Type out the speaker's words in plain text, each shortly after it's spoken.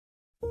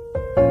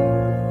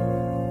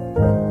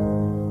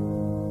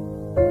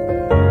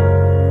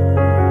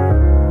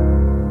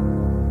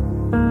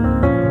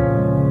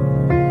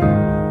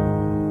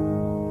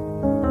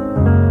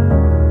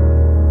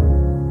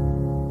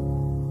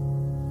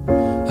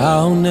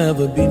I'll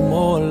never be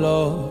more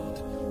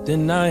loved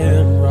than I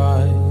am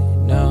right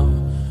now.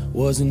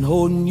 Wasn't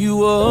holding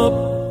you up,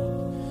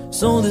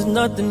 so there's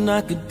nothing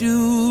I could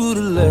do to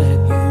let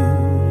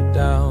you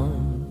down.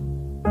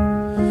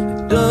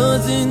 It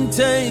doesn't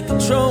take a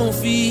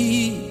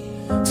trophy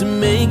to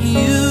make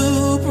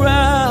you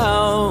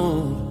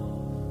proud.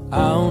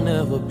 I'll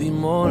never be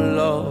more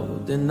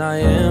loved than I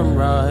am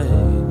right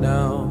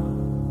now.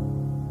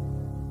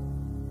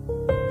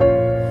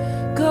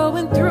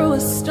 Going through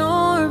a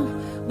storm,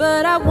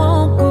 but I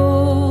won't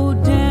go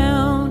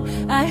down.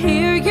 I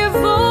hear your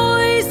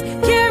voice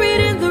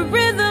carried in the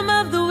rhythm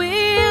of the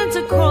wind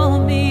to call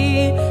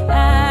me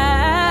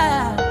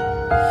out.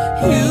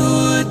 You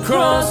would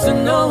cross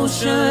an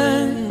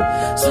ocean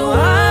so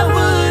I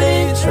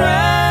wouldn't drown.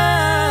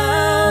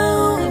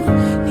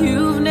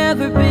 You've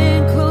never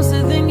been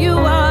closer than you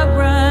are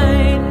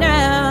right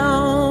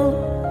now.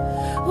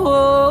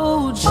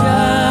 Oh,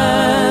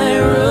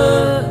 Jireh,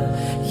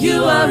 you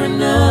are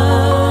enough.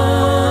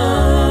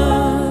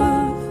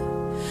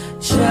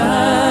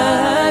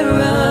 Jireh,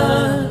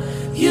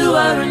 you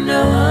are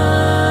enough.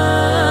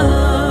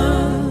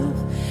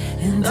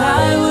 And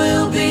I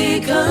will be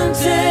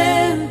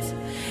content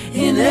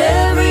in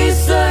every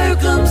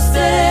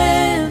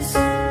circumstance.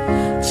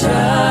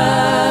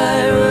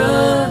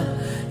 Jireh,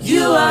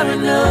 you are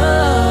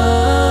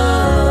enough.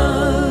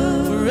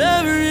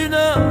 Forever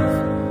enough,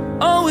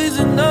 always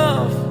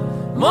enough,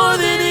 more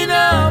than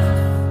enough.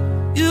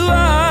 You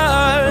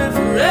are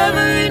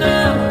forever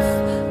enough,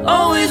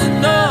 always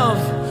enough,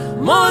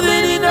 more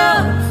than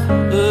enough.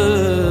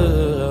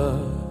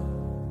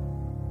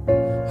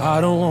 I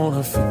don't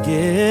wanna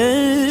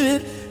forget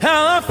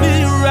how I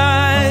feel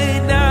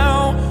right now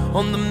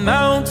on the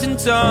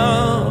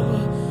mountaintop.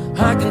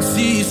 I can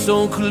see so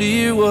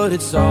clear what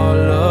it's all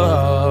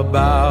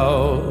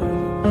about.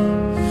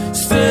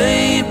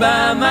 Stay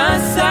by my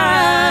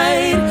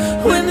side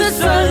when the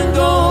sun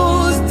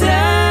goes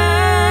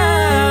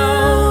down.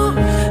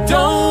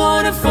 Don't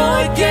wanna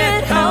forget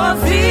how I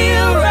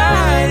feel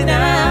right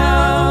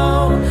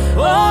now.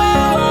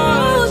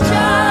 Oh,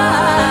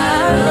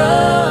 Jireh,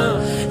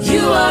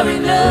 you are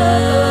enough.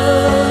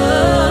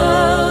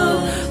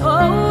 Oh,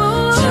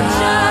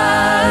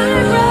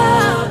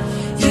 Jireh,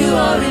 you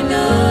are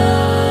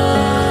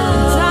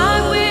enough. I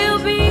will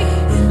be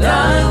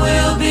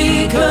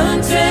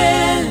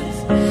Content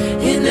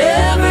in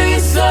every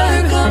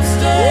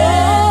circumstance.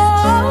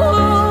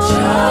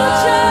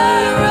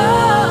 Jireh,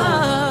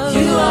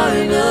 you are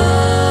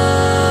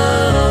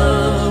enough.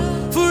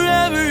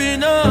 Forever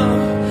enough,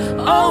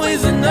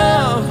 always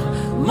enough,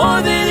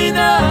 more than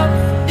enough.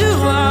 You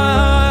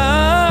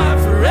are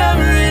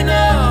forever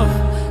enough,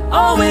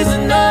 always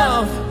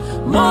enough,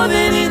 more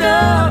than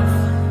enough.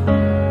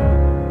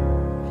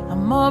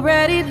 I'm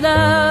already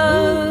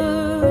loved.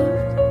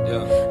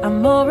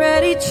 I'm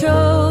already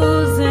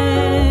chosen.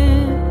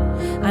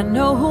 I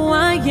know who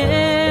I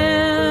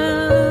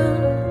am.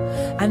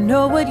 I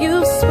know what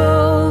you've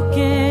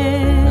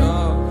spoken.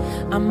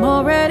 I'm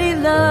already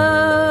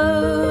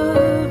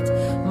loved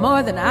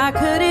more than I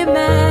could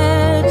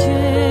imagine.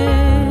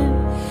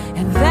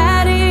 And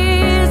that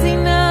is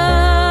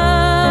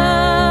enough.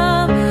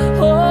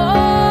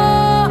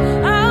 Oh,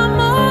 I'm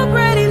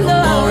already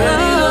loved.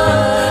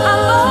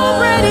 I'm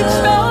already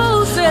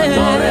chosen. I'm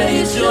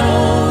already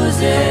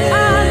chosen.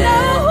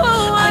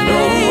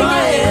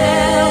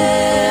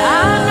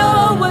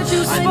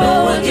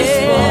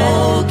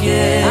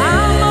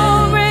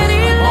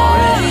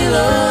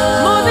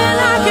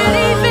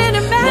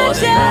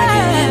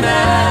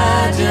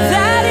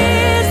 That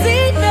is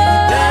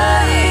enough.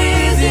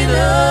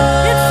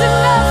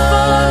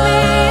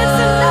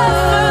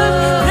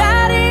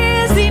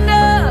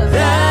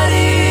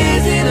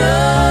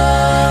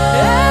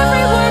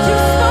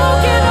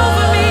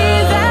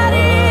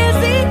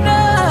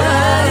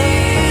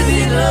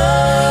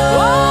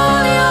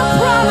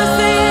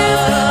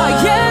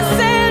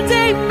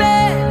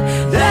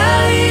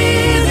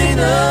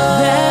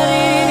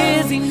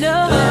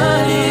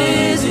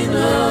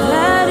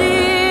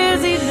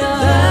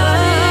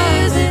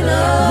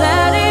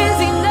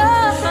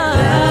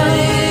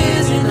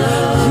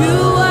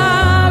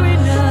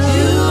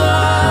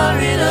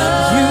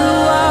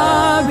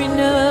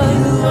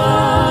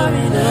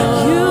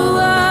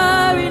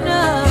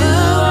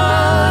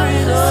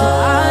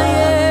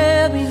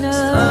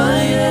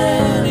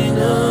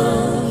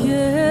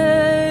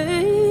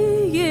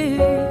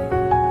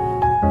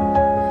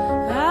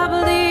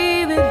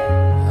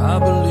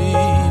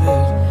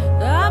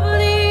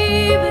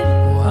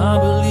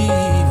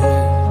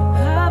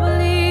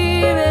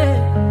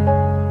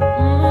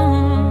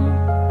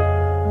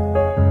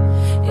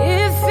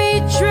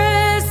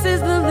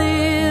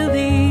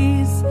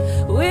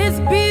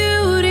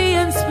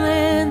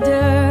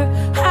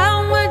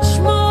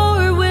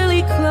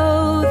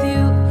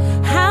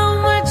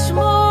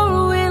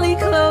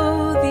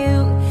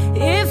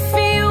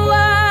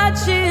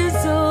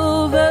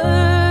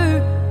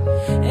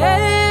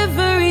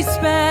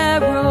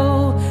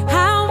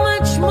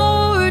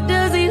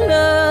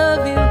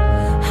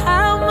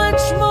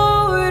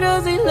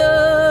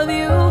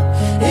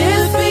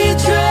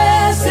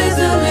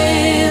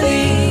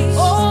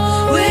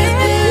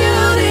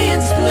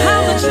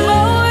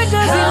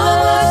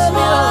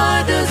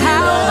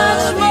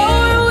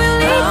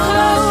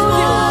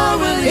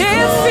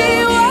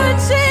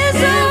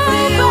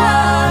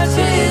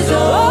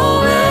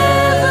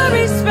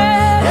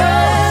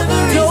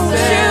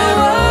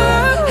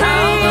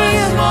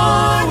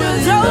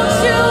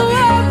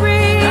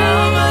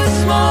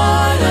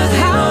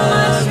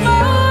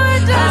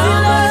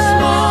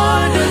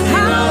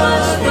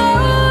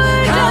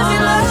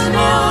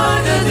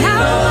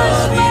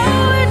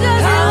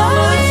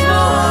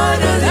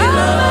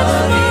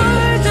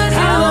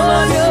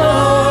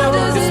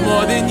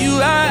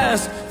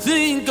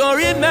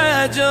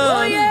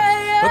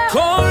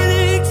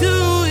 according to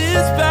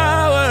his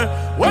power,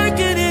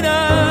 working in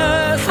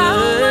us. How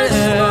much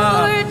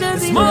more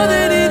does he more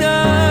than love?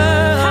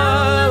 enough.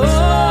 How much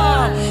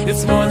more?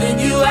 It's more than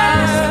you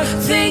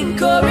ask,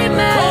 think, or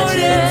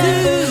imagine.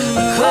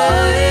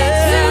 According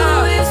to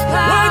his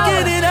power,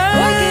 working in us.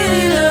 working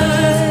in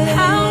us.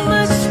 How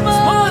much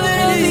more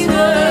does he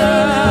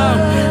love?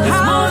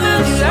 It's more than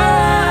you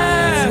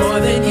ask. It's more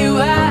than you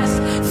ask,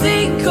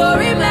 think, or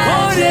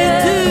imagine.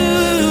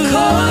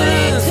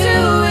 According to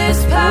his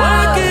power,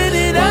 Working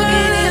in us.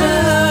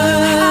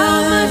 how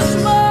much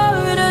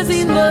more does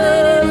he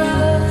love?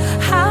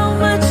 How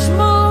much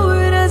more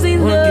does he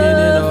Working in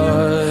love?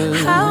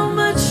 us. How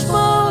much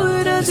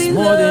more does he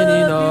More than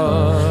love?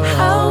 enough.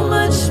 How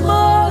much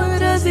more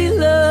does he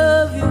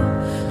love you?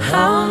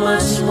 How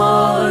much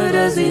more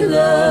does he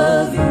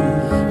love you?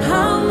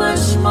 How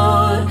much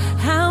more?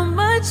 How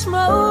much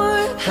more?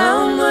 How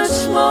much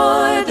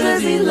more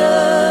does he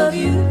love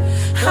you?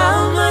 How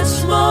much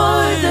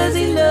more does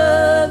he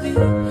love you?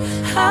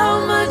 How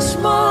much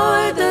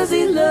more does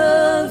he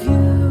love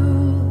you?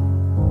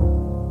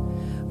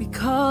 We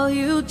call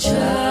you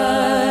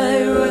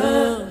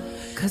Jireh,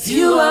 'cause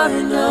you are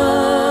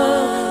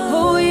enough.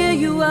 Oh yeah,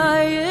 you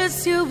are,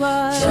 yes you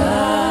are.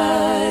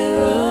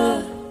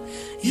 Jireh,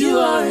 you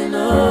are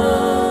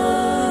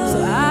enough. So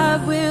I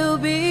will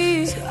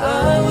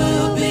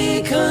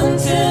be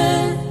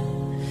content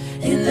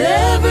in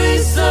every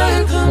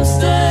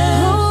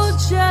circumstance. Oh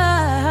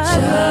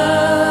Jireh,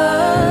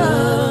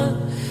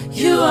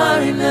 you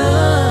are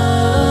enough.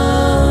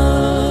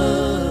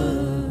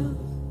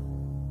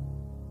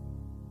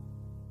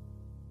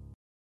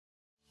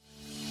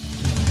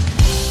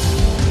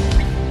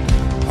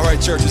 All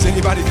right, church, is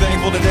anybody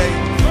thankful today?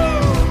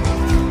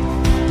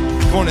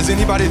 Come on, is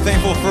anybody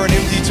thankful for an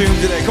empty tomb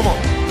today? Come on.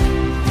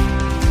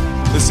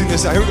 Let's sing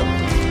this out. Here we go.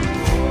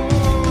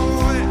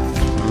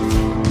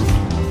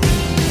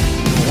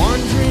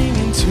 Wandering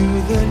into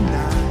the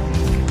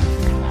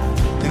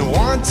night and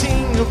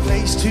wanting a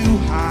place to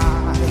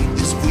hide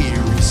this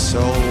weary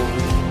soul.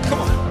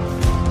 Come on.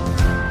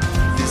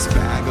 This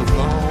bag of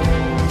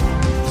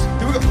bones.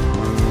 Here we go.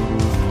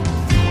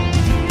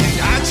 And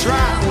I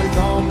try with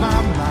all my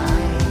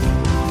might,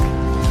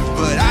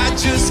 but I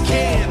just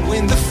can't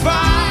win the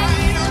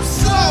fight. I'm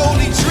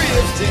slowly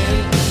drifting,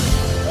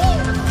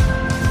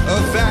 a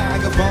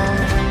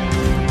vagabond.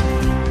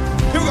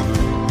 Here we go.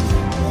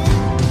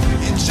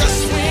 And just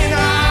when I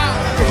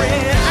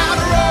ran out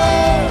of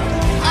road,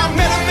 I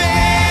met a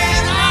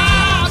man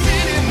I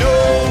didn't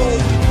know,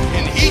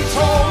 and he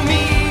told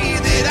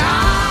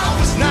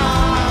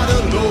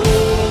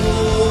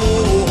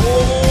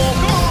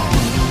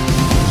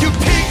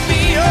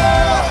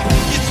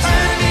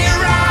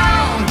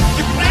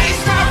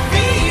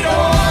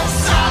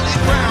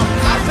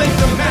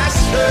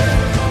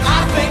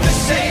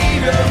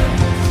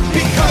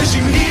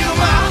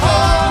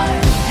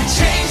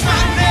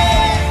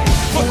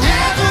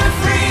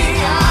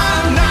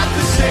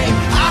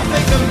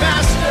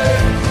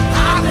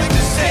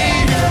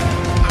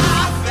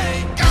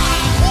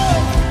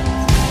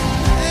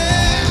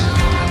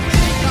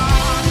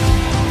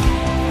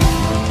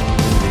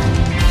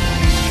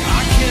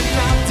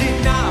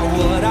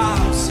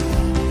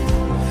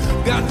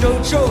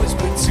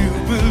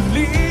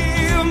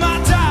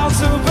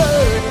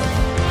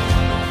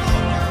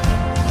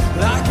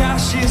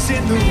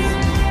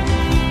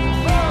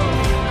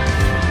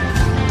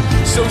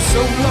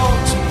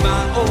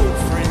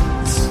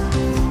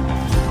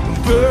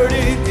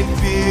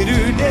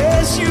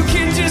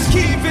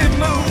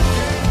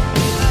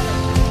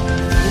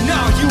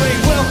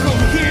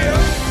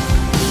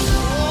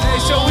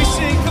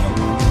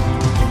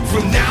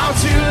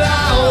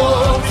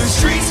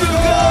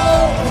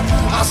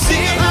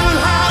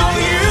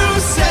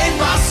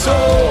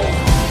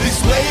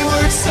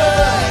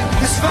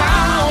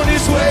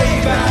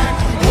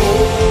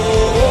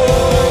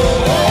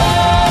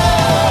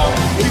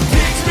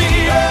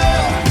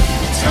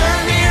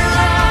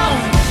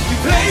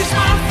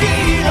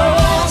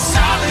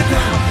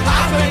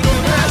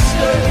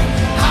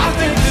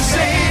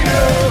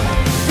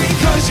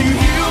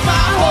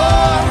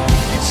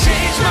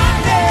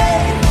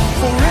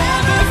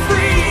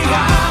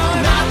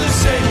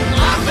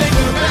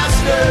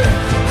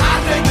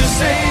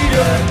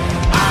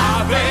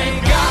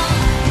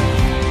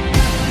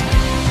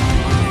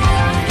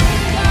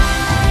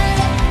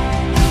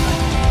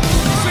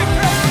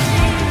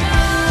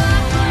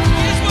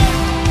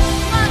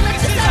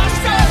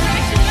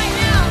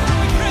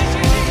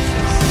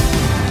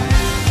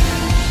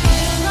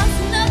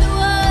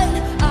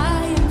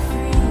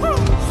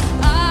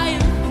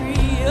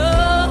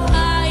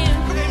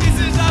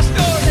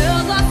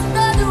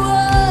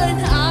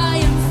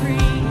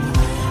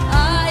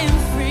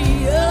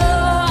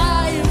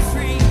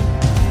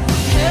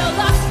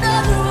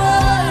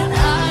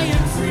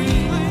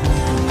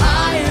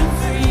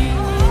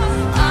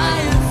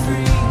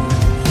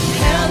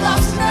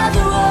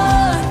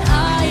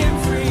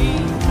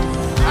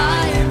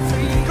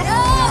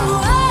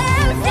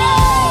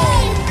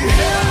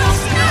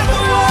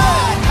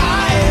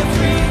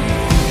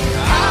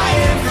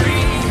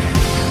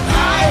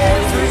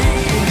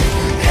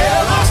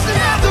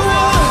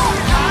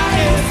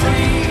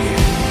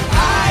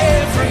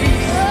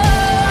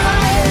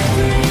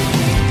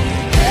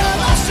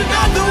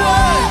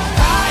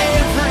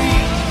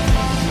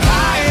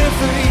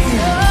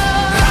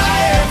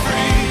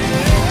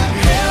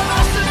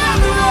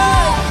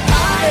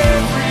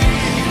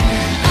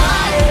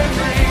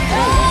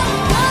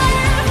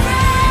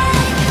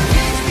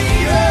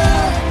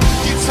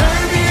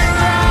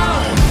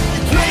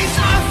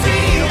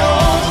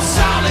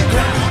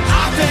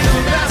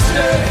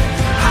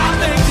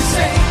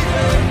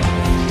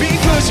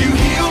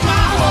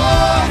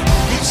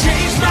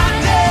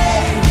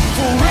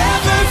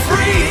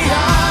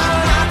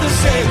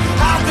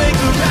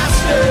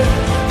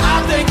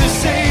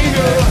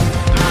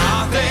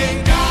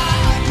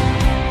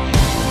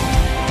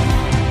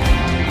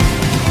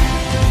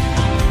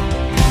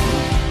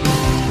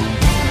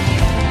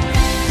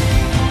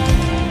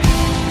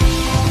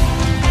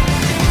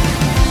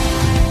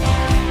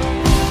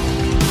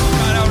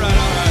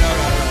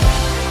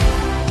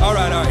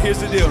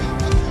here's the deal.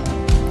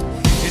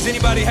 Is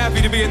anybody happy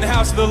to be in the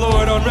house of the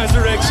Lord on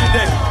Resurrection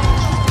Day?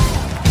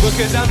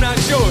 Because I'm not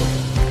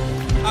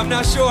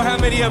sure how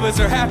many of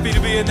us are happy to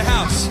be in the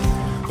house.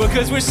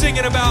 Because we're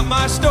singing about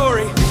my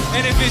story.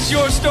 And if it's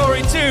your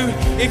story too,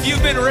 if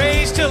you've been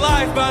raised to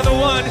life by the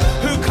one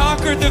who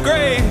conquered the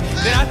grave,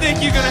 then I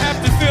think you're gonna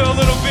have to feel a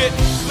little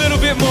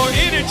bit more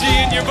energy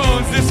in your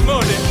bones this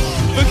morning.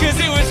 Because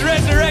it was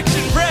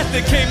resurrection breath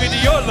that came into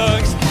your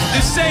lungs.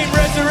 The same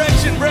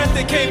resurrection breath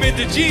that came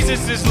into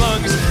Jesus'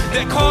 lungs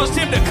that caused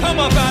him to come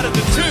up out of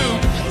the tomb.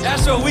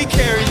 That's what we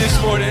carry this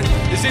morning.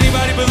 Does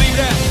anybody believe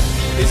that?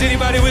 Is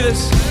anybody with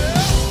us?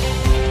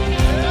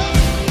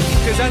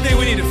 Because I think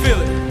we need to feel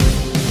it.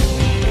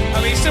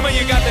 I mean, some of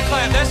you got the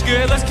clap. That's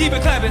good. Let's keep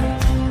it clapping.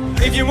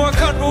 If you're more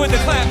comfortable with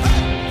the clap.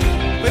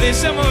 But then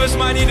some of us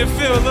might need to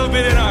feel a little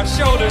bit in our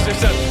shoulders or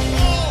something.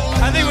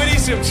 I think we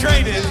need some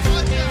training.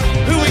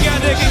 Who we got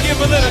that can give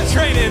a little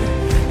training?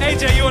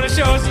 AJ, you want to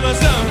show us a little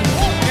something?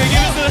 You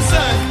give us a little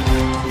something.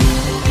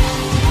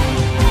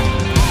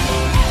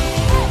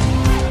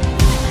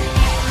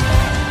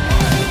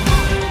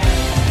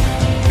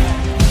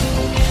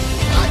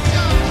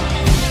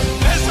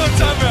 That's what I'm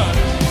talking about.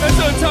 That's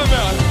what I'm talking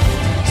about.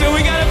 So we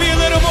got to be a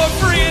little more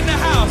free in the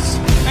house.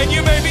 And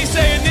you may be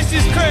saying, this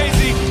is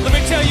crazy. Let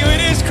me tell you,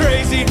 it is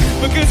crazy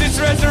because it's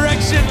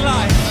resurrection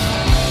life.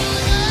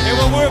 And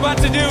what we're about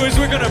to do is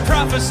we're going to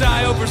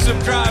prophesy over some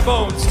dry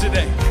bones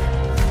today.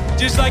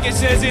 Just like it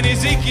says in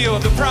Ezekiel,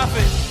 the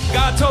prophet,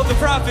 God told the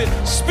prophet,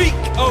 speak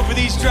over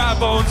these dry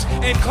bones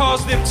and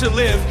cause them to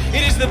live.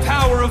 It is the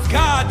power of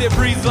God that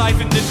breathes life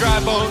into dry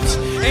bones.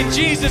 And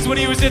Jesus, when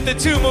he was at the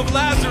tomb of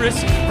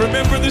Lazarus,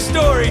 remember the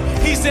story,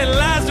 he said,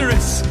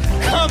 Lazarus,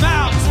 come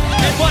out.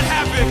 And what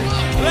happened?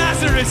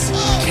 Lazarus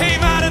came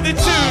out of the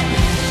tomb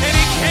and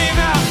he came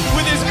out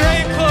with his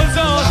grave clothes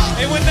on.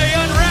 And when they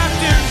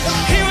unwrapped him,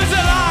 he was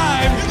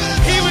alive.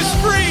 He was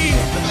free.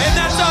 And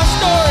that's our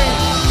story.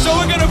 So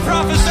we're going to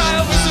prophesy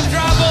over some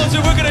dry bones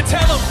and we're going to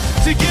tell them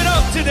to get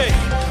up today.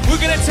 We're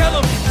going to tell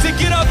them to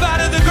get up out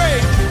of the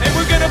grave. And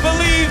we're going to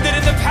believe that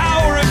in the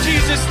power of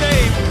Jesus'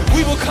 name,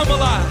 we will come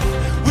alive.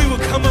 We will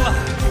come alive.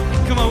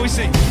 Come on, we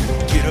sing.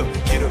 Get up,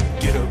 get up,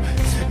 get up.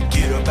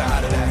 Get up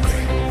out of that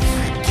grave.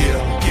 Get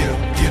up, get up,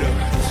 get up.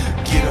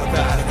 Get up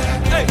out of that.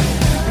 Hey,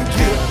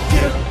 get up,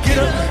 get up, get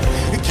up.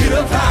 Get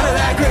up out of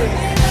that grave.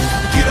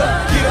 Get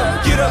up, get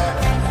up, get up.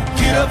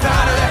 Get up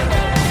out of that.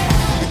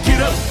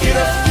 Get up, get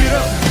up, get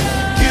up.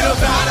 Get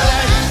up out of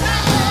that.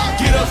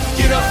 Get up,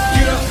 get up,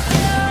 get up.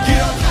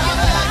 Get up out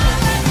of that. Get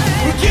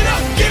up,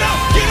 get up,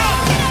 get up.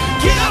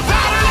 Get up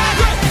out of that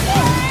grave.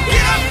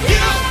 Get up,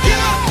 get up,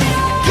 get up.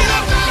 Get up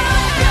out of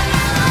that.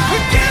 Get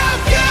up,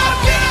 get up,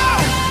 get up.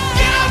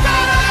 Get up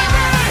out of that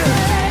grave.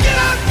 Get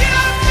up, get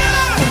up, get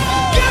up.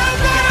 Get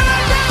up out of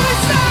that grave. We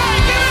say,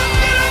 get up,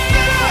 get up,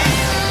 get up.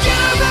 Get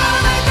up out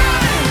of that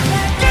grave.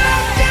 Get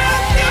up, get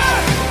up, get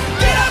up.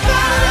 Get up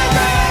out of that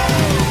grave.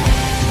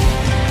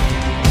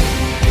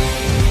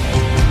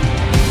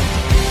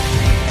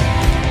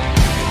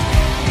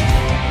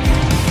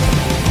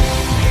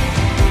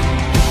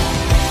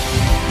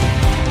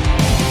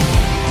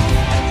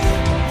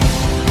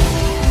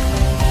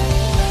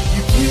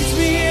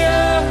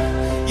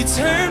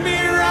 Turn me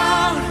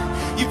around,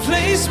 you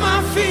place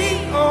my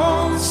feet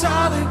on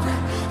solid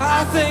ground.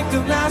 I thank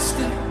the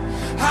Master,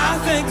 I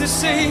thank the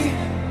Savior,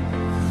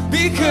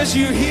 because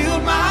you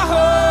healed my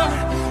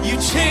heart, you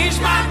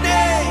changed my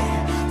name,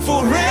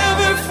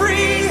 forever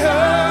free.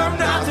 I'm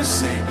not the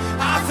same.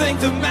 I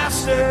thank the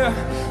Master,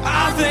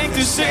 I thank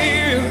the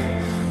Savior,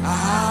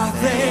 I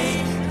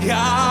thank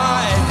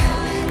God.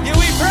 Yeah,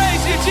 we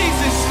praise you,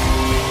 Jesus.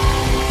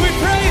 We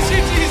praise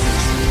you, Jesus.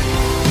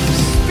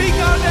 Speak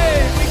our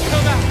name, we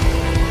come out.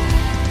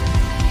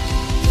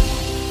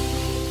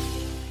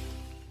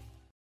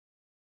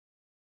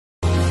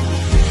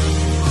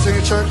 Sing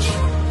it, church.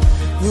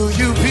 Will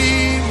you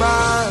be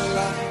my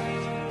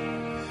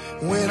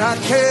light when I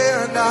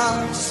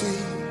cannot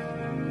see?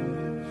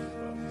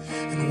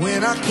 And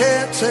when I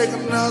can't take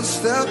another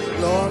step,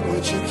 Lord,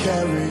 would you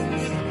carry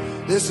me?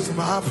 This is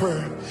my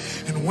prayer.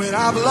 And when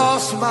I've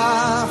lost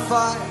my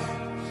fight,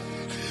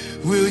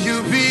 will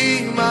you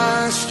be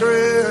my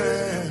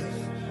strength?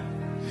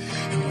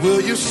 And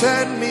will you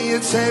set me a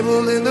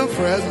table in the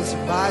presence of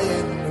my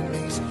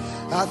enemies?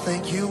 I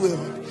think you will.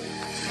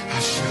 I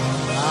shall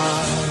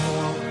not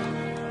want.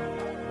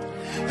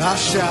 I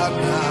shall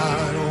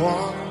not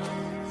want.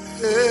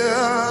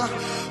 Yeah.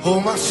 Oh,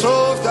 my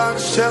soul's down a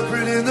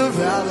shepherd in the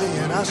valley,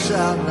 and I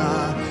shall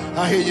not.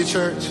 I hear you,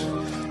 church.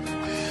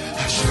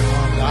 I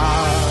shall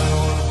not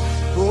want.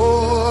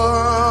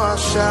 Oh, I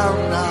shall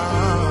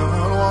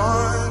not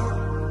want.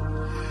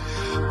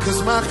 'Cause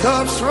my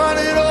cup's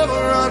running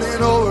over,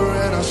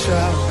 and I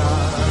shall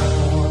not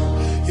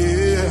want.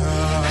 Yeah.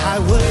 I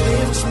will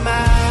lift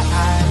my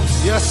eyes.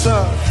 Yes,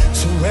 sir.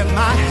 To where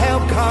my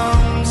help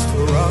comes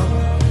from.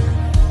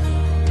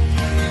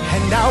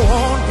 And I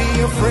won't be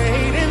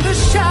afraid in the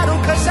shadow,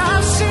 'cause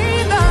I've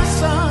seen the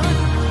sun.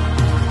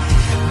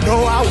 No,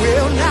 I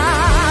will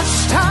not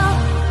stop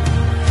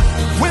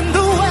when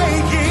the way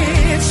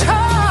gets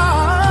hard.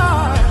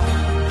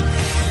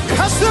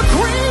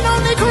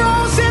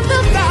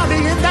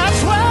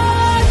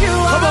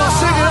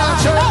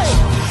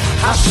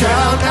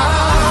 shall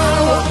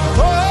not,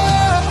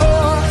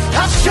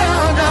 I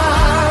shall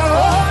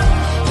not.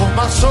 Oh,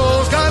 my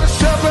soul's got a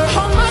shepherd.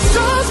 Oh, my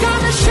soul's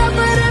got a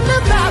shepherd in the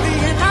valley,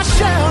 and I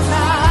shall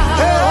not.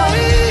 Hey,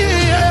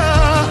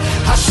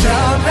 yeah, I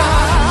shall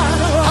not.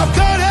 I've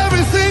got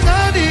everything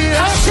I need.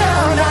 I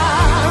shall not.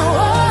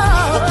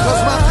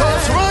 Because my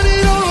cup's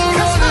running over,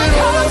 running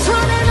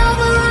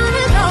over.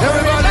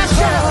 Everybody I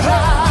shall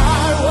not.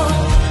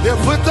 Yeah,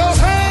 put those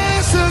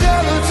hands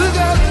together,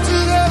 together.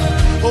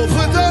 Oh,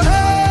 put those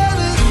hands.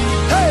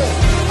 Hey,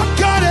 I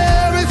got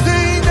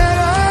everything that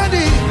I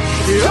need.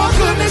 Your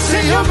goodness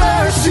and your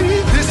mercy.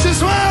 This is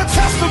my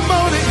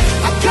testimony.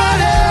 I got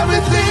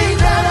everything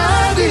that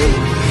I need.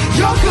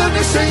 Your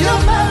goodness and your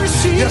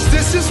mercy. Yes,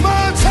 this is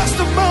my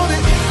testimony.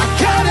 I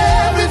got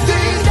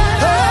everything that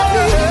I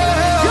need.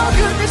 Your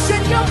goodness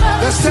and your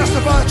mercy. Let's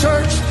testify,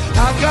 church.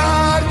 I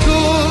got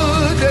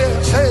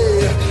goodness.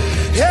 Hey,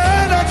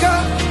 yeah, and I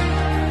got.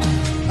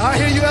 I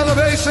hear you,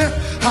 elevation.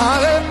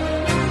 Hallelujah.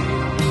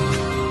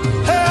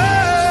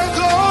 Hey,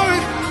 glory.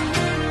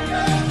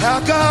 I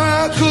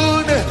got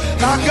goodness.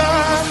 I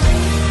got,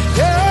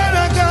 yeah, and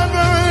I got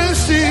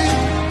mercy.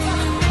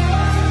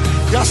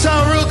 Y'all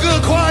sound real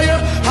good, choir.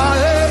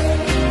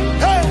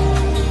 Hallelujah. Hey.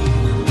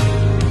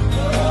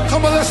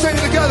 Come on, let's sing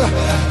it together.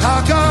 I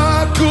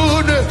got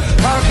goodness.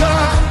 I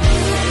got,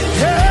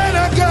 yeah, and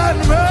I got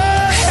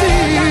mercy.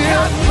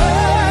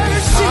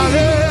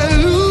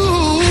 Hallelujah.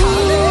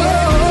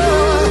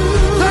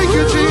 Thank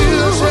you,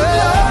 Jesus.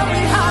 Yeah.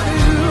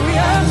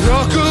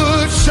 Your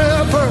good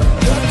shepherd.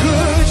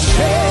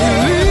 He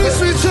leads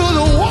me to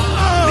the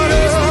water.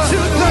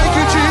 Thank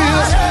you,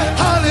 Jesus.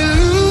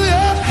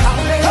 Hallelujah.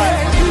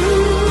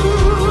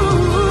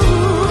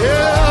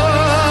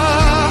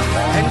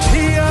 Yeah. And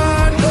he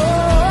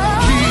anoints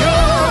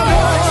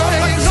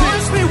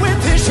me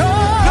with his oil.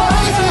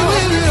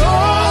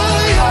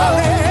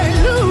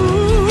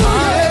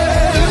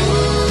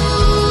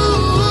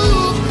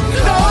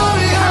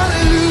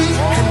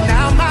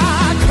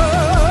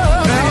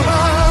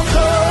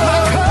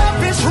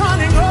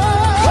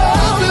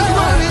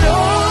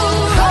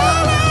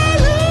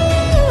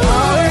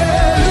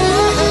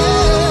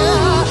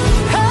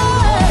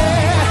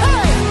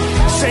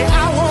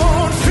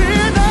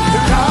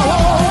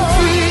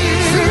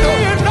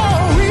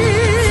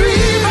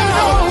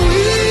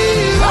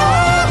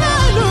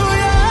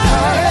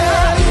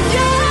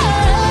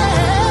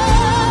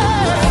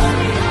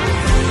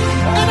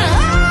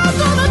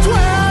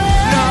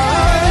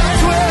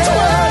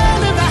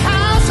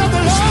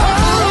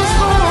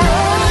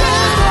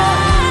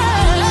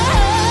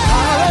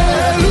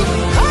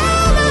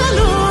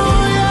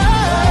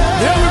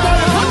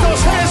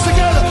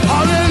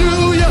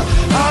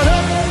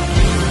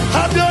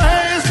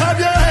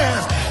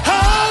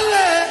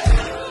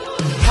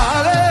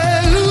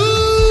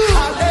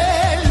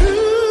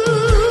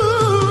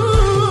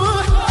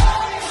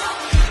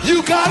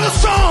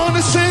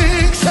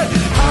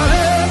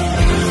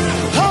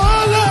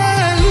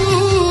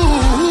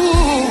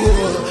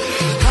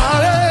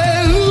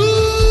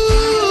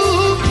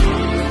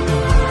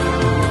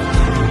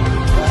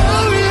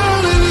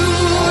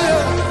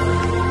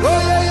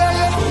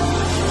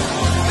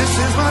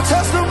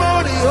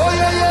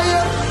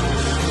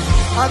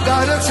 I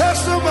got a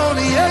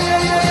testimony, yeah,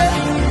 yeah, yeah, yeah.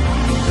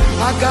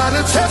 I got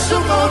a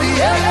testimony,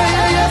 yeah, yeah,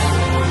 yeah, yeah.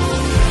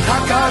 I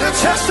got a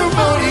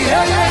testimony,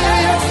 yeah, yeah,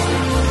 yeah, yeah.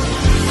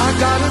 I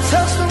got a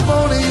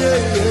testimony, yeah,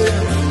 yeah.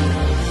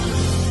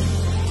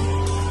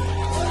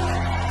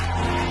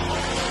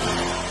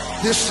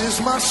 This is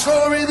my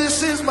story,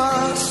 this is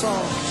my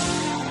song,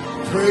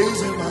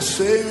 praising my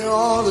Savior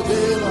all the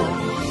day long.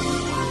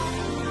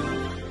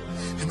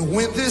 And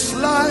when this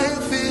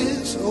life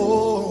is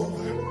over,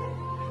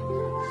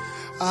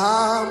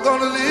 I'm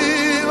gonna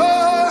live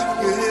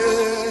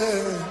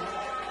again.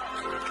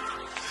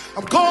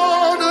 I'm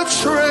gonna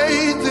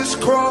trade this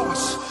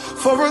cross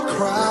for a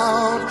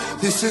crown.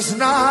 This is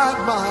not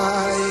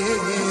my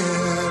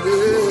end.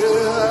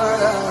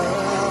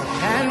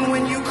 And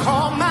when you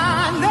call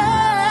my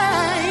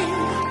name,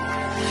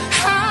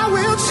 I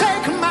will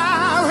take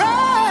my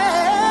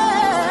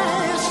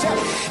rest.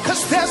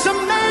 'Cause there's a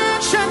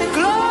mansion in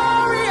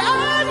glory,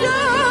 and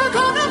you're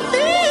gonna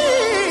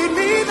meet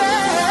me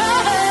there.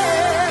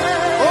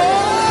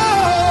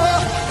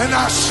 Oh, and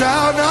I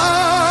shall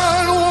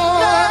not want.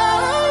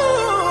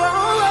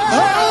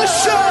 I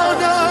shall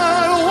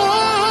not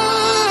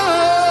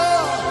want.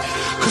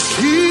 'Cause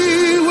he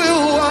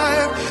will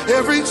wipe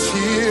every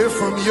tear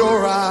from your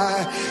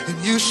eye, and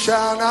you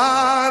shall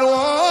not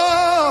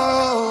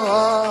want.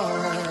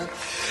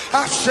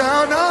 I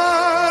shall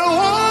not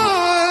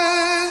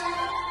want.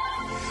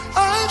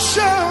 I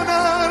shall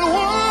not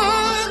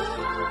want.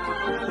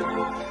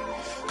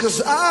 'Cause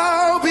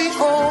I'll be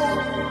home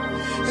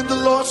in the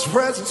Lord's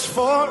presence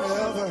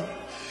forever,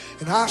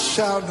 and I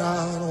shall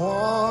not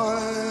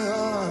want.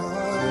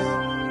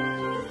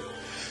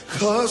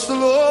 'Cause the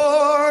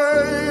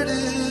Lord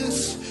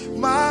is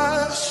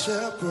my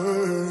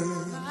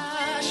shepherd,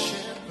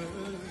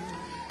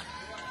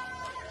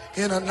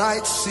 in a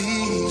night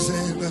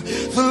season.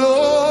 The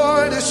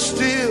Lord is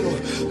still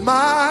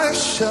my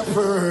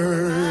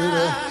shepherd.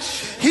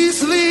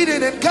 He's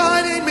leading and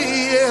guiding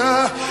me,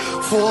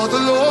 for the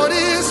Lord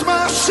is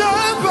my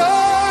shepherd.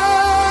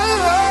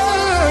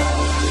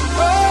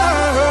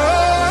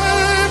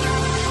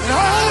 And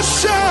I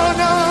shall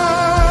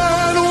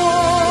not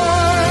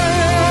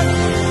want.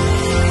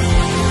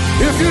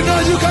 If you know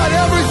you got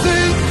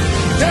everything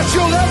that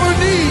you'll ever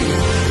need.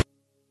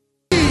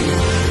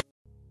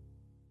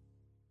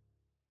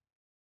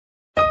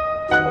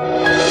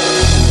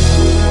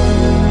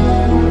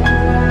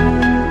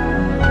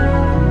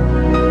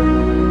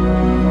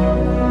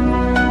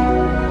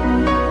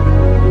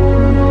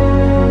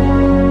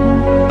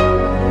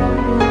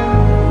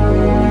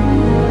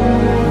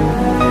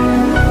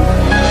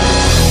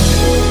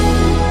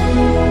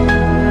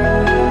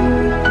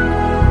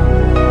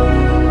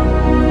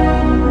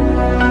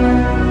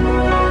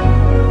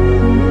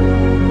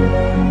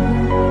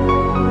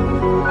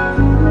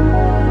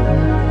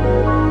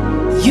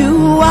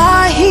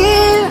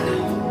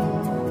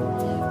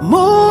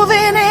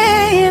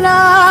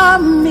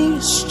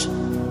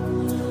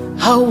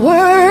 I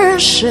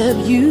worship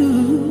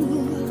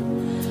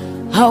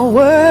you, I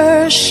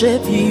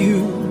worship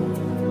you.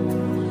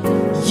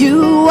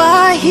 You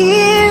are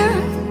here,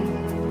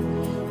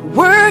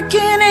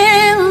 working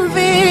in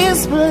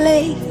this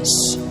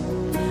place.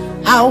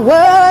 I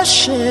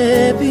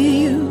worship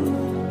you,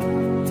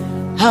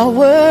 I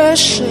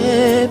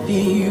worship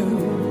you.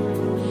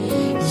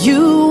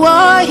 You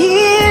are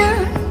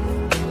here,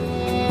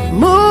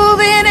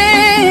 moving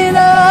in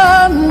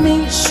our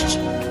midst.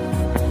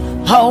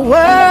 I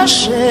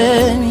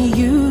worship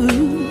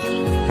you,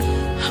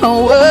 I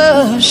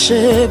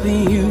worship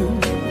you.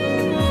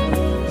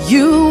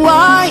 You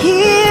are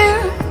here,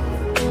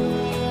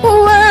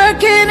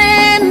 working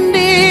in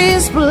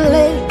this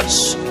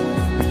place.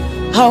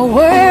 I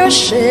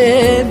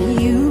worship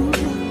you,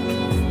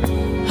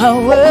 I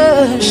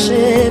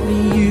worship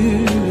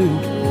you.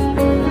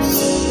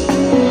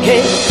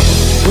 Hey,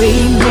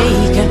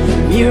 Waymaker,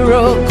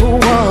 miracle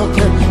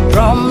worker,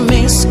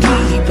 promise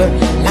keeper,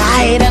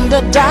 light in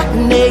the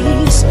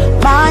darkness.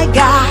 My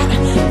God,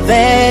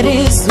 that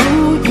is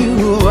who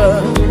you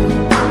are.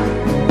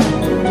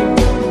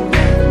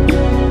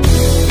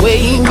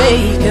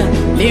 Waymaker,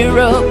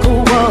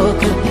 miracle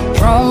worker,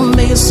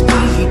 promise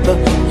keeper,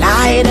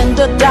 light in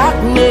the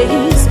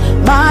darkness.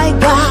 My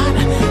God,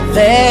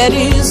 that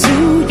is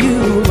who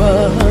you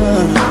are.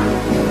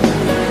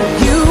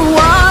 You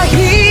are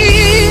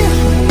here,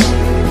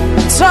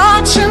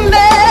 touching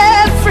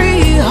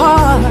every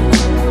heart.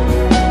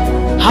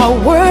 I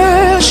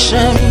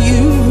worship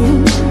you,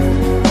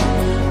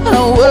 I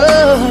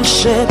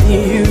worship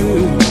you.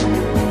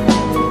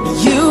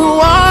 You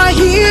are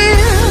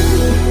here,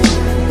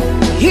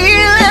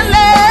 healing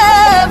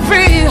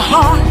every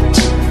heart.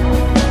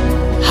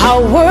 I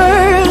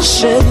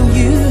worship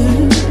you,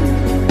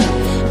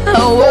 I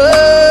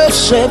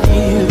worship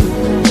you.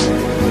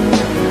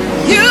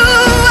 You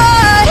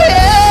are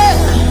here,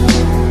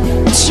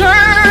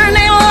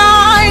 turning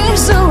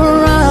lives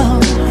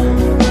around.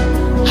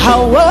 I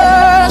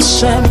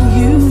worship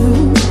you,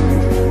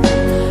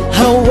 I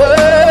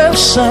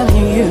worship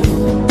you.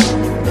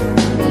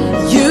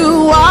 You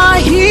are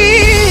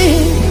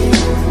here,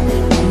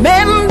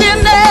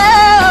 mending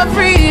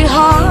every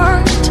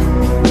heart.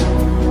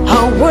 I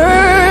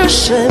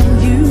worship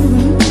you,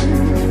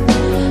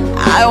 I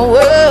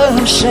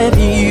worship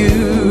you.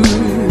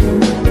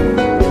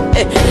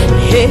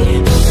 Hey,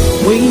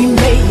 we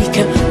make a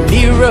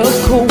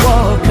miracle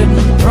walker,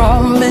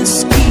 promise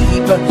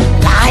keeper,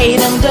 light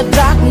in the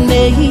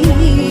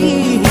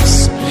darkness.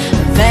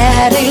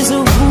 That is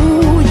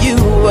who you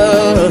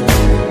are.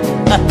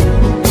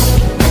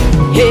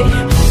 Hey,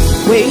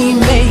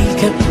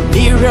 Waymaker,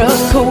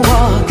 miracle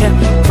walker,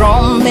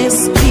 promise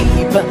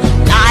keeper,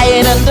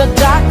 light in the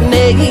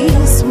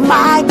darkness.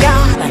 My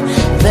God,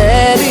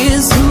 that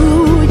is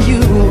who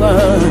you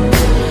are.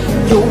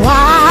 You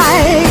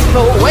wipe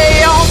away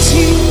all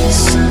tears,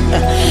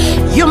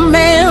 you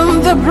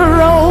mend the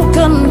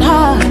broken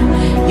heart.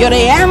 You're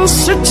the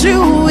answer to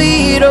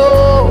it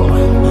all,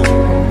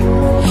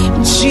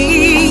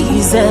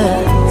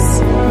 Jesus.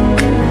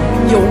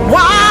 You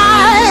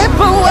wipe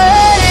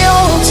away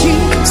all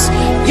tears,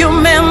 you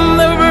mend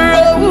the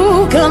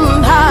broken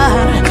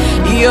heart.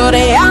 You're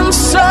the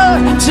answer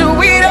to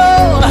it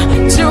all,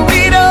 to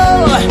it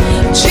all,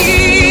 Jesus.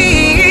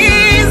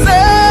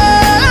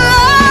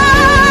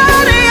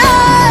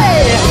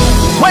 Yeah.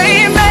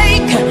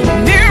 Waymaker,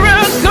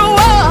 miracle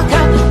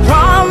worker,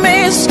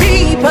 promise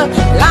keeper,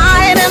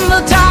 light in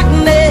the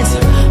darkness.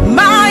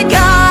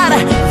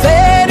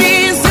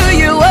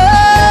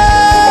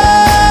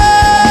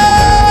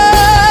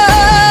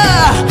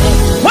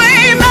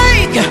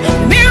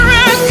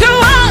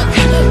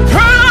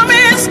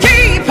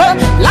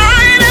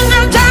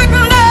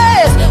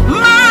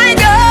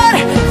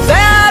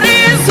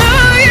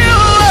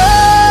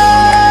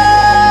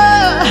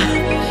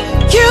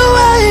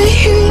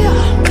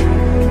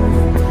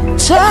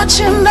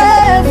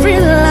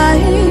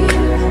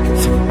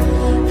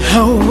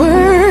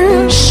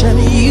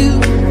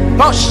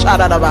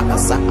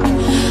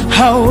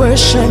 I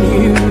worship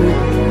you.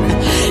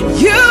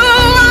 You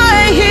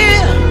are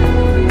here,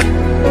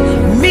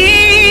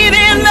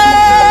 meeting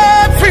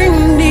every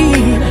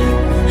need.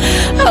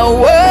 I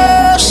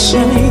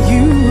worship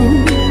you.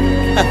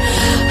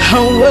 I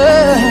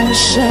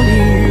worship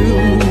you.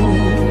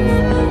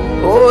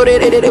 Oh,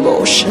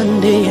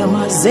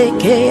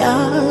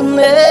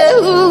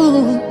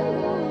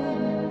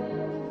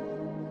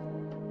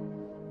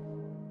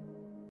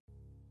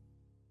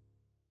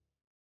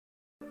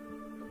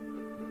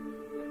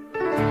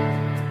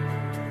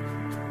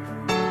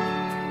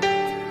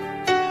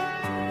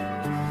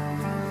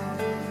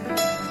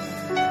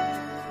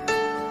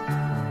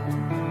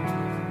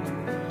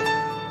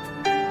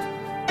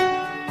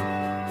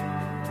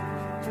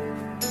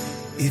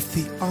 if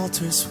the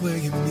altar's where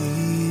you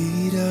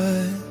meet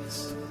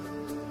us,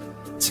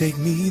 take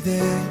me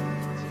there,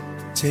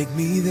 take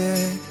me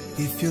there.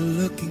 If you're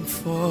looking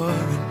for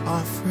an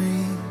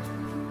offering,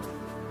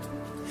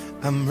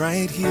 I'm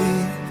right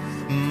here,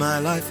 my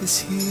life is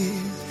here,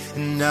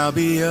 and I'll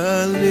be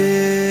a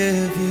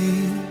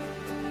living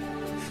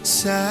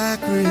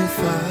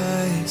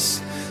sacrifice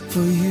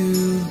for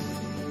you.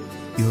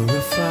 You're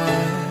a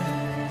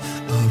fire,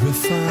 a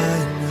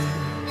refiner.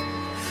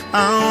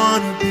 I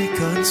wanna be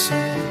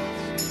consumed,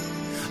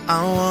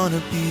 I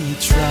wanna be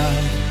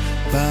tried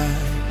by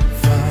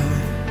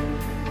fire,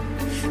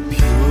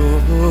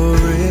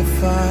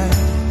 purified.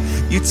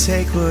 You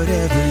take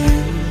whatever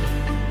you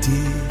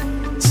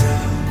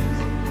desire.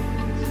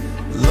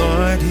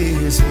 Lord,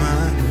 here's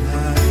my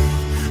life.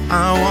 I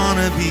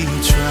wanna be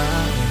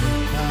tried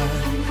by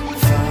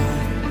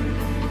fire,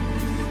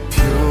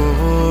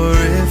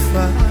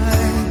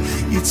 purified.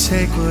 You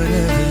take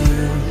whatever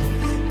you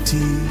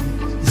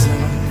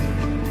desire.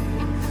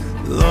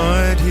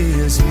 Lord,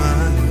 here's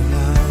my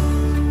life.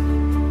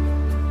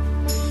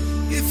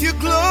 If your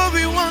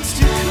glory wants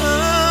to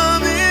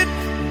come in,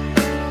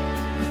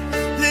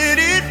 let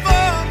it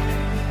fall.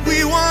 We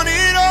want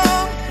it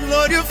all.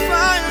 Lord, your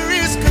fire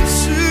is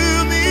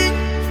consuming.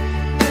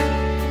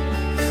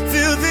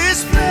 Fill this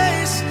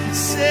place,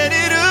 set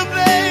it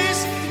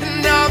ablaze,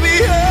 and I'll be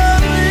a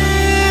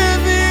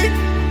living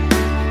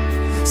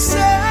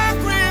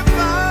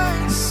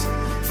sacrifice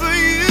for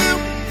you.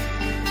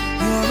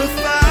 You're a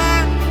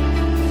fire,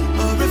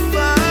 a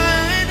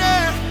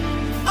refiner.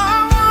 I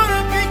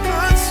wanna be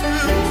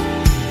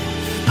consumed,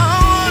 I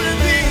wanna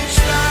be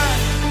tried.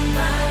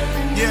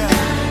 Yeah.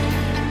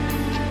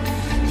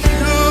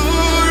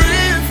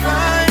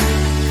 Purified.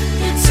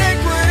 You take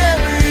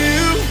whatever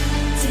you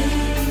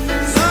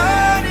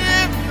Lord,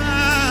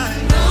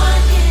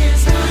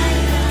 here's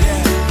mine.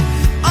 Yeah.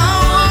 I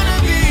wanna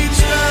be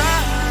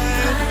tried.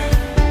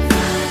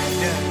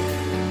 Yeah.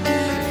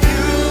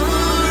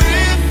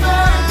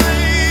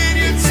 Purified.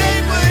 You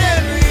take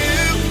whatever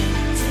you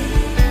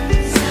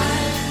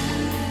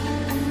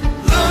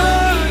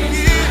Lord,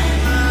 here's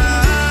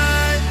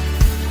mine.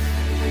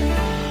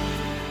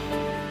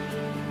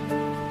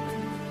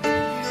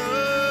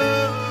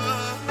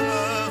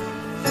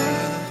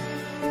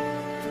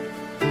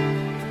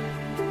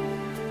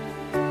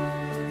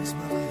 It's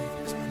my life,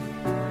 it's my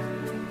life.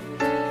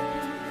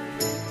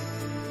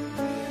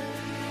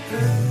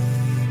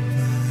 Clean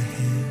my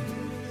hands,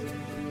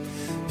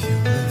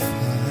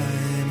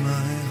 purify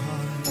my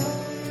heart.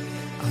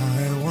 I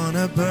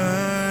wanna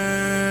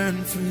burn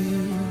for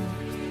you,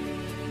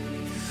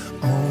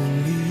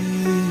 only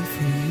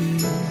for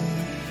you.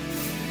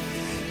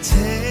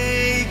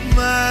 Take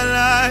my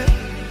life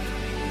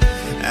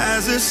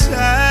as a sacrifice.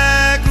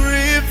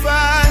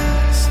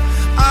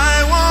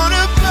 I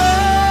wanna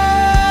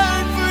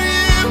burn for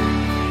you,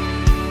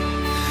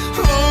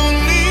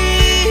 only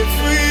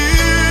for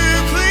you.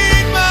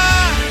 Clean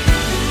my,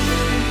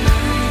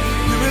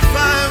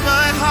 purify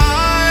my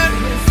heart.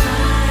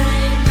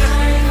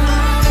 I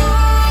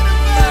wanna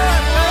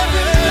burn,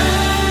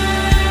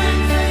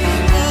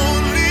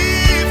 only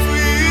for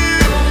you.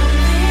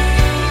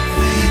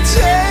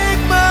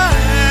 Take my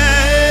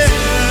hand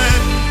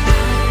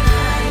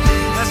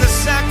as a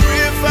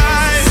sacrifice.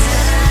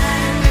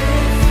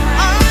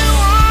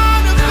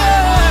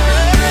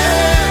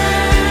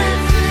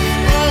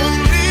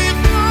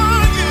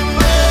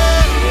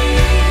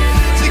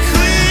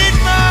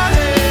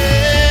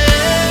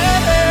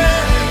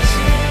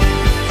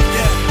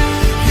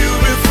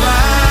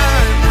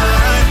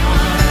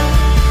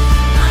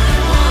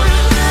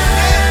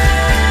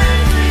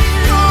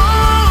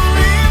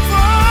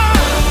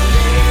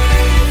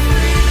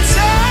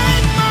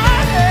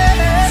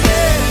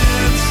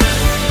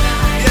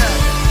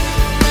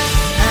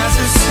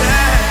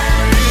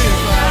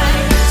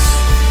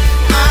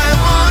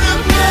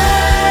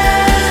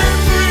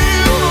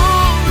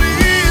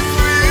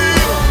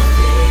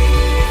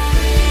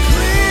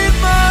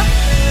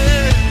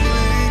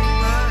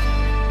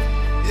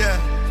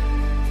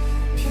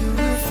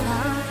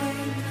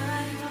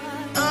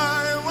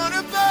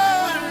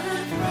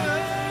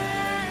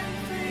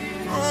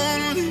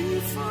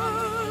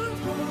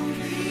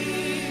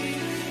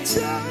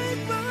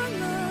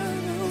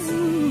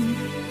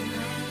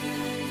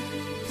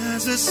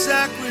 as a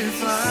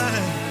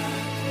sacrifice.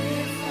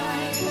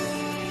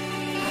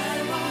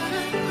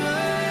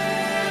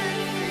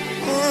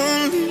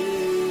 Only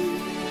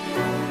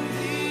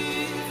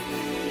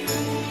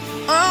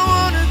I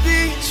wanna be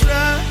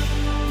tried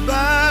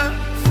by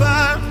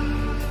fire,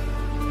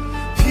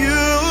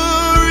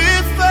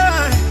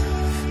 purified.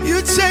 You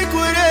take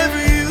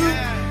whatever you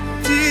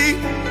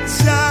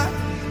desire.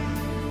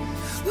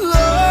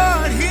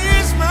 Lord,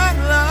 here's my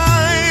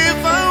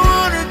life. I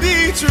wanna be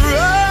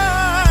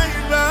tried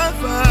by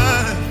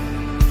fire,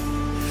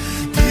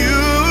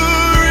 purified.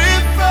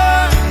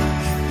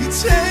 You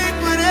take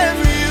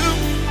whatever you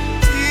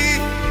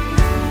desire.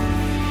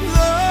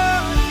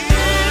 Lord,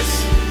 yes,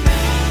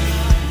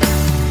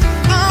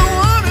 I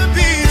wanna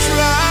be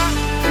tried.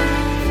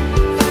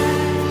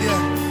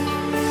 Yeah,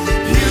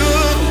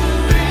 purified.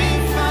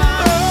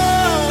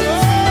 Oh.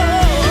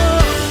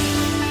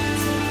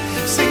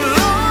 Sing,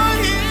 Lord,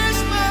 here's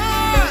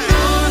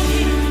mine.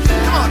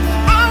 Come on,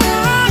 I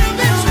wanna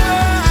be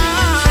tried.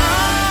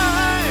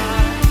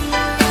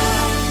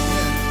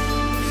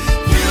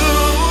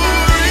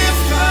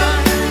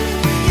 Purified.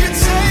 You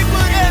take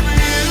whatever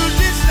you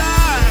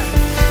desire.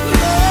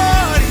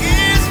 Lord,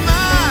 here's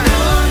mine.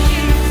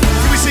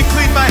 Can we sing,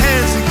 clean my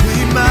hands and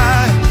clean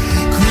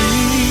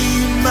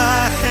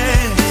my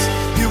hands,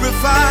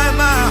 purify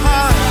my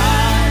heart.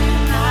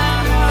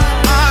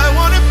 I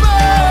wanna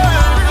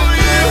burn for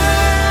you.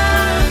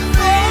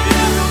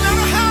 No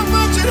matter how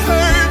much it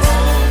hurts.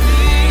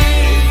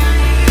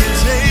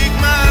 Take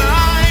my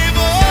life,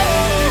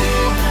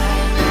 oh,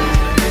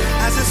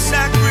 as a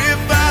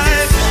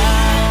sacrifice.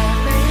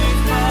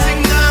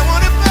 Sing, I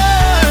wanna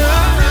burn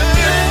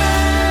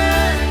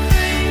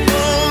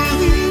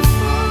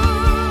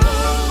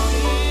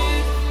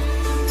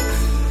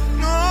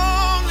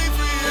only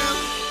for you.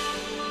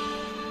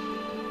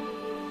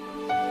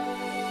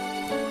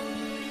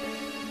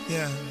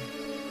 Yeah,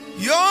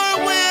 your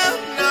will,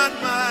 not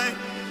mine.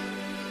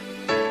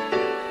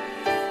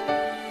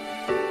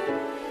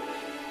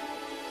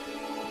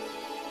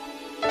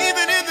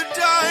 Even in the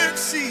dark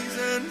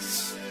seasons.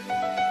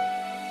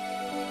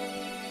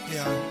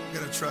 Yeah,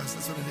 gotta trust,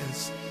 that's what it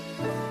is.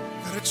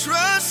 Gotta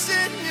trust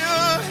in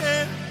your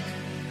hand.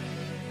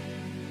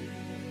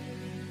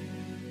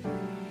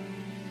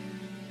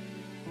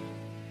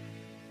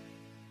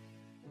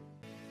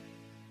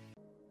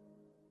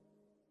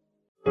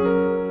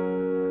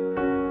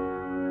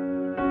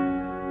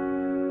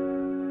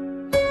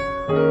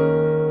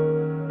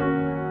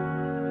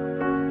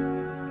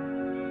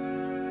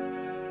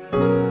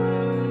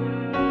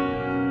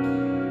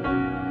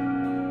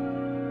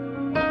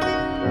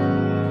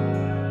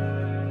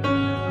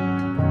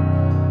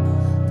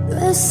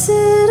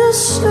 Blessed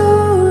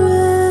assurance,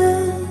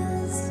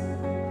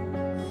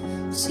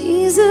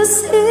 Jesus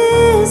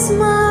is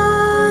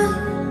mine.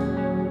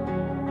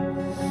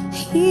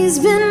 He's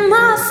been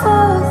my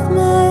fourth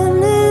man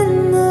in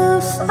the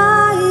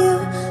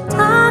fire,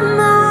 time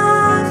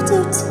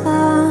after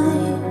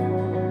time.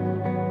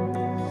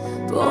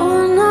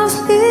 Born of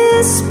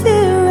His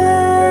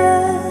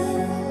Spirit,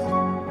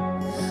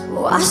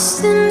 washed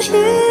in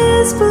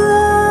His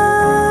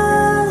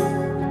blood,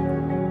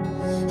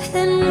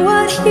 and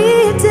what He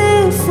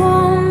did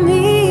for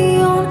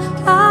me on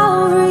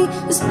Calvary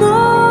is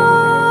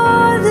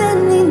more than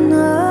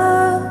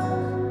enough.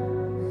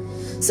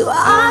 So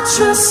I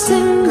trust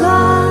in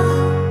God,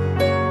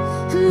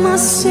 my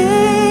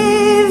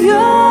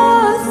Savior,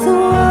 the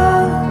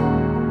one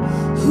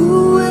who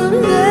will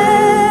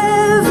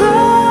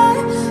never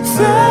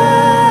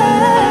fail.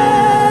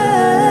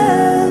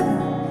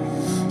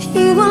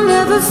 He will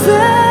never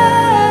fail.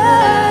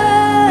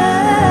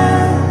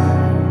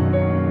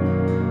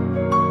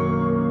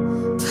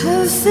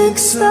 Perfect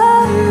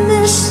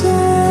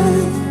submission,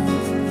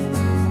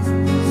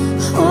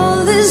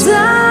 all is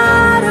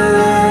at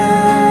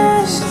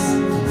rest,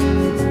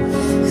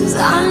 'cause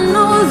I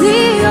know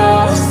the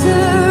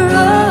author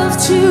of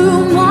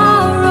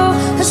tomorrow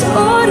has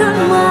ordered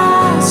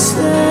my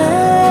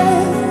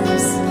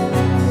steps.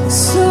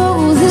 So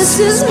this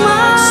is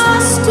my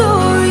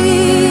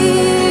story,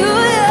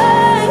 oh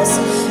yes,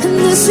 and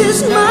this is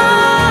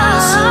my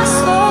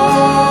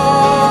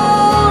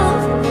song,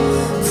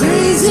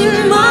 praising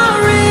my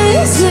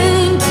risen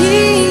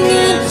King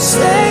and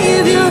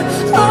Savior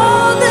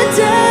all the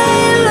day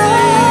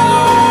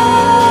long.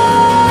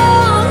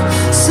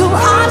 So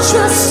I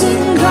trust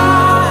in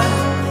God,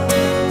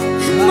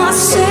 my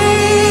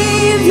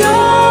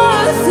Savior,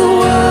 the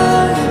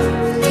one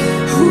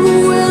who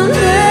will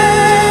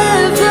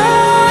never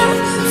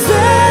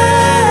fail.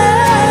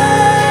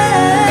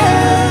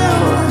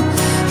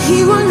 He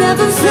will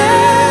never fail.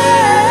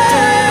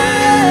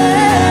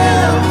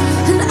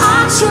 And I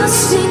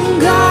trust in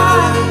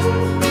God,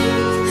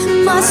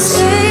 my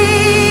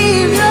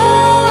Savior,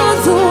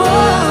 the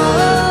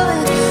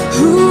one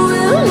who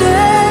will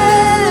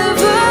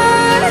never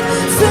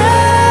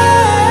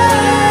fail.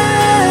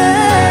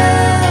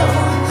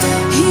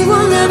 He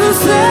will never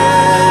fail.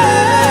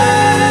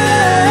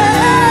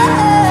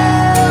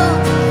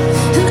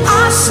 And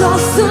I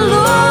sought the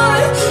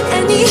Lord,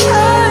 and He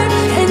heard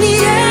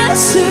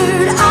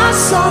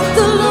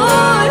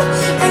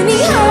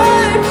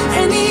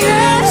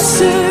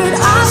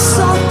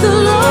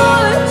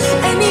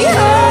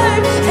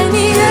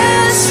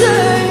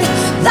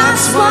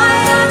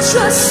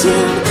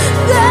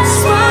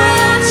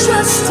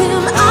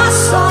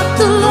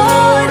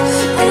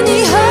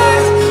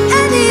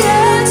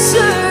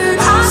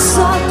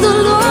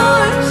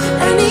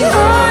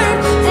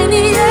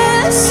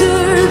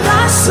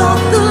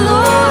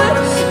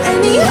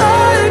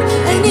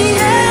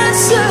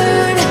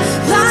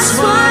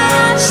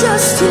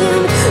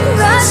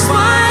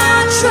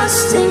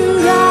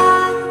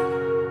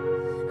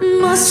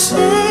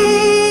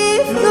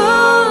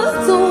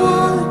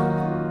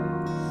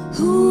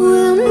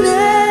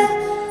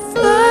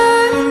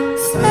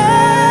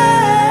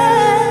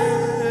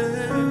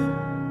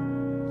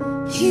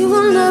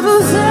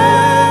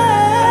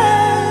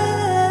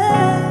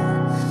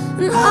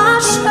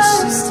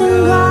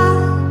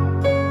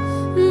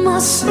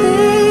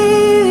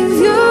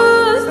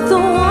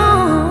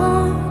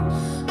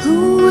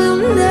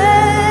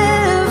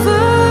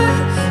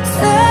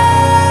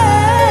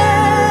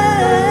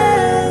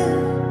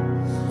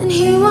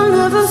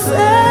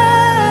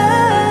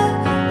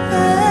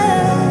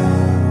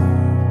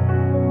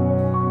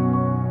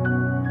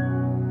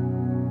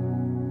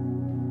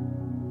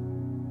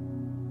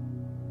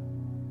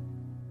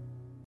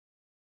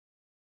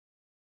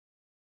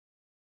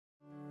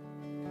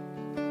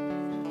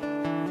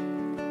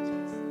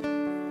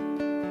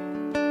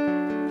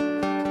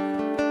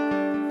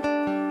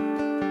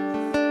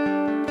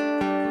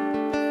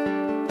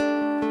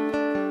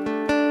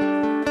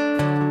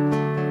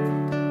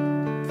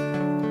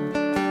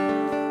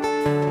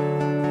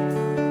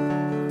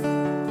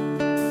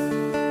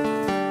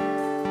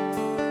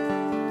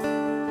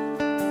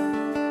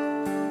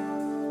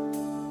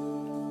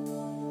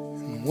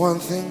One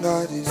thing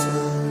I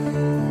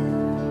desire,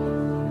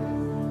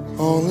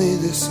 only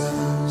this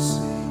I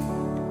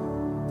seek,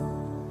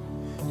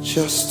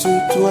 just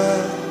to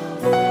dwell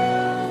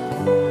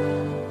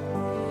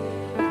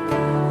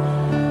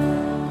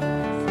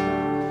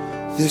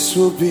this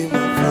will be my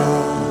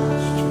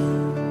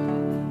posture,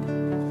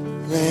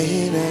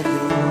 laying at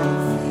your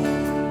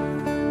feet,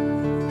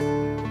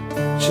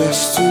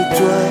 just to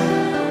dwell.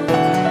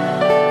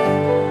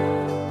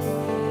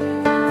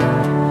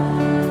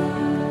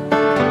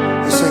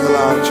 Let's sing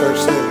aloud, church,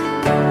 say,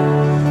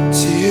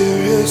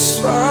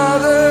 dearest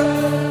Father,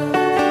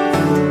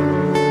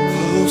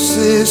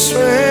 closest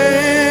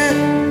friend,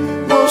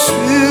 most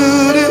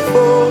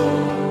beautiful,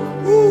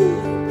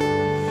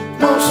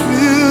 most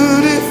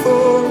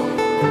beautiful.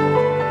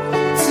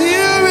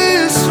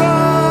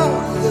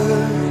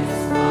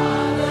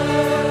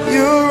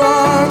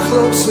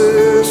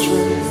 Closest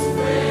friend,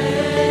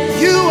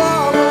 you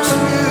are most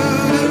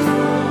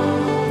beautiful.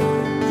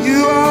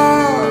 You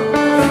are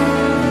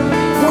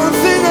one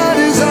thing I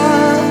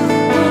desire,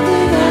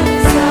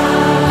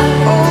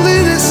 only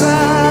this I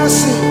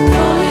see,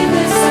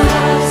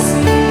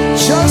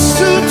 just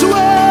to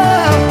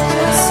dwell,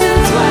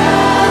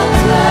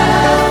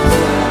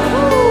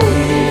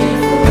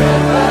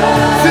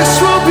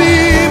 this will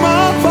be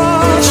my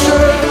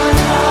posture.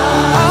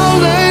 I'll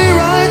lay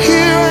right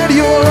here at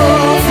your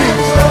feet.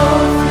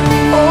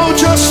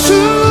 Just to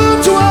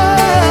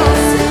dwell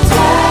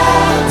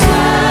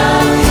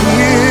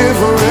here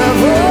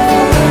forever.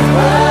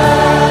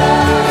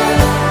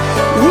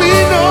 We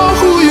know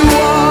who you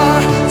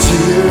are,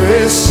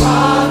 dearest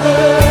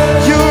Father.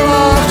 You're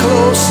our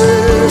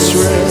closest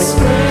friend.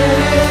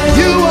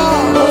 You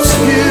are most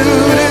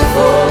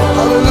beautiful.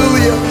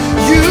 Hallelujah.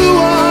 You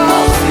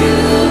are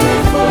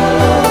beautiful.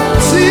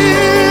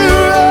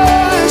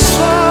 Dearest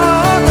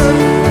Father,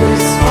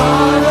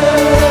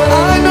 I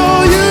know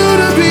you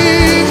to be.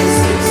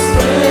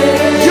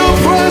 Your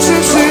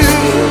presence is,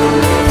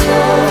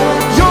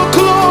 your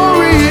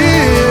glory is,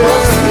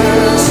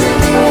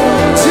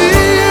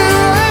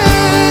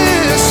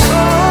 dearest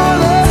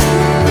Father,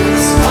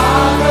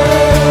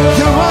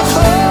 you're my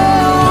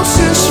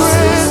closest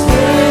friend.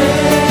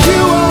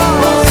 You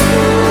are,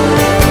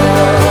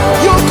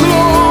 your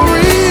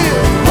glory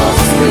is,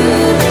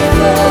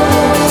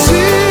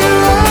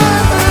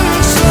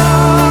 dearest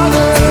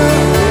Father,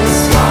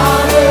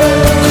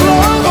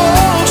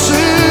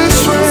 closest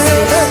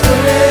friend.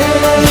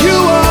 You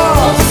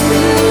are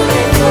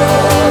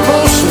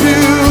most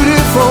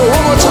beautiful.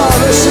 One more time,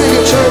 let's sing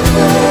it, church.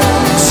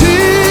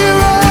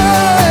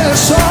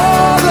 Dearest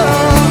Father,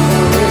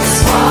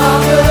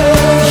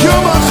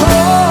 you're my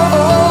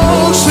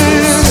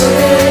closest.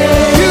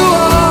 You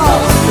are,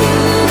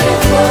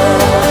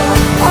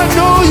 I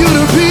know you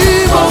to be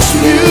most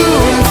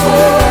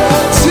beautiful.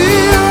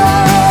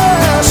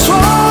 Dearest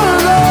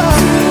Father,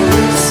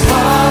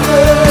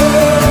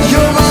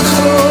 you're my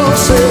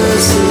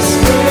closest.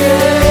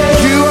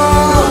 You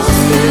are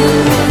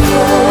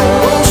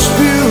most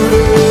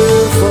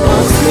beautiful,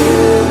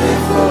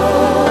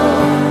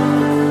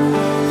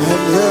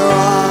 and there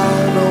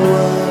are no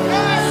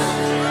words.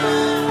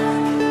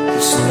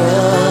 It's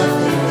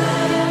nothing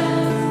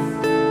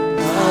I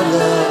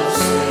love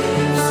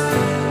sings.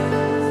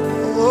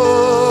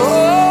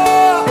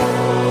 Oh,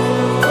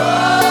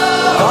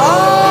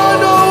 are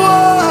no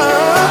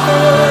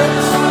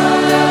words.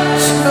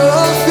 It's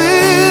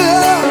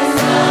nothing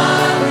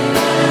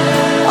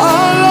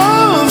our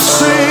love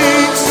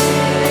sings.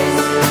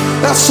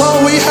 That's all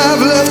we have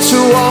left to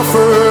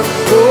offer.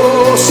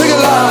 Oh, sing it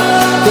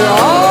loud. There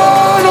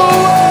are no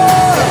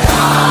words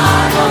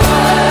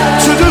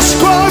to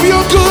describe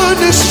your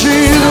goodness,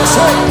 Jesus.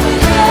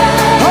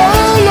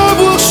 Our love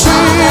will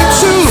sing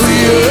to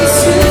you.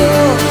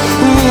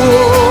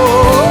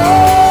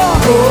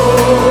 Oh,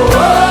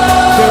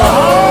 there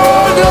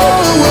are no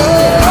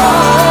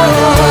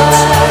words.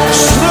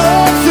 It's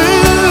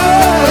nothing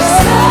less.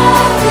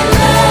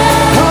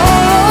 Our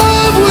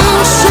love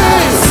will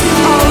sing.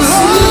 Our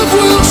love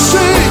will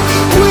sing.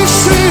 We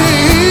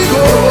sing. Oh,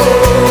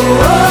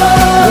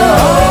 there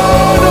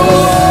are no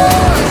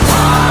words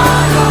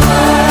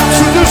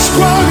to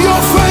describe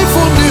your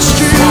faithfulness,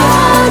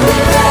 Jesus.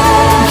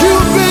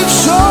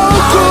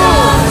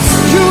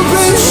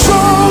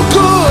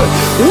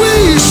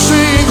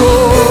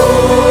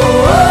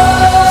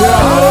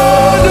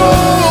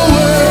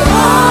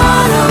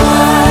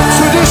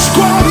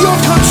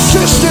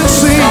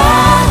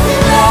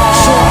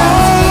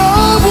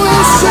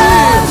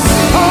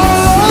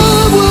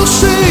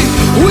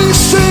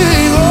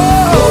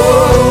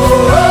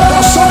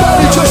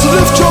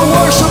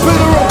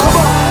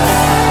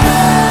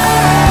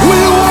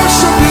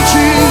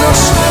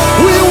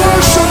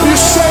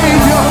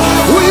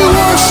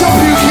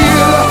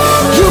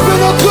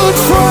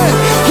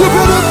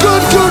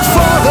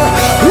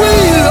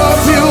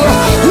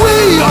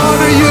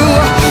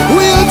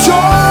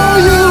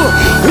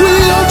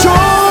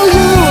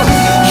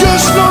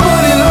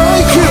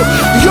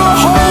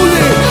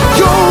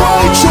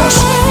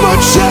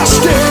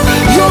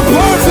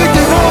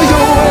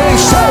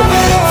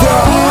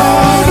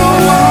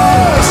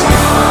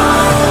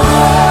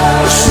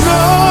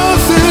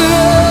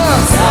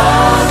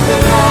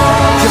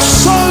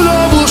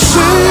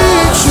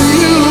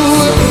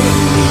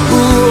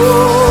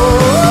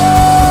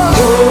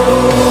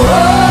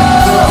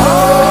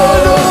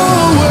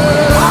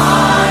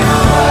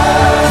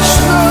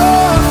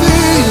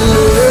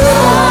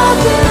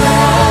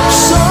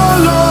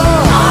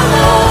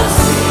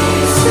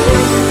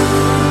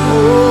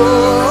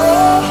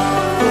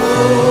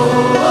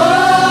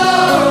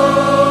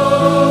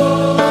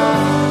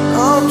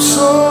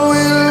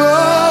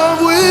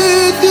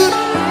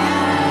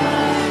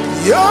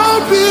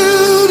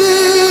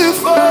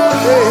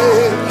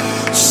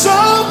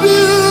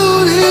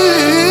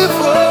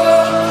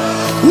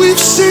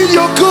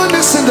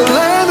 Jesus in the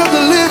land of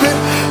the living.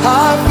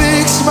 I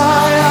fix my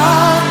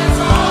eyes.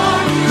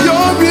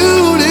 You're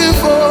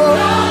beautiful,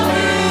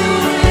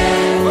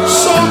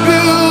 so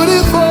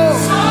beautiful.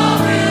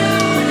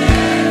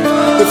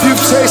 If you've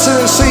tasted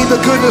and seen the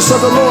goodness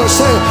of the Lord,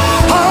 say,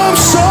 I'm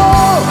so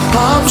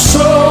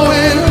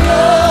in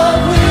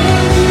love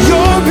with you.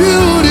 You're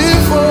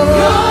beautiful.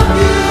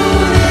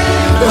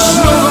 There's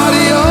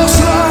nobody else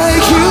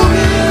like you.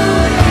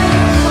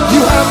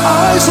 You have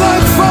eyes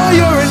like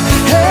fire and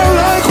hair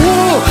like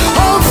wool.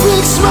 I'll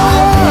fix my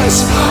eyes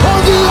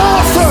on the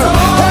author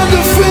and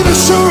the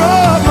finisher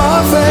of my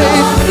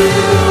faith.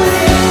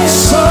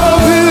 So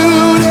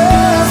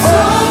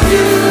beautiful,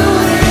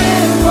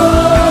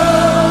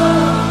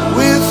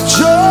 with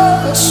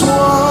just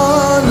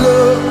one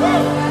look,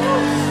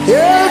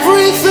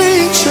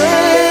 everything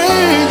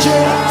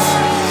changes.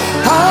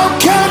 I'm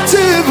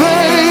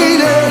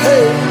captivated,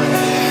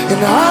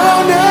 and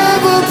I'll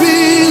never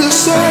be the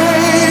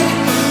same.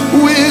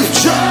 With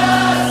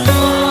just,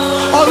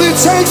 all it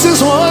takes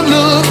is one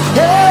look,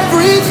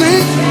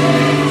 everything.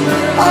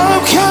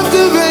 I'm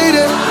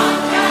captivated,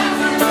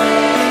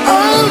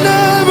 I'll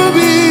never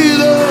be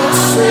the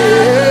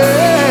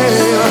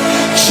same.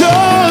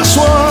 Just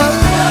one,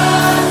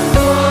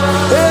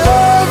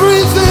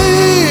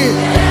 everything.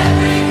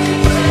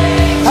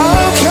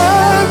 I'm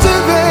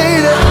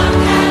captivated,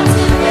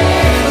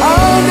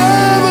 I'll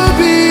never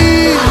be.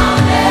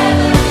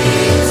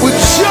 With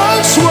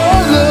just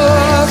one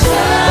look,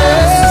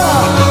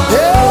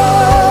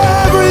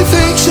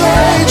 everything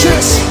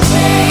changes.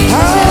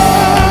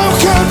 I'm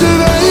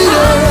captivated,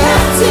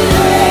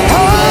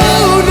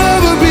 I'll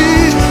never be.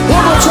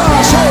 One more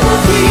time, say,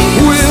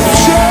 with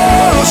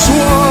just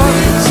one,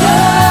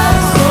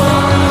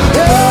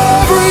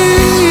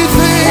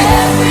 everything.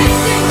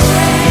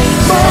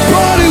 My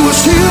body was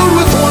healed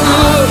with one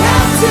look.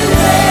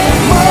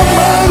 My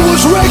mind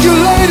was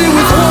regulated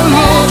with one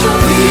look.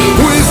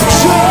 With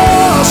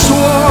just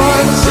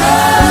one,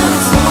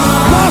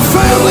 my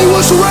family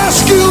was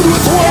rescued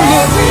with one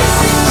look.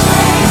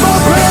 My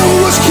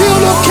parent was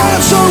killed of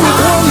cancer with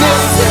one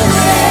look.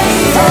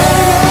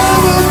 I'll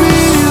never be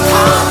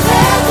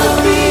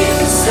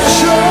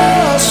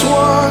just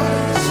one.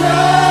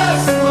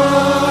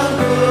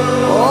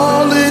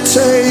 All it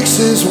takes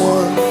is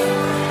one.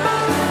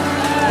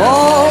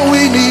 All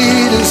we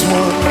need is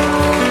one.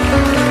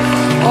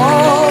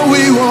 All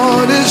we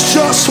want is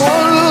just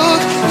one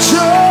look,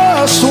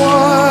 just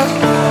one.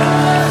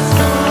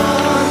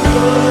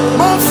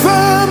 My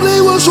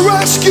family was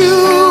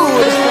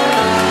rescued.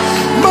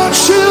 My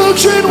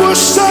children were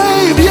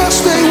saved.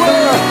 Yes, they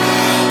were.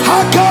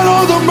 I got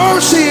all the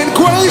mercy and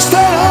grace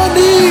that I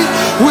need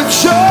with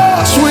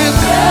just one.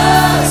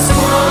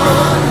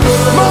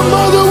 My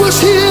mother was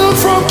healed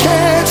from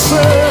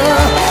cancer.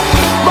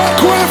 My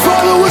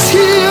grandfather was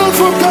healed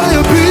from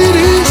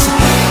diabetes.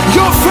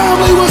 Your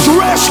family was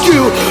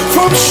rescued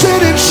from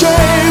sin and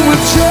shame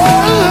with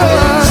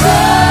just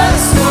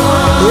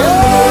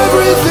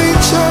everything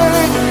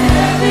changed.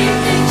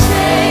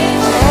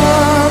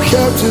 I'm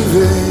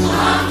captivated.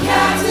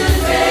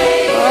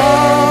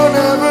 I'll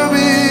never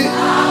be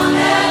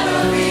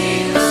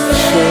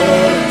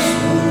just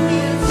one.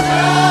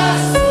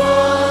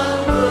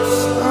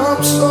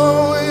 I'm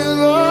so in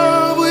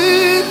love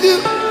with you.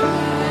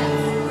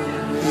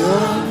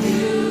 You're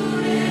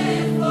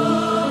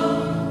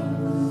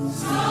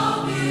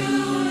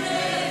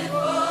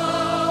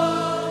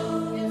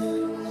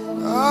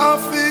I'll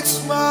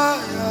fix my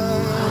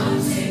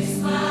eyes.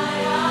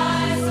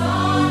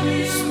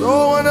 There's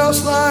no one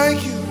else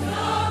like you.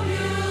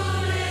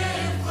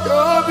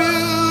 You're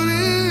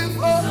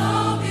beautiful.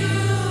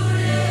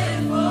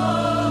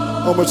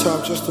 One more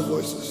time, just the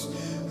voices.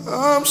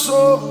 I'm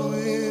so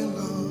in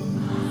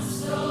love.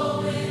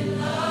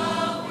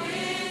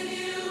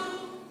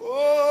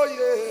 Oh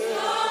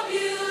yeah.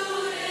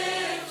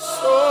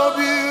 So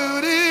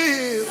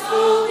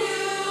beautiful.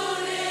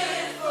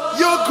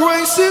 Your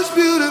grace is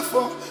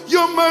beautiful.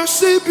 Your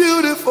mercy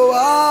beautiful.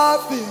 I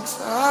fix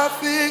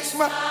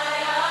my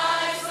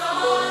eyes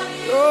on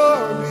you.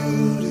 You're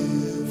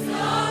beautiful.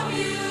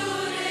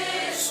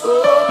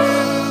 So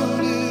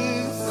beautiful.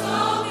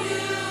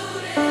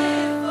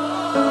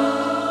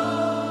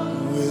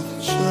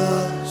 With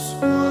just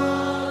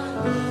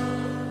one,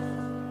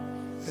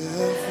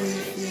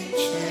 everything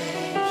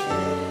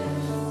changes.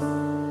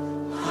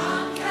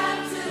 I'm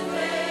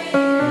captivated.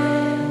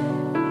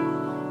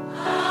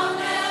 I'll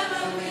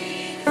never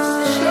be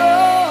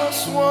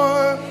just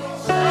one.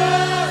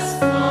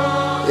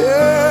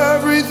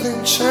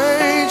 Everything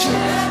changes.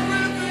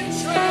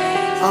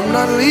 I'm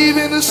not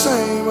leaving the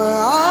same.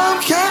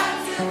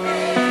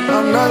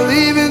 I'm not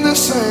leaving the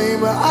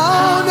same.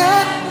 I'll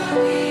never.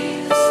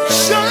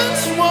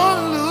 Just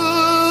one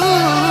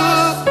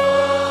look.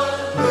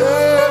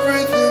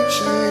 Everything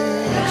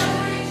changes.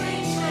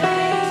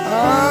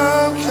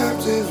 I'm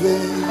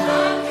captivated.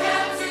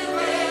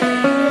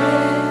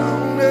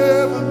 I'll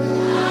never be.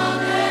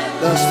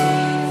 That's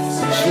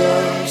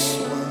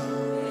just one.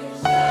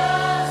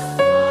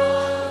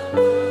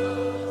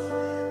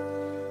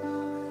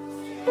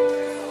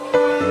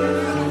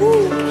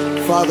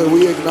 Father,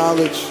 we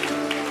acknowledge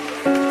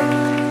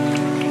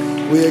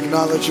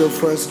your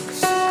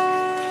presence.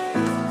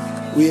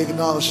 We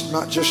acknowledge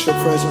not just your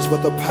presence,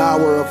 but the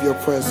power of your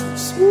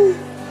presence.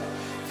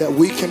 That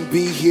we can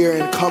be here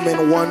and come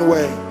in one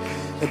way.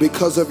 And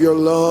because of your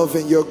love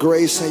and your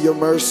grace and your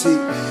mercy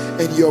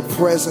and your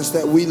presence,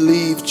 that we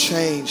leave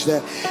changed.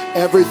 That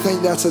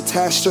everything that's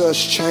attached to us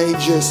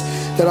changes.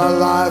 That our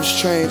lives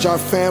change, our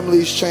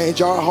families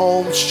change, our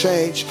homes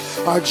change,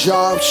 our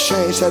jobs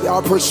change. That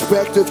our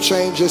perspective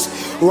changes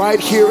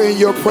right here in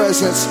your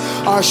presence.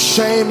 Our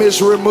shame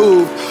is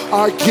removed.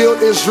 Our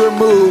guilt is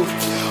removed.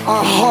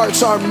 Our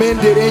hearts are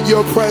mended in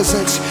your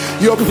presence.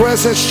 Your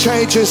presence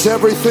changes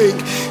everything.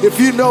 If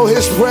you know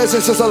his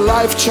presence is a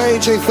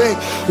life-changing thing,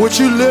 would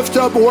you lift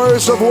up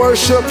words of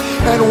worship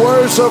and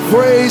words of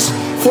praise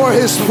for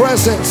his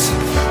presence,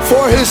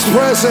 for his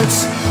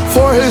presence,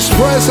 for his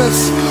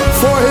presence,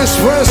 for his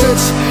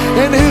presence.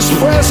 In his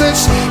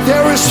presence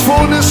there is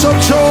fullness of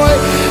joy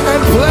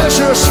and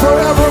pleasures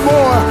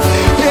forevermore.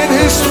 In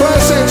his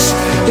presence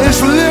is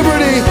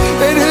liberty.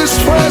 In his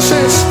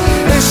presence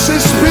is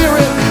his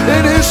spirit.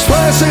 In his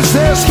presence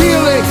there's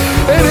healing.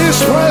 In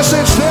his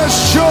presence there's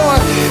joy.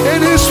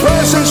 In his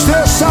presence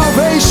there's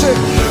salvation.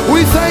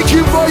 We thank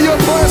you for your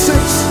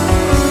presence.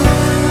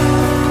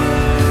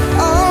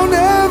 I'll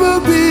never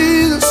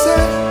be the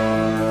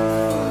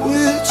same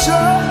with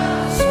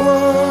just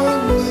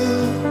one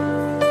look.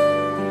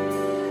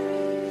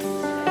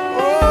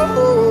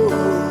 Oh,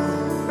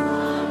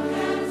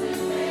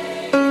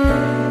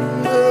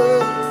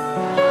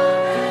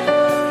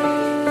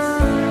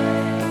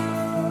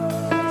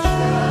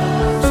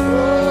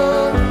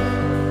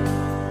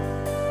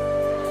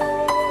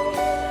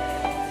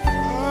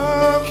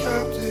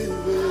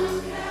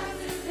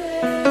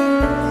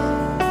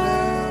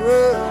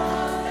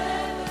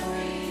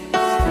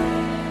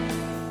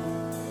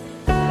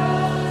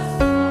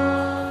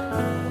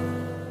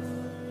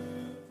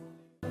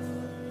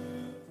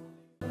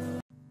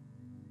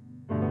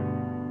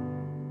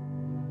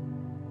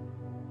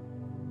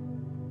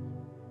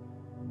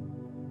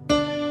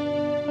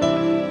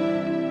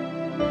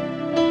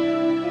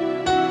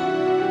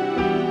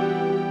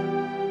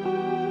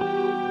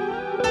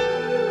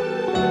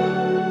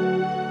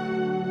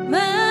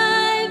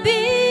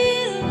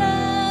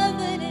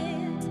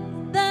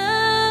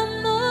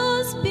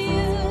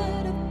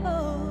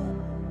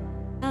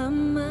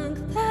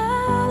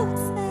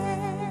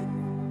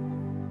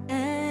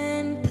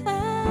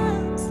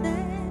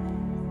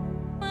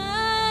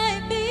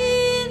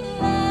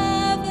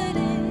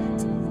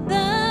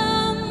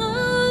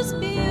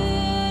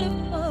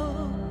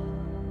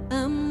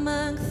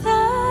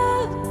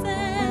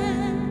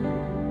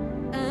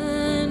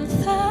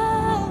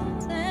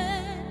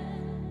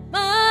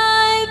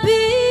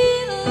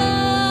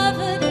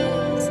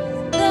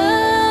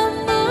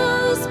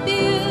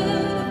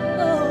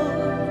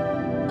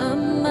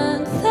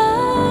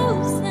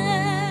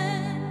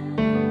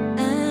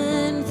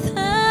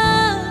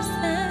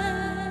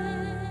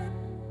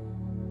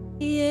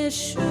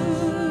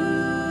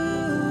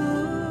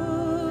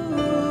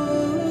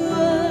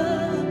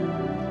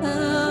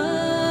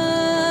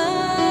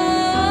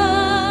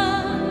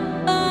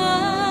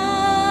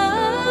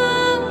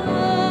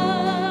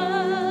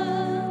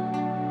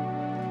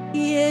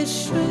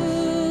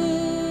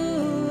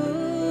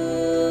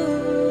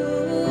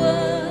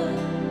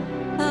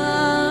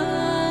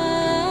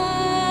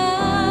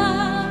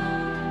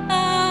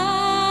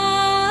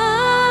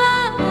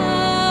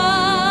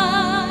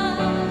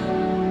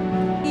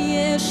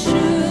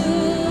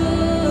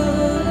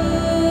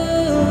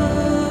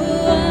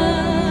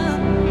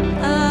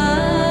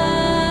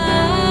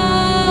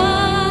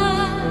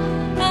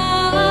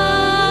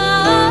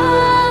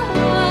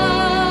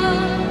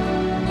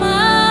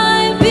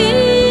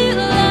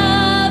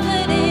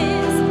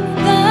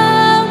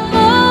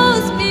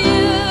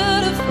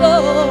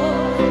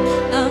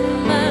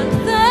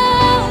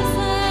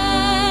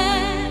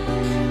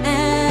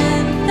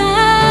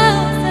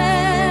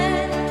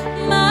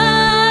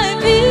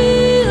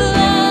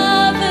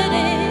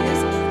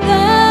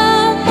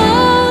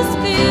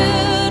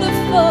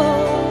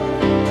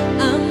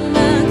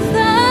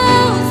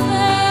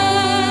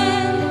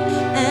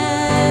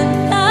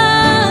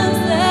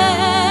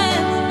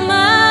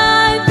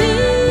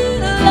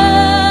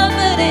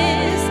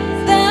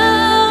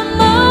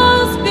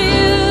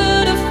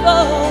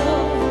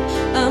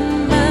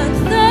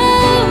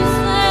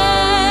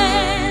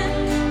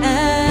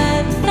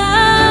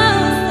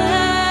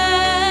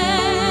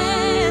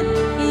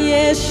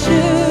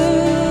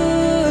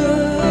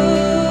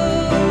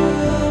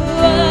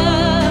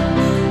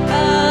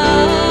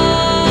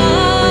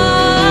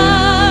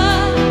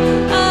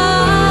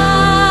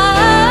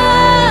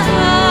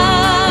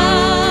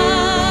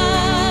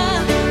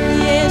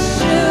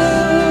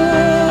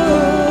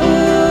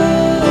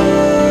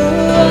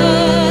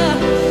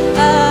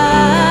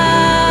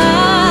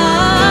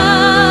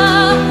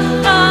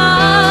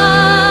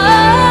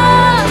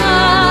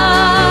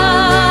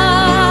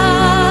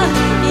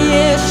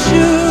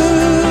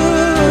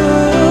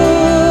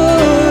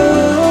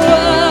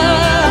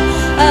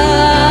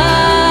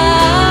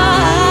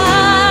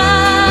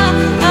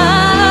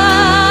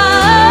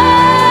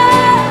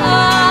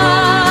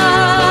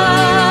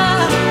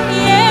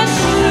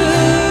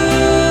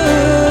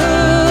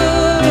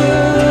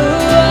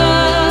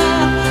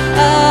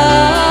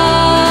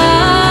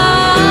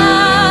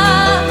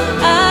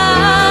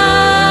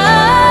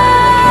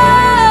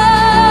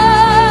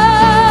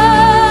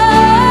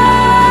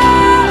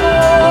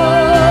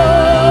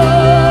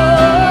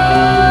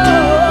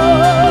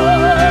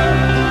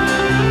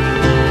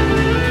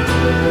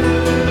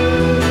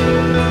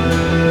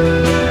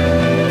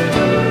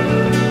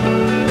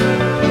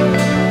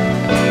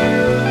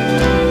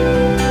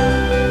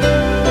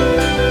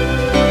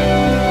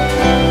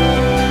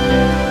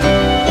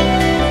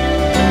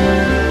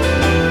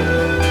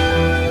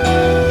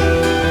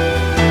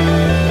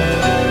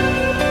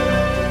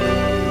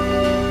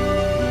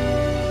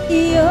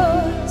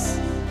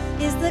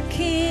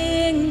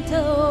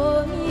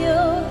 kingdom,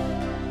 yours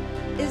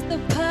is the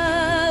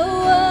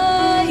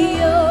power,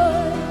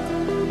 yours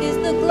is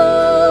the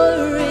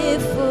glory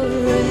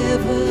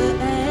forever.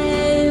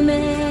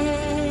 Amen.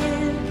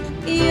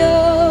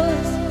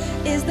 Yours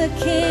is the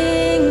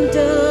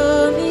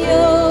kingdom,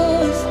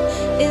 yours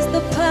is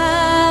the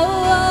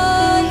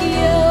power,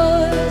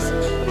 yours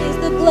is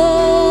the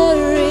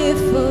glory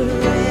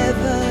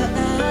forever.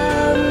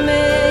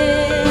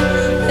 Amen.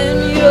 And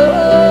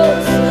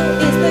yours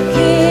is the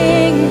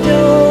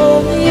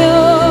kingdom,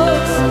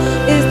 yours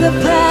is the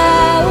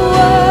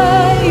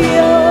power,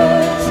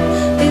 yours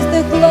is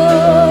the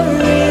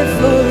glory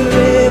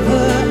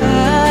forever.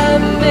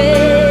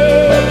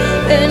 Amen.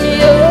 And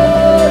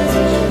yours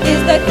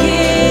is the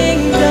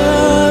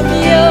kingdom,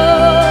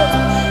 yours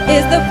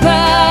is the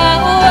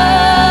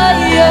power,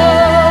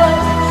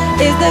 yours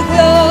is the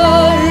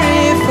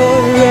glory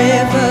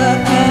forever.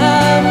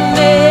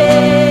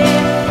 Amen.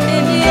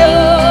 And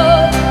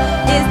yours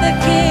is the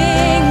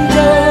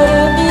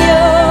kingdom,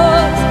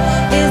 yours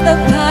is the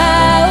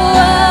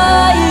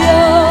power,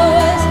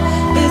 yours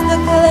is the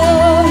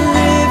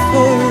glory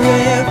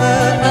forever.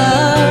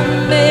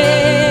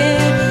 Amen.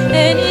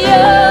 And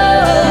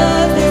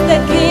yours is the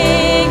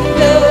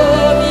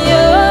kingdom,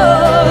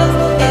 yours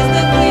is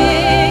the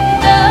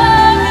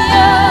kingdom,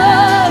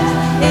 yours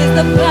is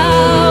the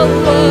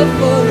power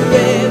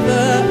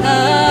forever.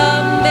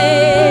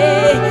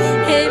 Amen.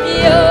 And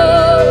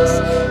yours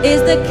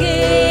is the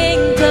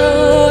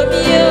kingdom,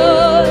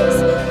 yours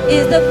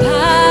is the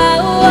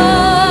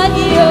power,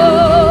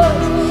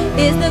 yours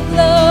is the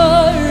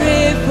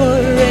glory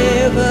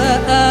forever.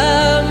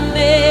 Amen.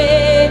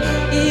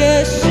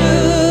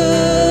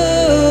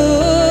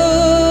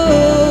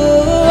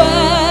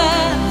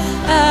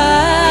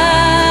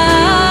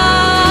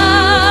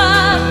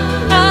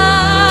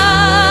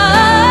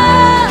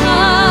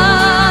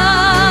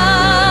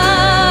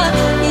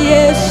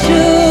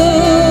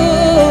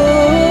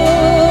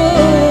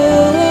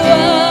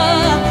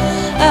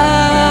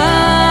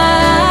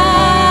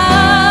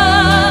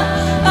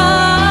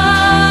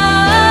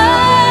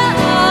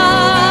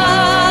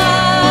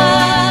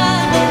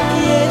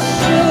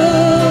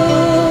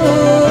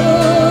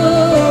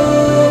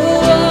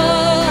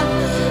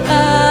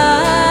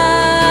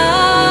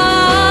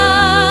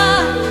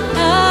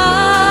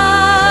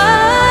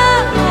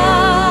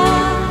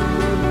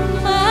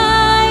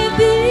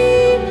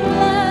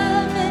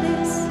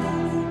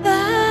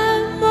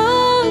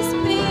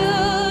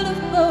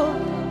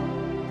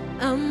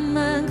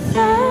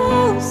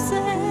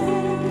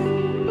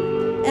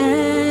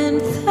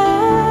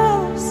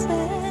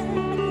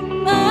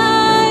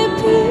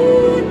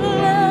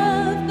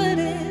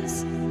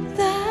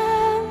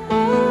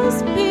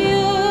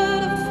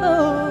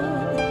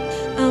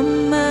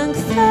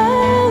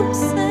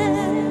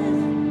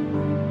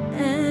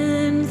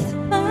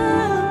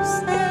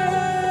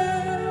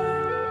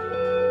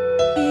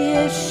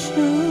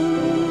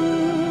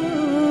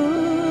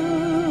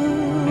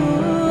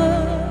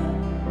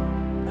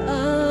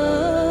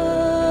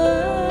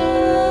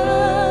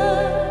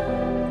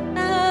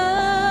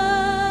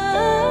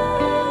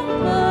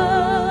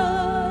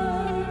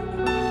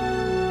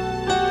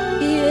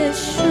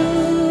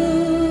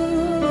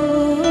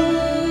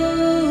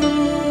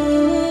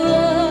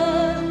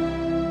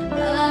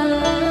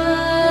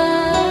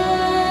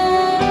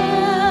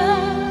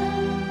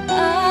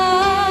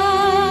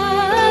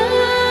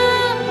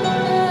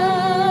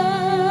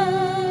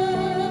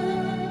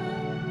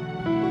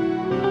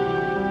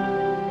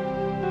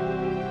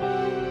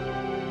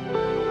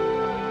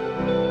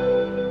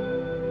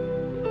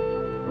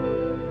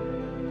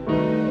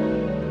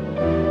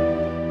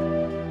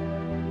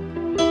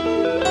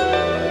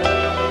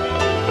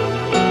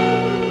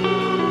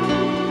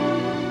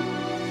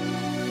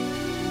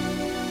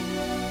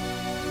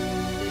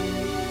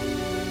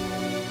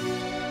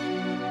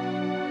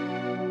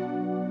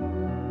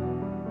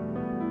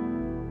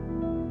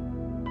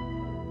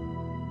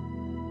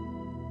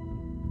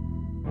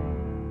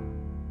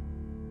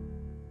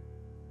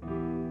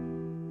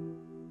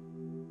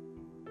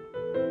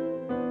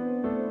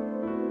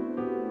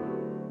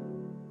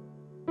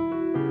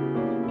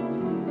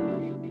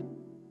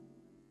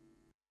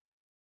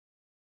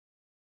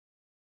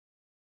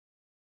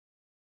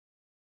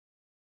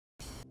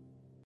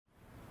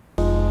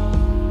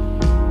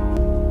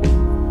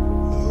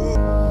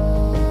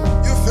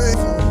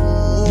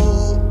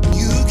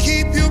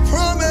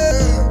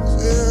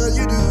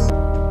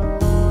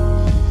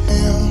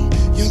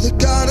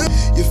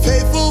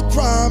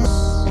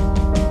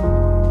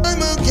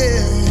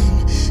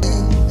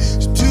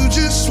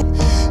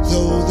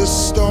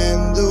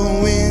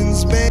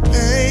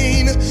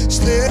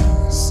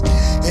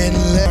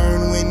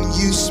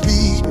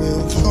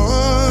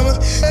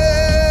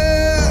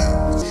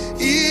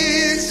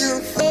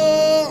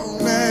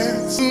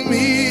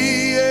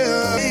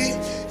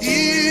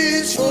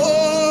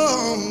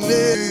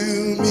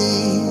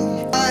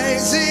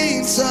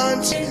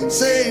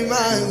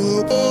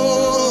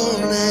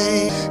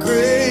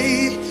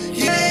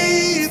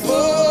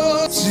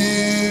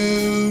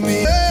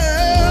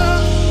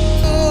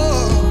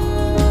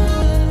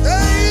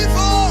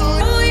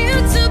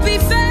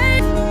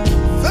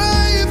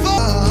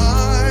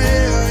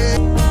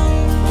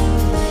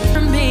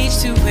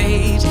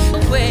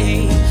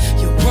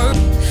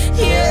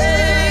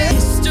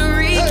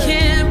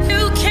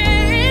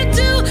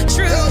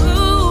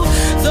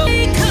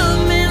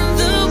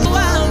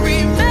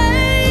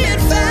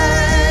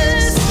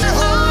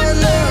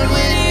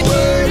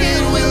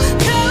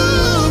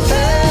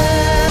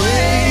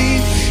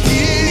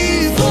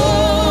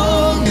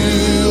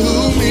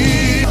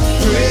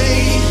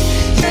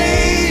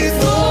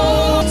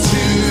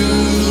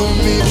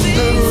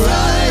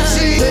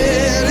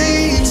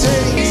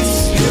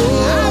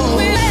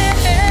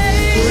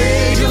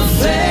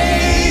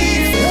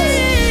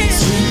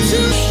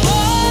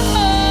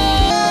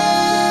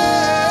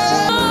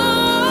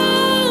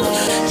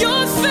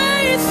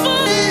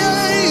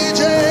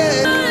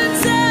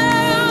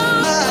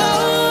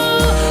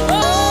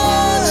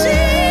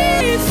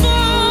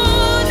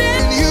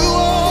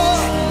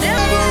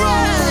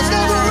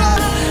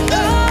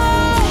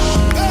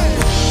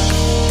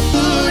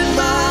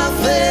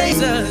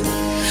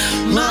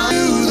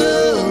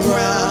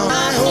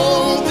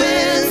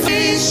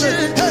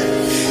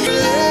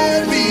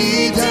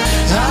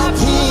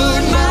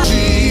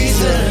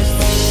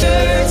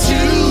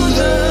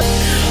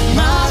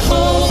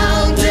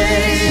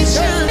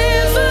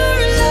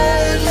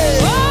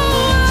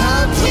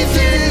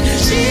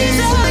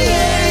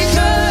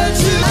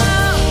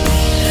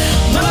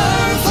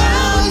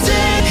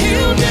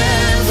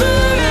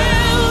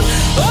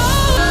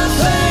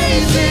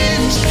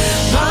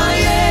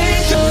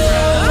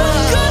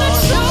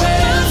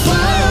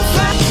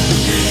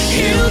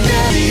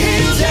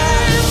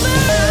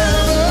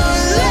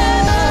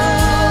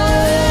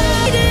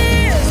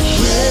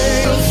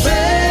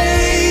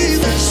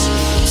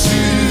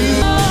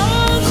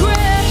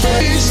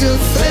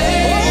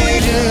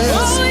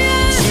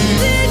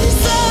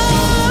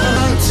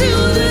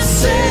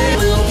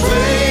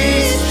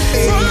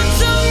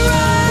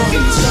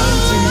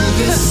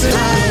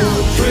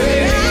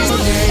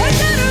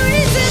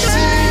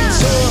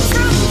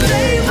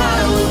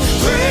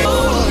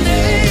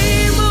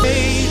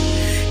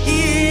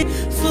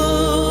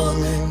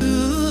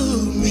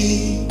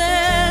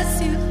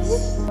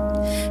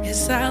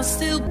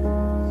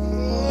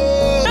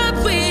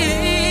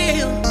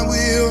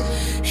 will.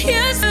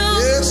 Yes,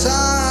 Yes,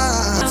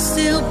 I'll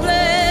still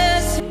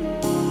bless you.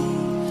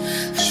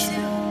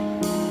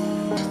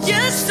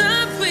 Yes,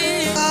 I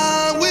will.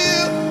 I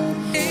will.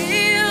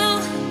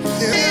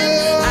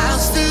 Yeah. I'll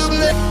still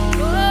bless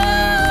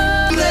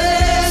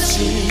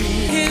you.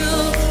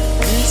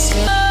 Yes,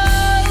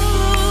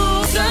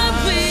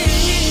 I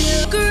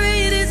will.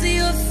 Great is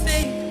your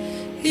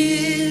faith.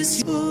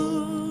 Is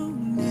your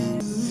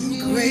name.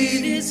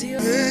 Great is your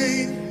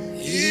Great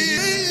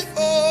is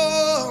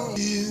for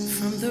you.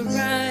 from the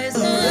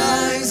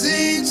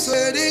Rising,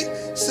 setting,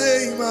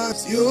 say my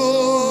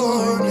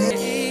your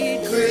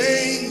name.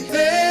 Great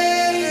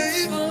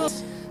faithful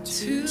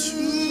to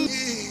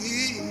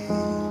me.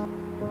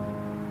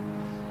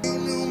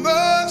 New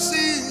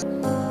mercies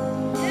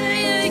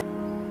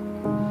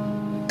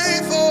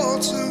faithful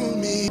to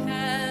me.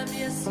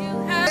 yes, you I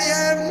have.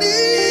 have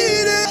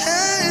needed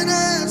and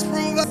has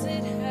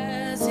provided It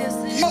has, yes,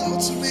 it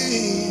to me.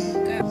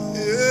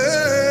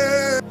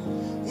 Yeah.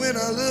 When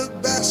I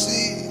look back,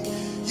 see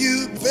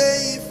you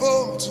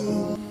faithful to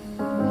me.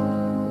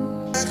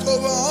 Back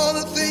over all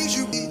the things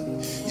you've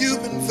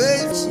been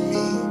faithful to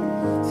me.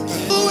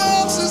 Who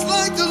else is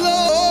like the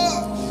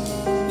Lord?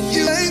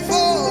 You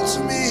faithful to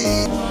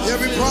me.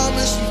 Every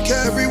promise you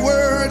kept, every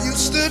word you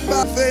stood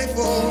by,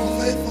 faithful,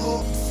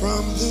 faithful.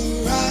 From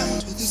the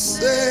rise to the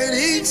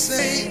setting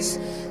saints,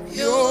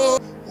 your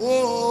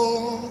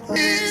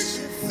is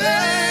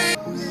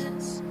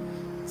faithfulness.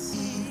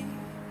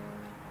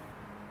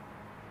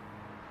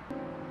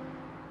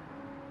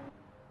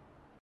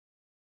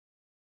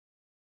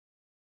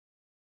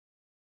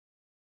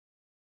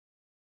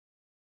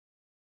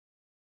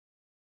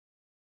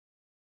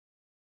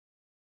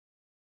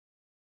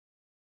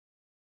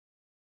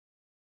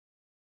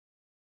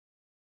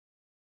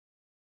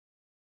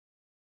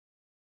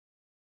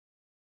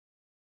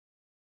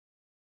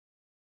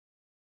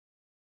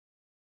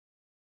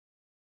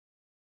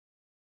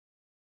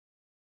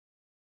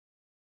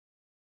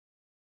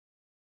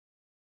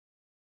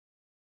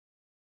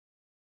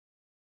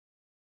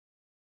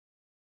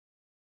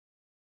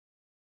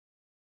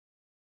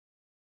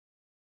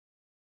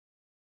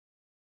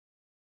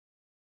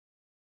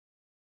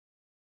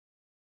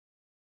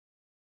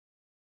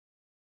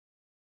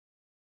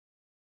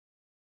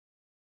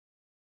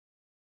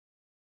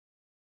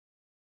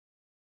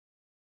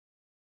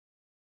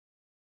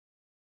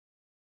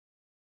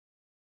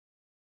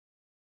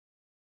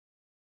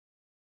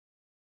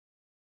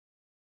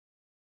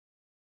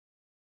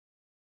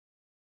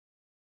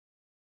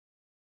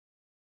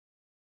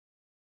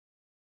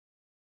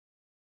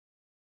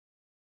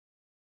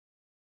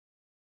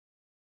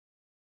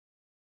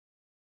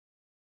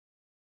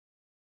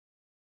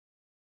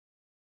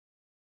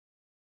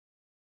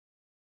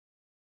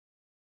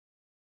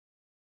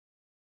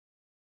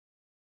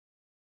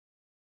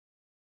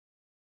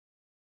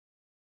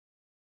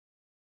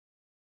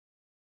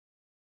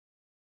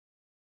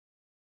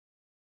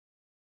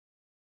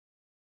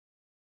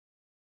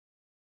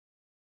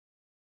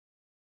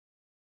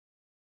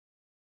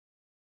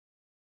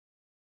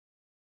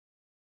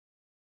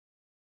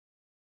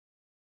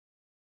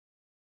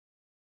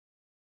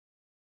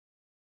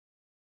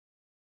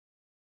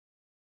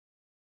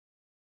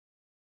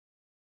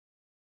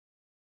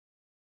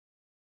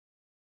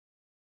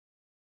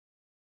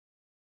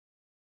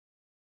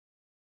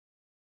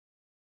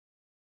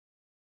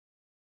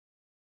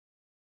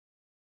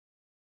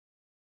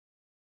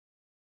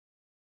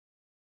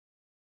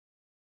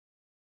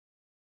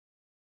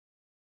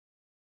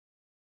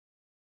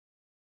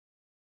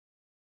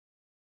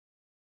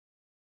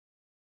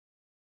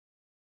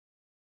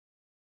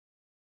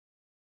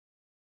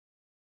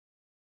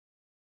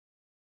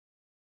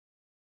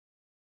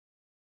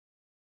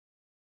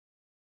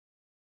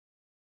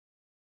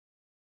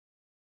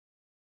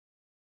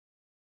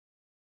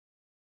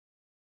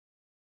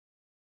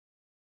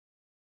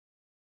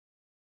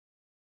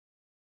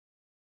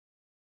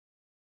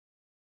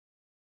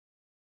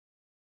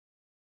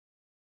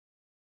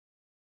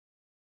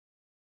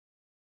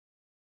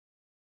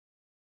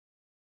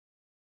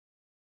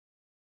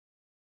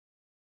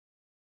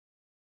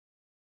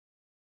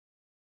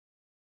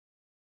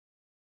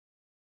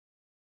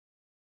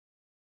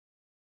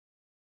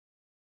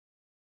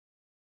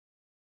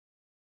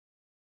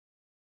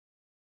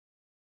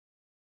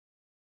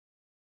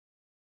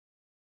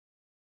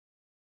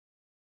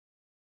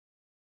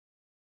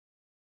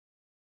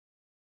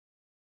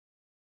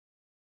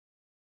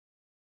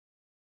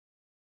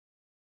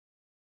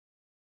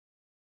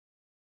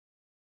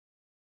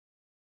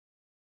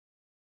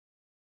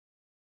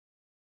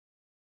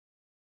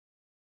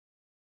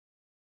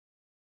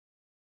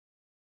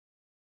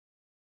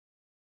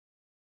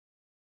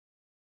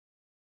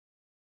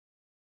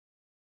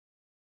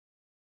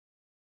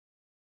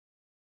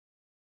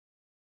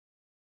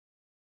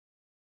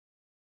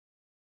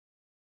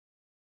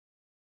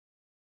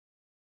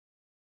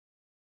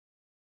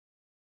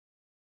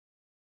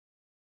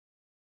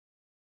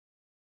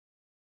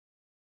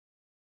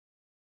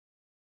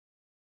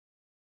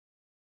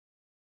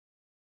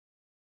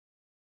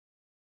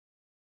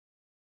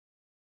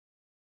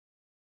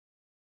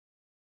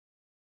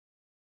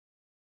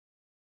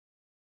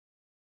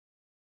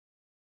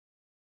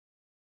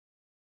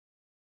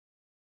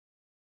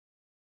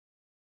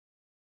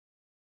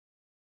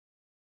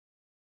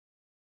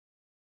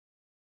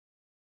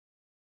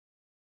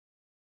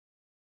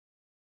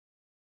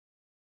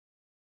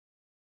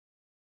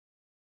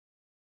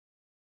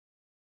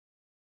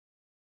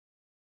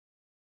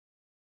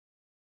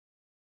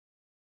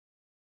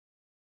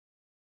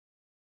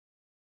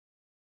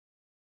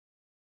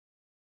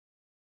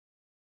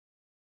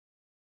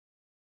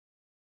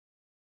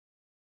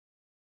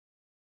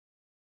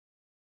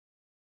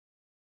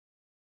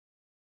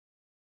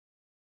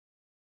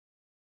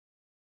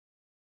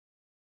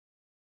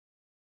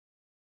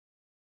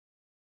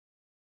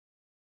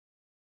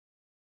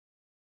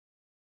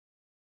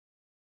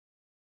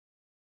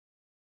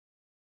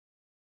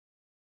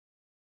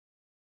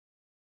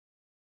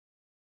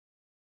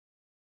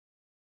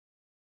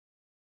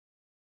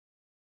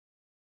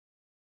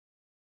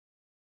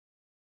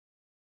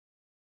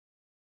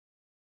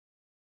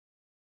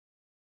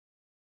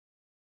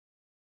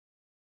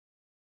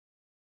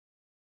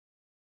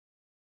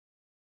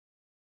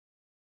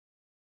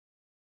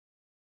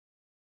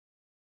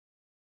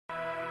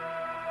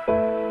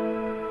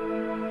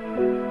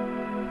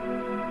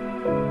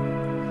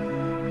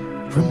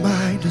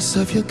 Remind us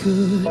of your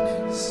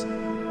goodness.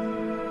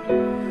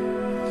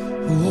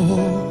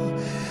 Oh,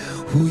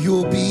 who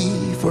you'll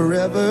be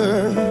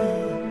forever.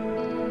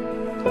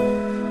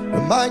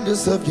 Remind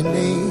us of your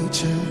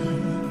nature.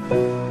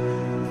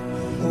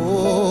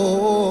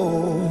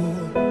 Oh,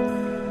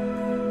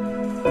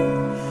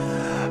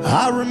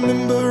 I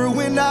remember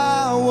when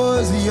I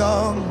was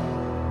young,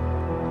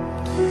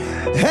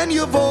 and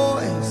your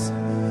voice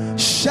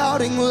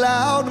shouting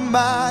loud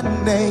my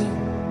name.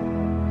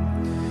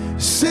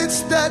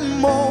 Since that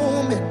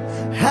moment,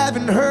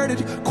 haven't heard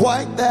it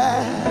quite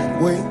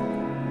that way.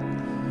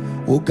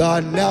 Oh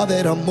God, now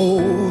that I'm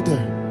older,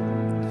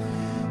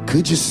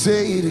 could you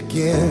say it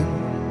again?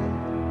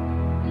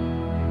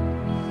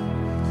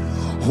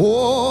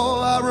 Oh,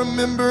 I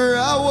remember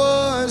I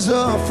was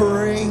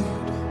afraid,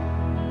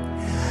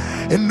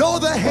 and oh,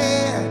 the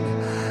hand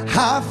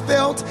I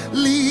felt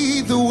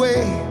lead the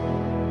way.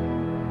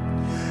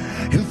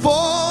 And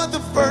for the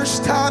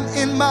first time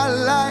in my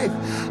life,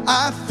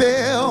 I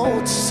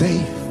felt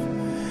safe.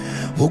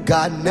 Oh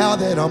God, now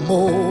that I'm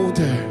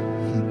older,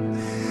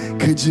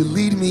 could you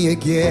lead me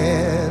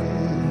again?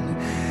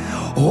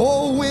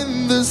 Oh,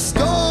 when the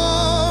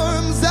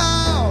storm's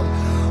out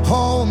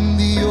on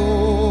the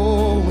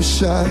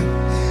ocean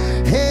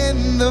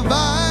and the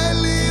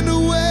violent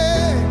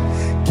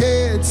wind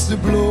gets to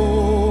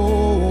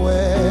blowing,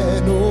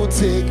 oh,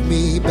 take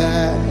me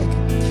back,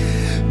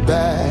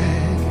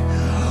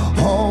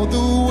 all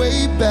the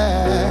way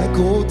back.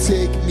 Oh,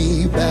 take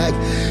me back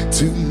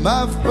to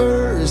my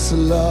first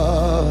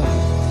love.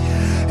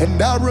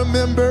 And I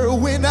remember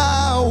when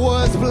I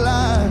was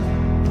blind,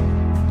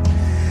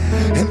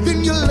 and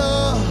then your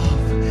love,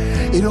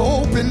 it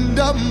opened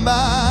up my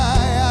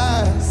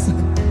eyes,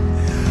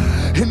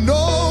 and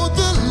all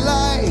the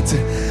light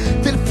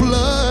that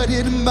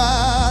flooded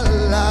my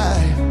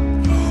life.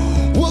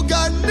 Well,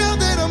 God, now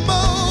that I'm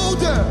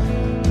older,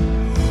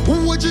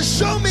 would you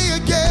show me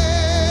again?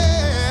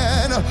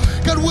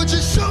 God, would you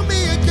show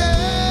me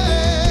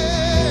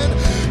again?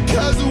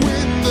 'Cause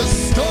when the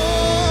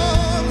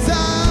storm's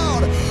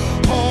out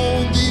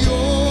on the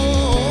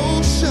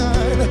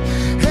ocean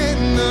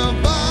and the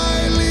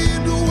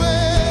violent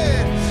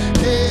wind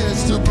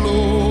gets to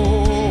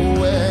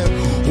blowing,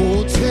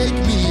 oh, take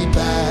me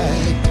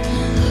back,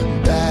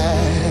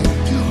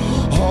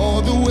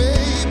 all the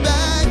way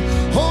back.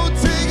 Oh,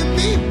 take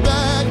me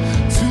back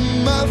to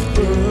my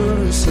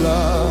first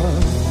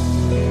love.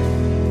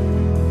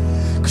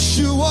 'Cause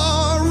you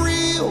are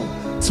real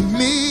to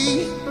me.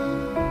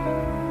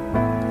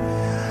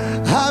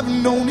 I've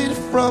known it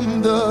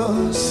from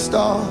the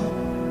start.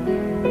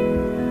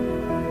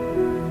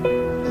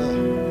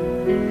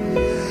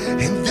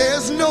 And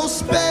there's no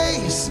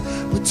space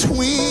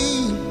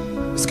between,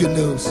 it's good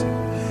news,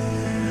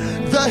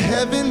 the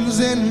heavens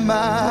and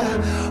my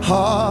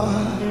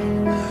heart.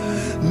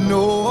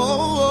 No,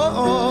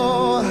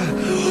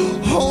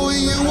 oh,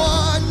 you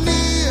are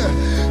near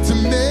to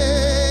me.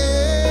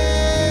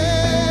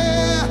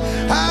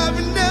 I've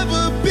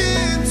never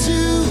been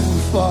too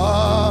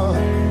far,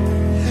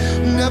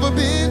 never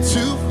been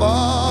too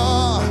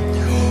far.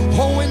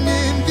 Oh, and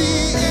in the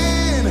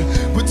end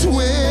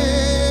between,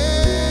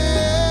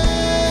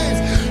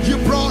 you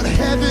brought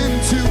heaven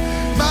to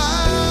my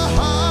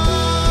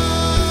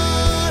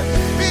heart.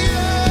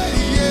 Yeah,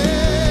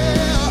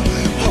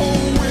 yeah. Oh,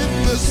 when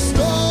the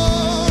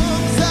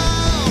storm's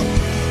out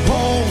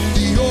on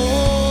the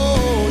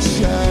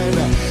ocean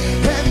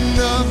and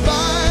the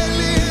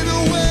violent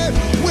wind,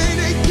 when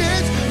it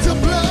gets to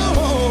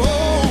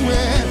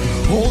blowing,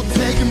 oh,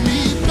 take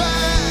me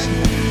back,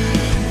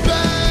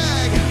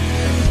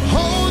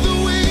 all the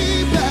way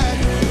back.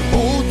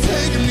 Oh,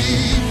 take me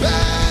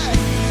back,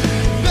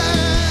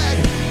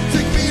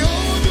 take me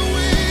all the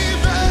way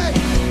back.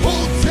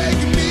 Oh,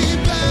 take me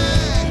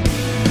back,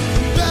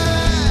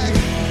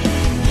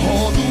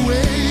 all the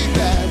way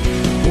back.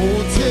 Oh,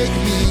 take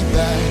me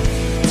back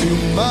to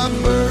my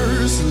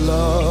first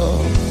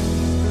love,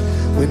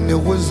 when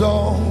it was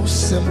all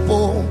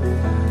simple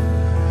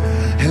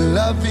and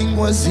loving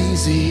was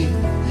easy.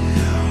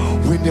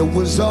 When it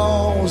was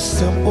all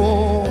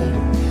simple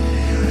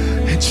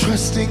and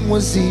trusting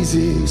was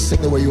easy.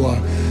 Sing it where you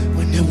are.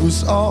 When it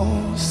was all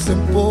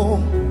simple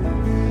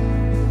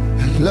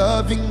and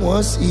loving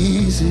was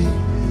easy.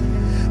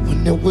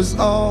 When it was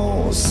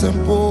all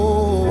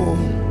simple.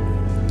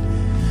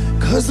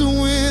 'Cause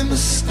when the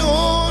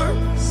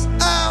storm's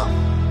out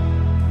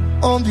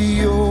on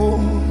the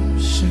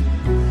ocean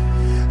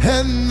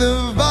and the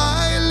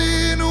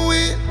violent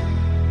wind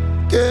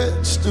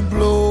gets to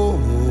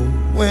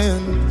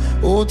blowing,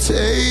 oh,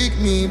 take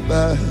me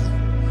back,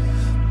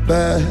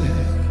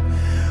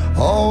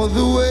 all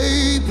the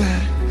way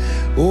back.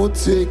 Oh,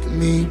 take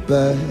me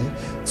back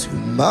to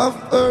my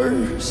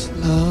first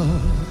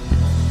love.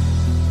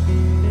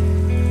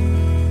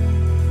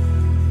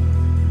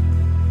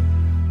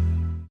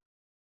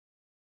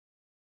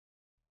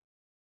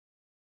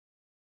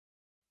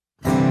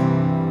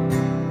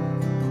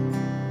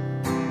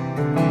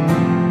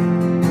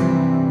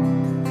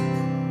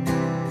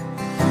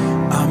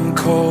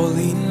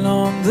 calling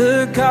on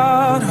the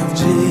God of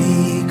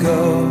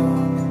Jacob,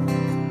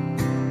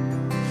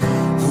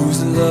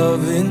 whose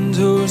love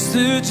endures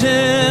through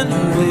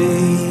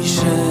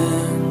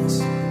generations.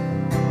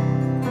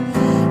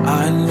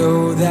 I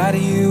know that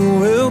you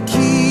will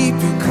keep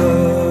your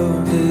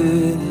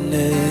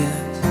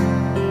covenant.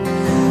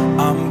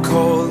 I'm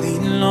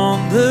calling on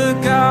the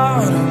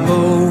God of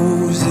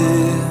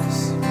Moses,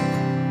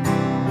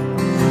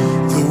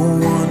 the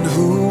one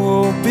who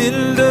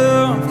opened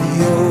up the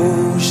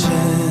ocean.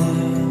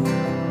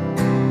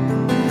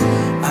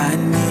 I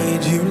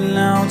need you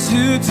now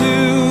to do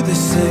the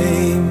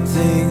same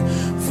thing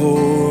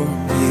for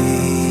me.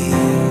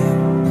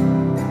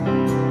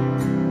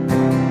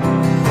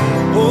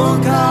 Oh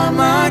God,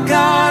 my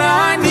God,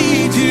 I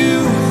need you.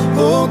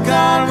 Oh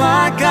God,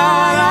 my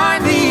God, I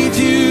need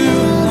you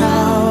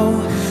now.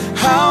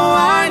 How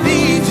I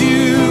need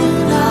you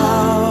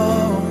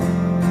now.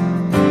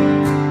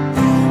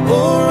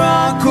 Oh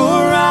rock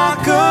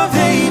of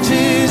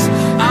ages,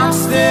 I'm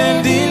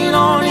standing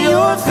on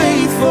your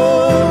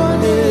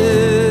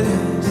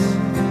faithfulness,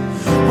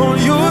 on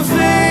your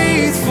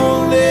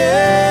faithfulness.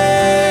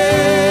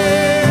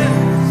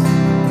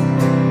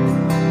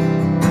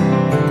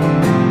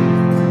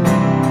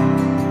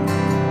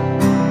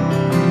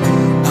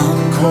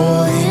 I'm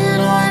calling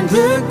on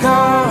the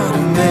God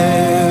of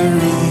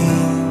Mary,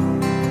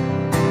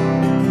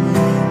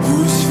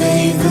 whose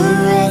favor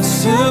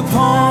rests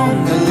upon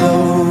the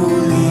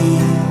lowly.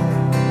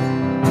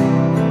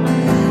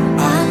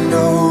 I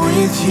know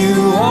with you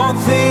all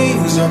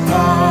things are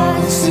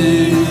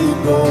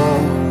possible.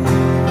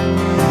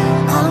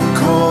 I'm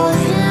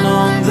calling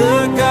on the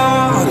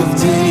God of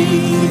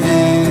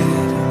David,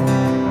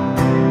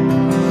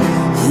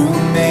 who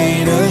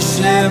made a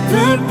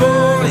shepherd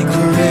boy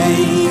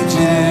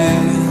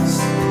courageous.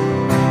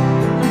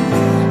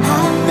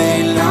 I may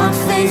not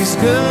face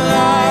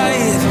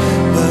Goliath,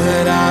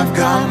 but I've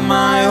got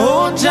my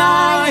own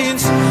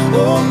giants.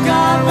 Oh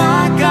God,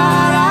 my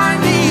God, I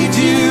need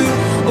you.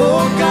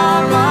 Oh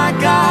God, my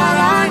God,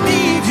 I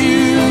need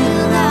you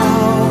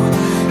now.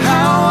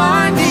 How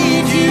I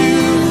need you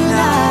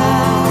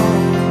now.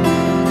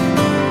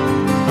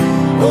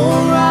 Oh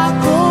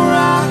rock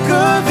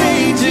of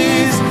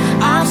ages,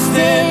 I'm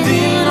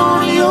standing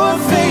on your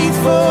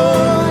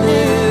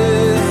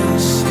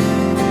faithfulness,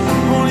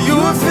 on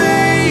your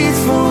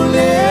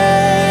faithfulness.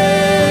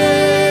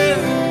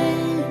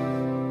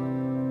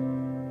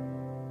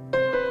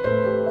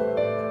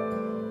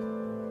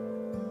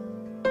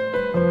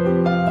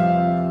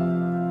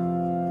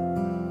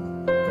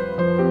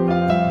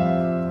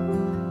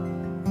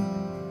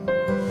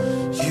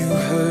 You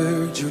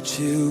heard your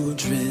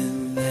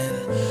children then,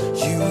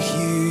 you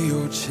hear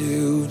your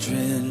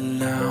children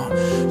now.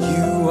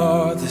 You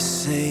are the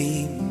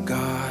same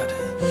God,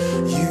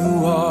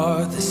 you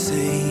are the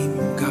same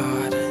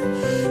God.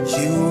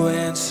 You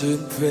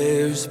answered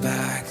prayers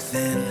back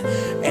then,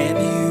 and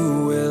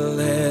you will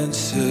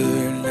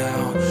answer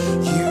now.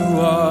 You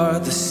are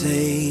the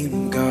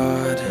same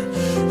God,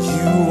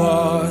 you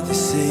are the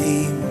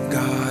same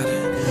God.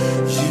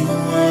 You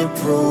were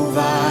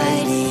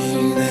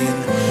providing then,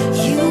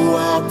 you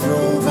are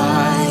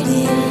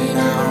providing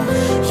now.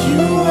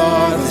 You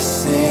are the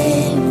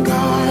same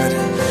God,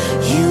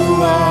 you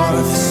are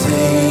the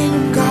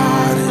same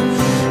God.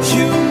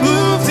 You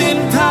moved in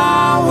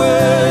power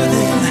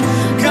then,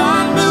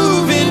 God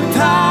move in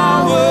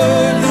power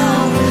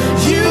now.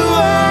 You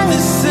are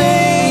the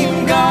same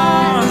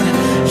God,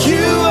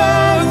 you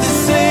are the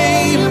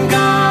same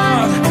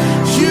God.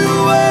 You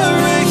are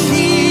a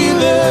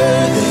healer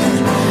then,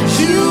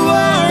 you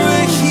are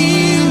a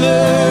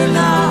healer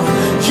now.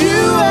 You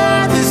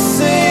are the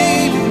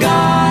same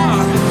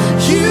God,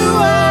 you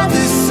are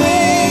the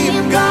same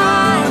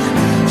God.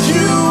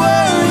 You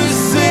are a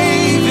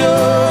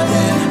Savior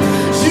then,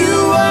 you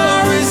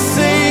are a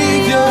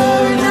Savior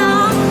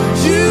now.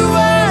 You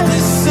are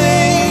the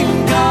same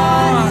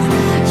God,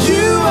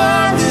 you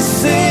are the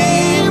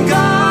same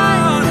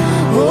God.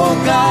 Oh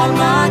God,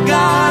 my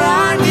God, I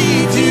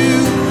need you.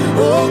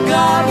 Oh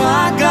God,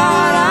 my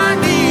God, I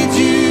need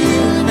you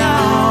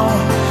now.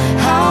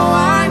 How I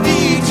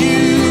need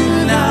you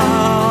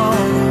now.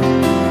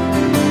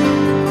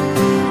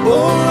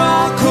 Oh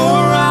rock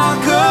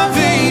of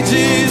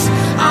ages,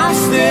 I'm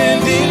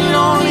standing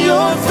on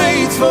your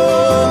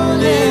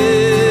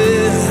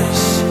faithfulness,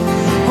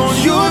 on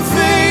your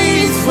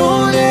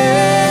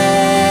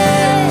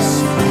faithfulness.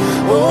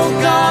 Oh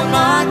God,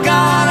 my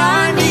God,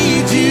 I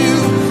need you.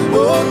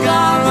 Oh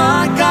God,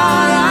 my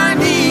God, I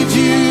need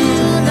you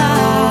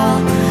now.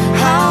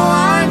 How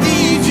I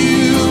need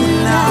you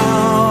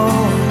now.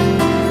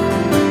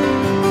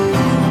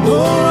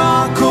 Oh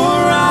rock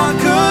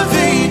of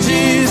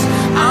ages,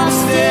 I'm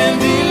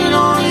standing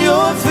on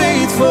your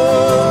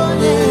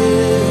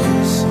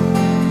faithfulness,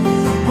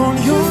 on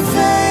your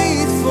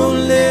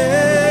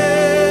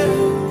faithfulness.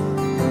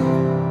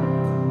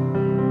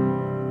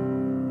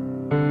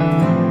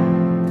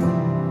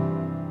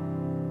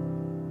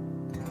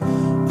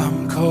 I'm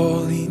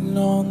calling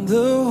on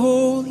the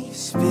Holy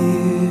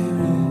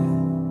Spirit,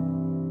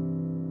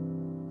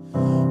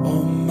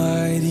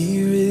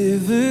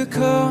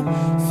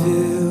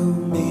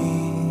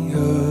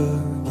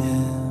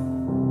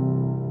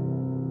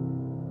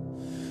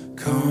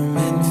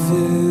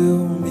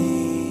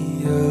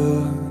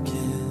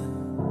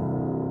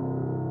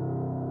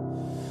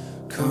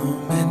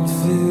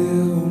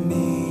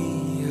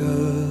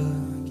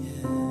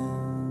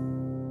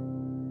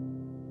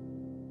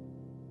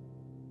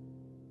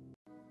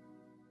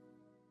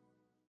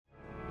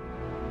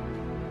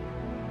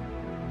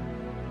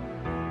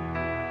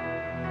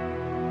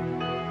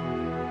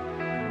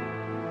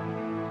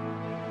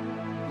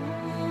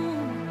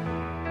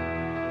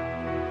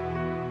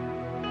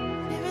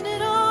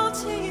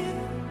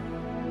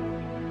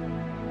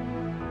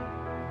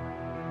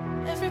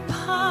 every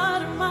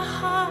part of my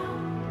heart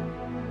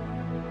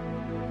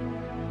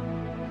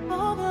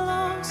all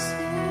belongs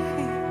to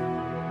you.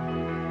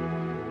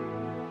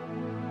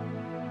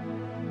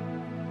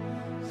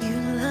 You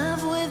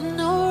love with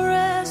no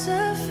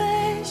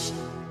reservation.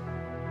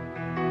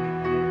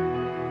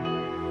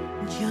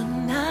 You're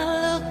not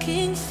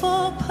looking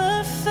for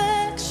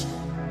perfection.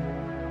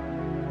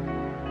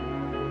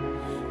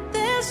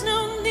 There's no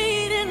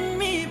need in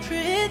me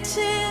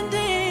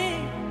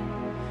pretending,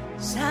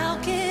 'cause I'll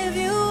give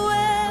you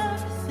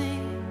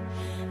everything.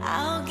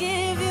 I'll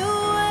give you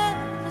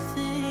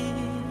everything.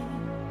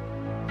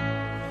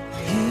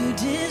 You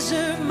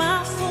deserve my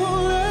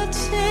full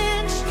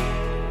attention,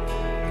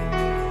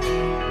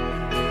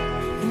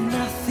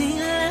 nothing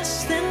less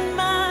than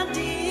my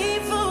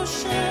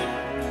devotion.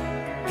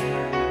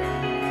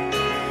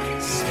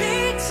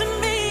 Speak to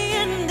me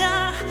and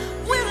I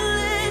will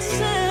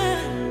listen,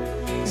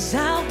 'cause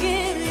I'll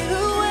give you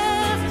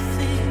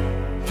everything.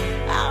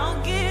 I'll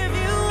give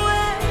you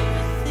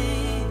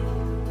everything.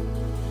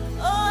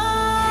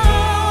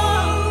 Oh,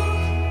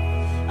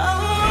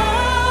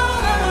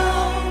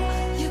 oh,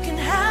 you can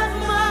have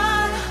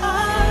my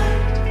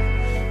heart.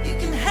 You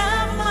can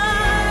have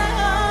my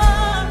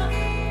heart.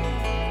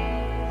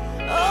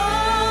 Oh,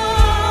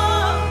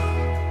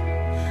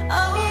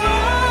 oh,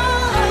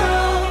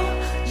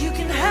 you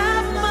can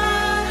have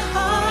my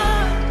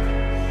heart.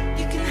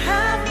 You can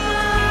have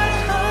my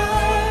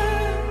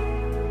heart.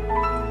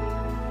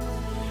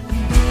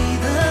 Be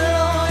the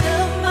Lord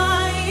of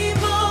my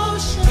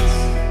emotions.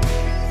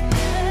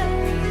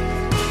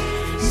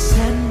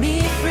 Set me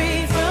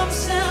free from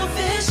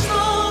selfish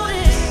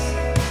motives.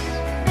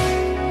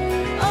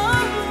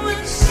 Oh,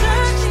 and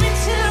search me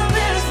till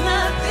there's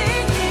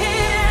nothing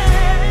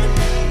hidden.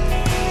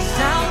 'Cause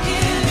I'll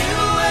give you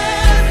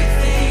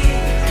everything.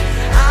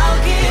 I'll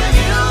give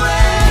you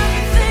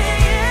everything.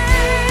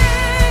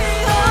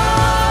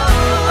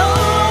 Oh,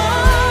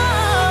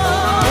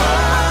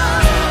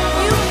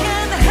 you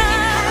can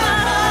have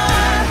my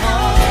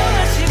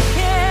heart. You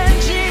can,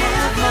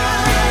 Jesus.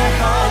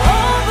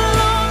 All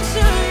belongs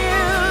to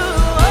you.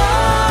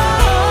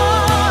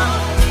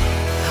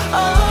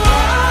 Oh,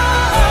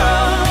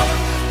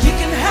 you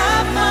can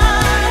have my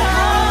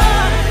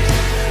heart.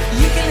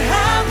 You can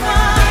have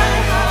my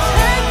heart.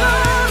 Take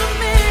all of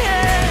me.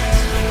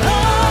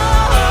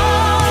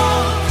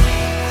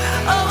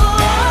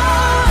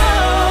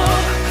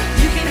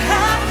 You can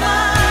have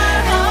my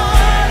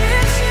heart.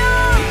 It's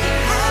yours. You can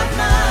have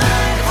my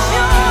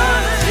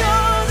heart. It's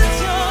yours. It's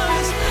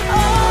yours.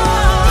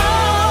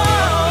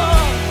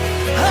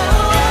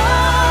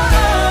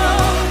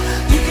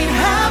 You can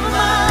have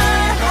my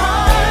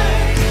heart.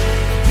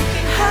 You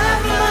can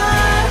have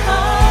my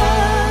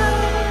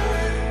heart.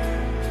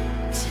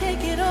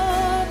 Take it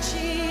all,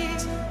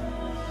 Jesus.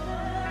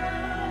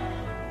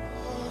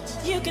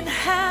 You can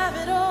have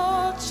it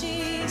all,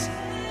 Jesus.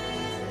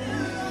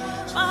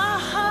 My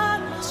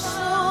heart, my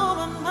soul,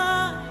 my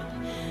mind,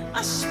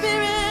 my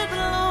spirit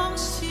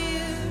belongs to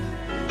you.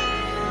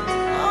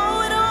 Oh,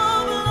 it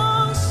all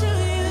belongs to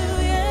you,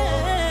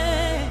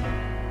 yeah.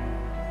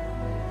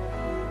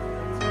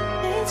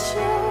 It's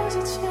yours,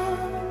 it's yours.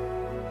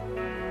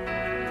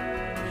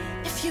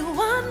 If you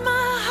want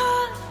my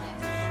heart,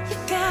 you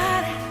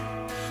got it,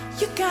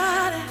 you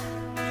got it,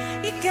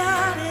 you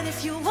got it. If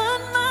you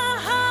want my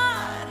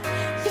heart,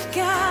 you've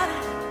got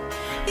it,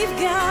 you've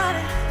got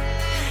it,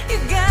 you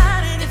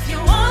got it. If you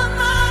want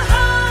my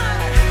heart,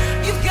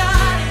 you've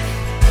got it,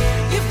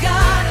 you've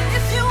got it.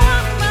 If you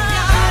want my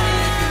heart,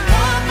 if you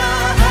want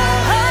my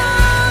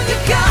heart, you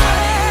got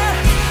it,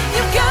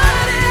 you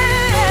got it.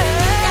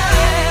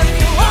 If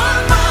you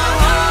want my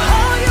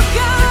heart, you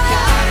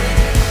got it.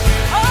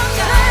 Oh,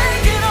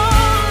 take it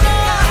all,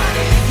 Lord.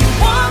 If you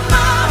want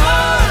my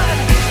heart,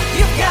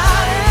 you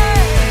got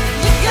it,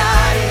 you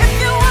got it. If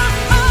you want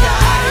my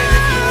heart,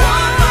 if you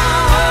want my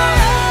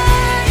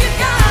heart, you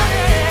got it.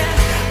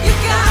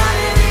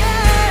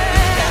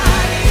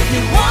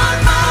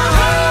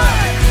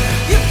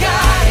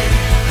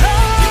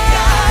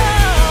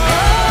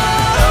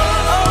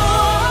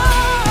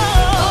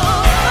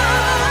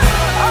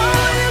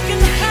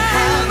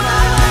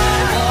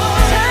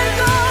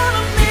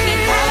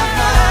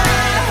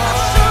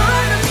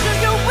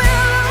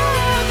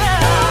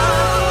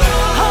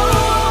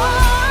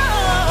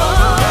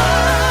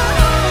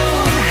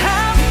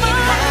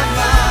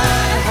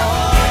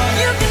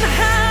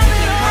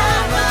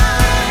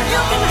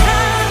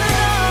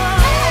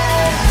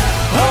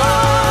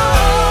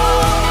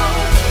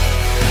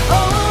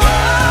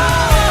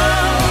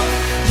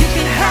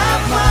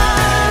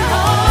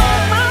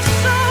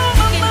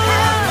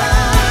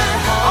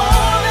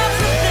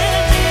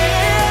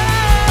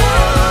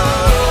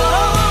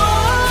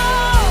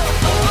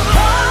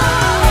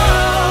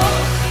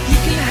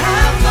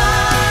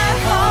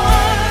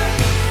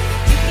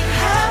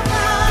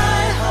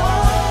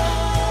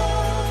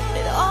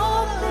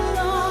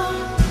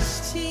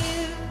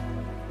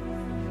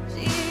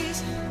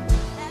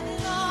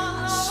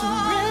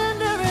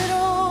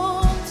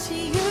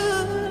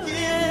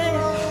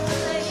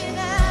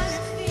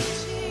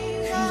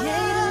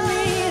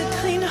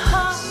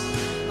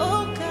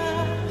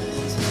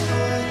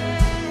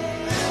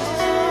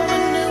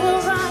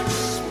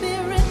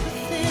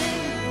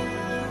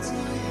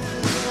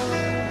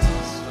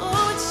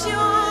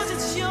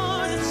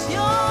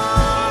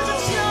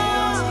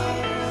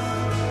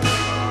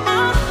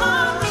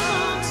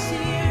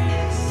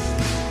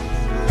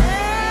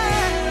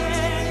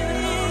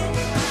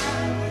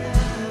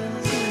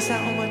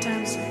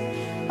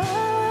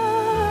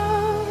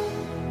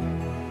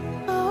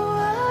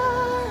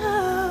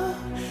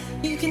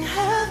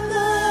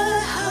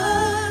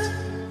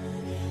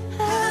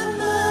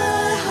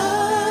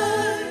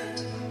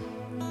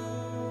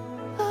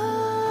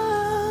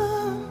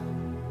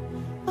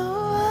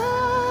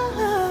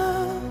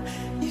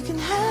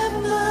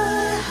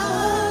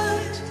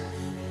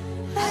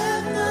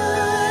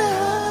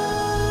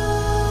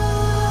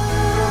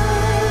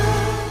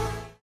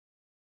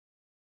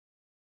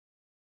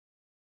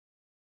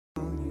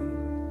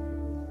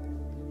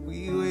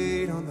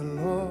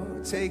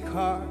 take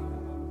heart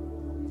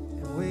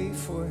and wait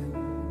for him.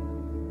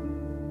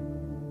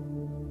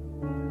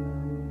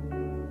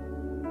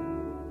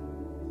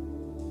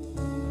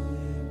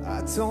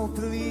 I don't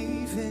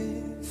believe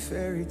in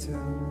fairy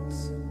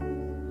tales.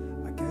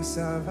 I guess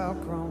I've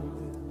outgrown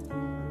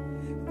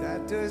them.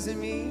 That doesn't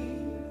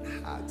mean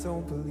I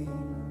don't believe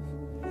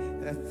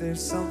that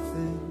there's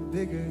something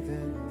bigger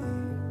than me.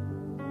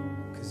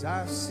 'Cause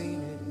I've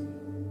seen it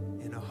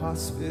in a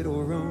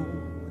hospital room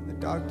when the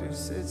doctor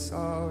said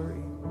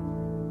sorry.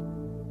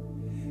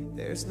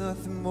 There's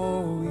nothing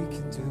more we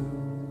can do.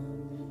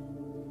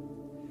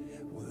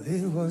 Well,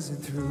 it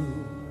wasn't through.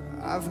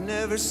 I've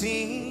never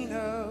seen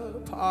a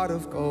pot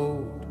of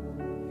gold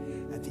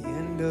at the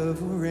end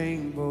of a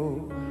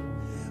rainbow,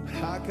 but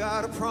I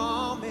got a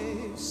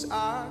promise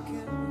I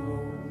can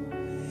hold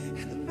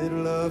in the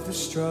middle of the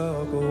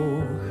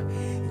struggle.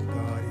 And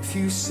God, if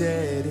you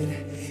said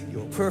it,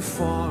 you'll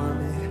perform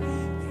it.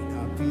 May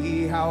not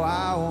be how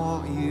I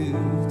want you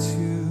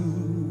to,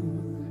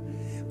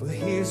 but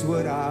here's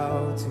what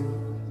I'll do.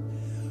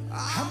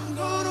 I'm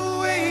gonna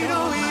wait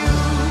on you.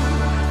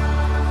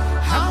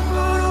 I'm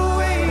gonna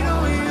wait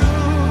on you.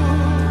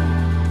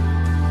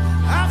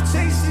 I've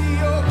tasted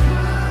your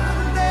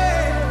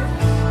goodness,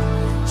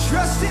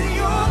 trusted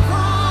your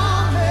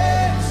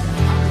promise.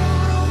 I'm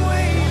gonna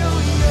wait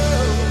on you.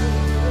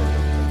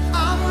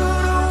 I'm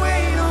gonna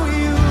wait on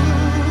you.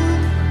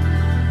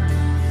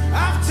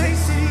 I've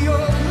tasted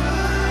your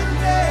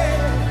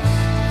goodness,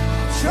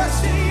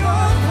 trusted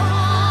your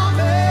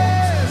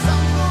promise.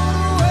 I'm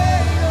gonna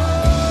wait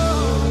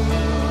on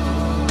you.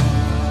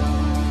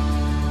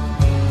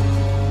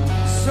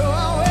 So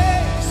I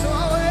wait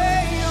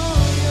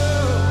on you.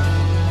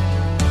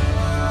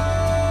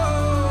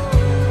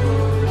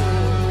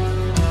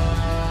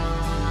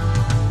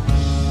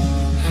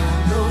 I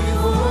know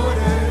you've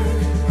ordered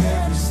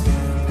every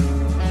step.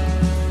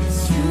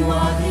 It's you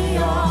are the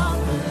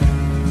author.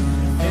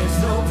 There's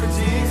no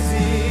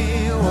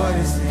predicting what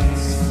is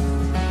next.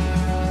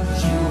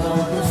 You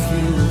hold the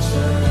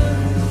future.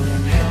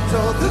 And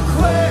all the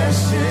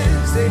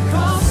questions, they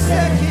come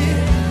second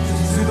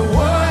to the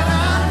one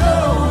I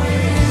know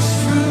is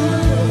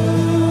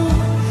true.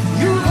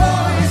 You've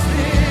always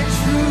been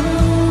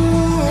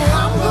true.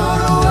 I'm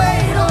gonna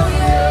wait on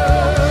you.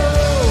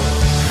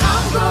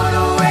 I'm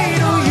gonna wait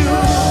on you.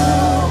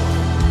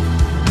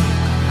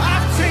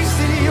 I've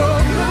tasted your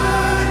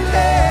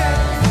goodness,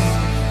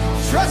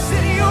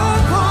 trusted your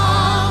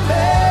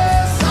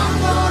promise. I'm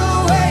gonna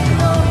wait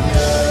on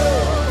you.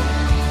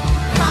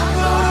 I'm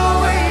gonna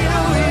wait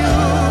on you.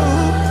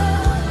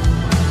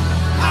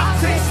 I've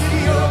tasted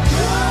your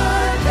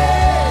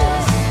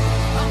goodness,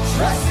 I'm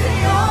trusting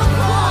your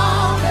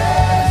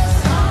promise.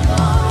 I'm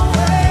gonna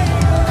wait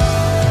on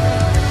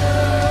you.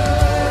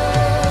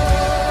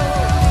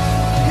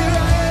 Here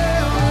I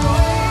am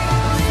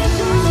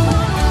waiting.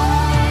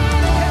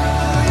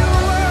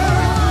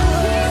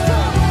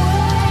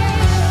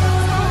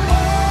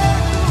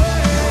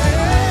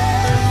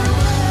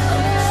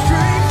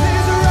 Strength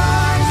is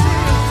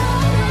rising.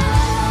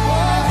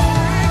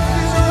 Strength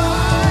is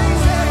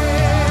rising.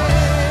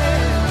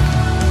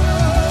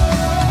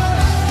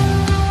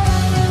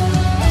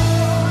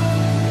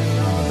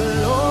 The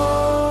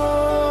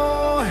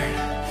Lord,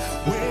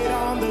 wait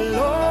on the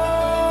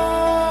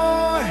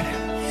Lord.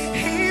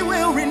 He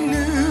will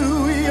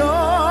renew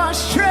your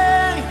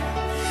strength.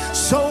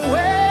 So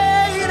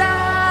wait,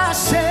 I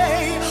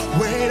say,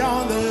 wait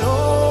on the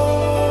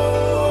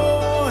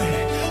Lord.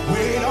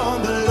 Wait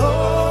on the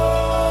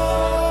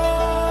Lord.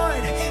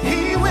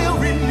 He will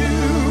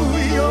renew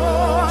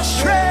your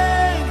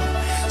strength.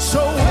 So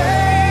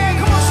wait,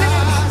 come on, sing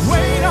it.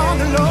 Wait on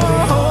the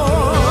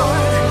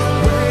Lord.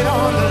 Wait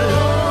on the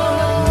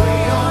Lord.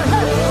 Wait on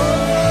the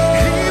Lord.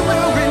 He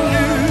will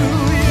renew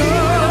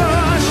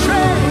your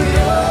strength.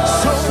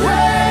 So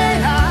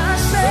wait, I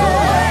say,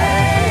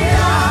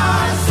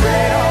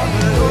 wait on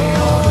the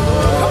Lord.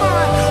 Come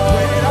on,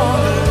 wait on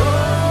the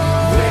Lord.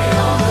 Wait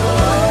on the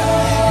Lord.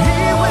 He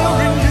will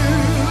renew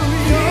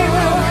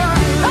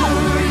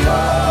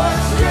your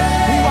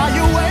strength. While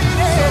you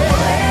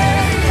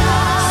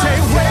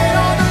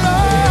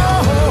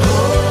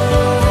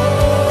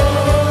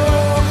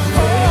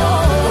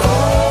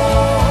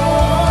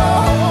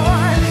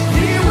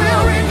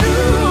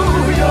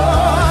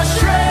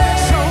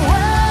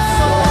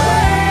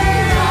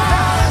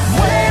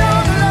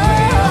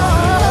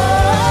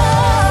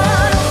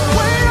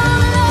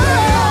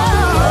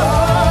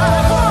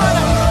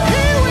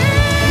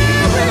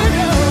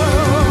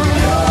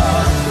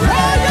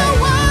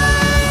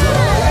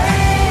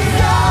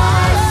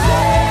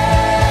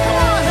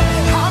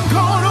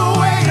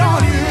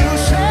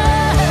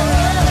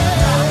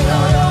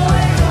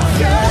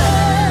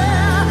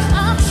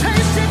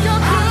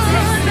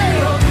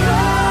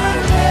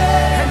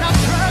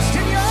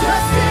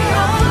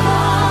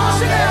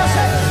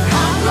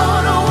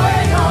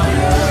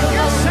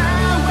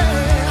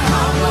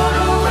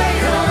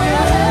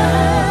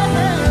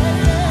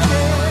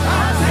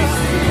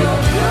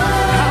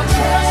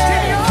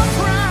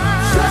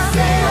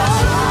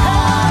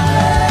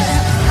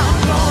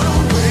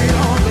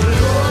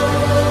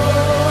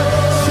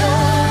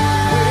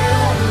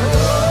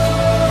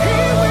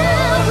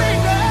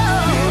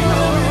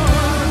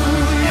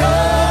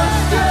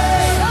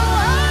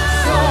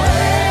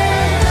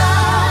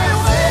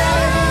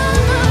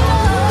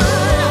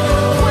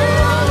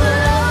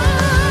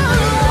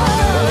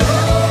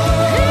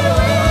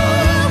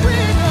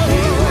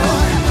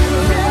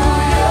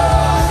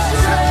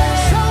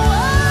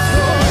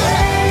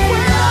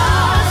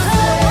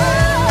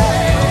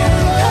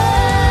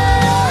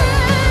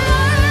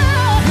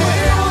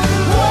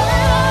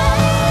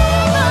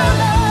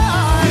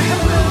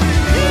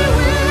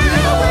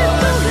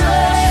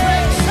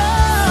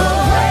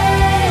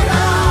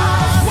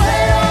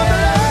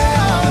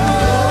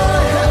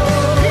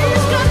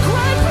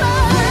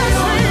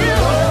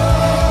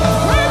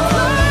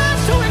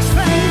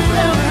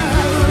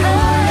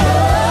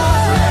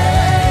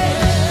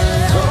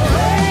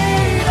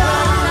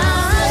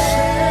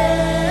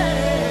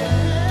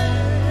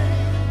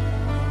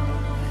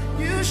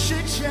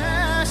should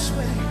just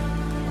wait.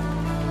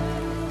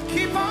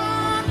 Keep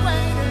on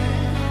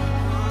waiting.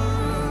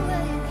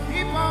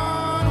 Keep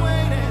on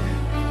waiting.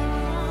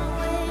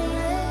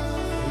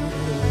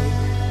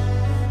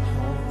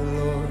 On the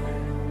Lord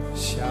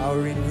shall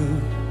renew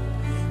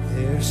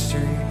their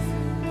strength.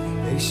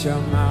 They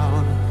shall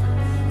mount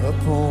up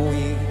upon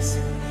wings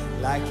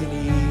like an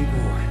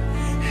eagle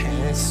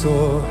and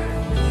soar.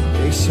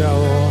 They shall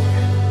walk,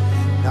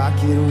 not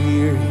get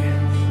weary.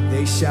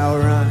 They shall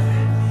run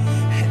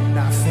and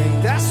not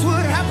faint. That's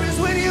what happens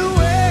when you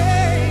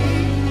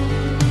wait.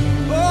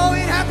 Oh,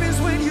 it happens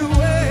when you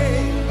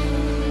wait.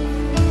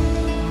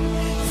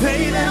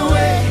 They that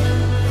wait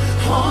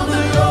on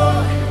the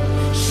Lord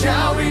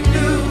shall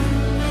renew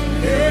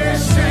their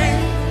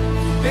strength.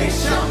 They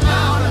shall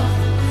mount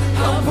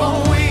up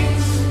on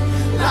wings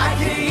like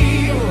an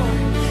eagle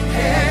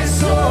and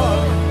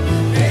soar.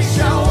 They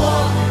shall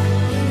walk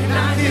and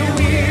not get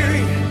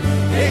weary.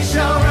 They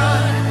shall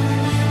run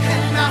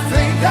and not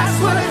faint. That's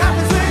what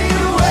happens when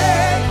you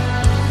wait.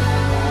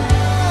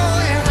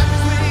 Oh, it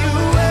happens when you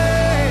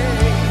wait.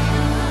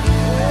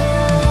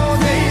 Oh,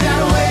 they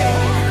that wait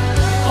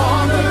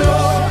on the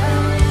Lord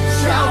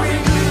shall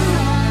renew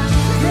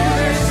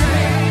their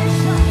strength.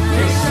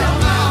 They shall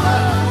mount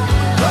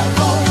up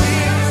on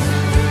wings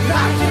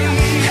like an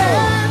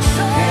eagle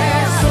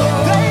and soar.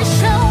 They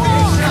shall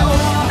walk,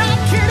 not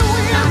get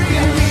weary.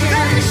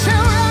 They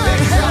shall run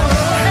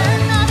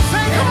and not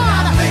faint. Come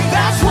on,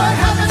 that's what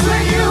happens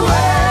when you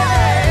wait.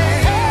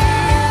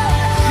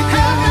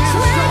 Happens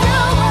when you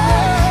wait.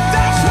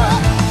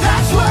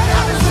 That's what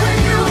happens when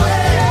you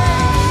wait.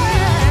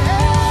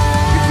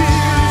 You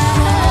feel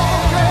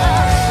stronger.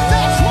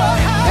 That's what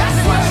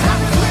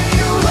happens when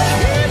you wait.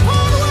 Keep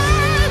on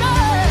waiting.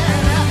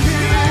 You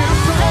feel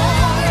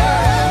stronger.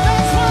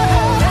 That's what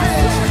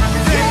happens.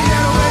 They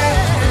that wait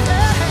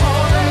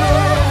on the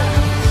Lord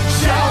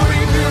shall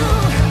renew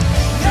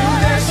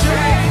their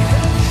strength.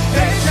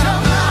 They shall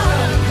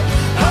mount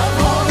up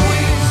on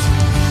wings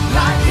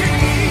like an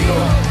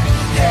eagle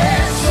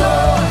and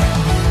soar.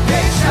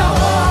 They shall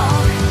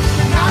walk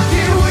and not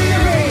get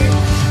weary.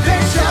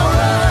 They shall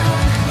run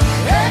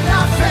and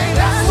not faint.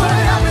 That's what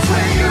happens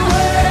when you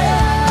wait.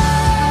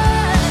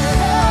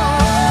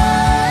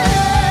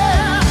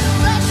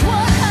 That's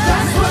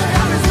what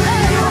happens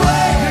when you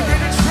wait. You're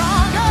getting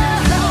stronger.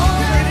 You're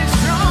getting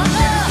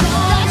stronger.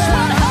 That's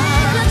what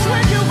happens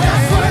when you wait.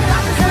 That's what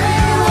happens when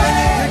you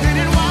wait. You're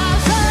getting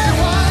wiser.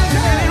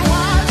 You're getting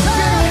wiser.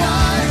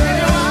 You're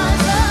getting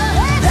wiser.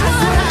 That's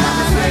what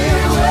happens when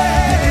you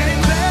wait. You're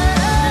getting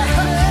better.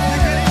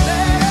 You're getting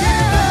better.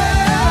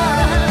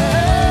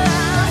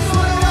 That's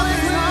what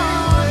happens when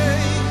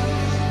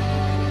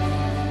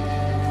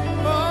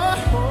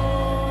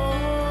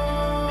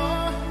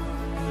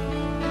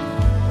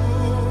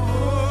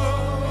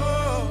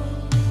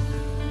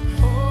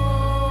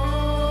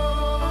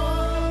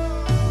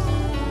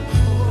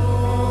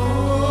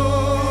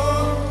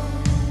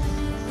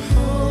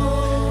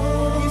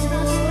He's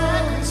not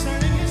slack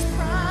concerning his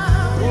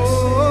promise.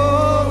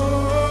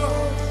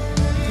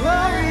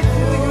 Glory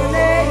to your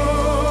name.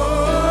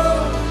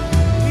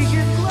 We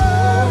give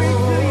glory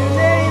to your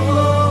name,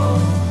 Lord.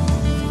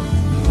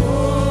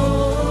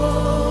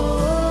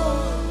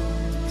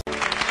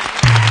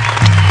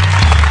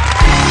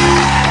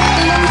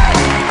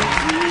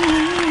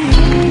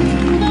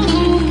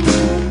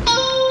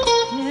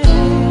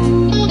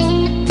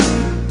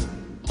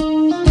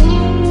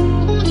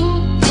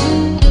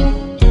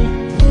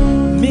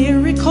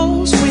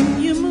 Miracles when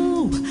you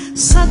move,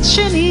 such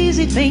an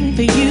easy thing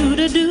for you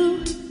to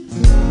do.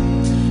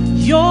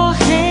 Your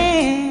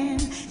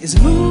hand is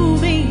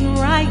moving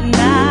right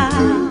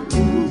now.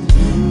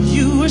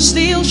 You are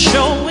still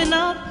showing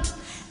up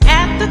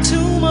at the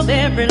tomb of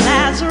every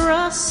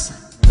Lazarus,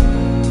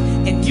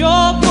 and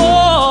your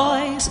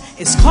voice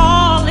is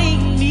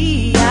calling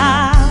me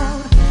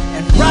out.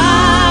 And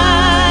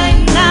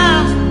right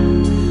now,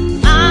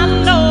 I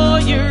know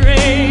you're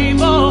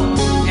able,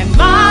 and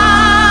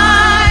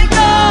my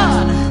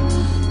God,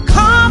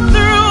 come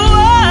through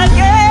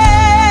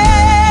again.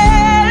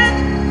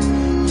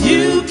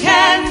 You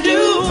can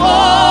do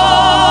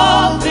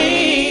all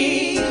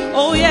things.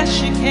 Oh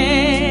yes, you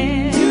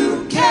can.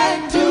 You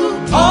can do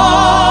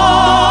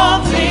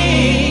all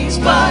things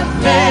but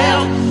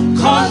fail.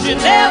 'Cause you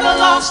never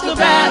lost the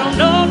battle.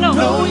 No, no,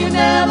 no, you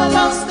never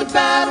lost the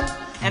battle.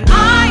 And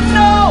I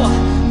know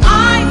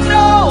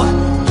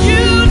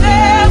you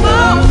never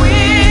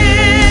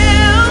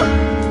will.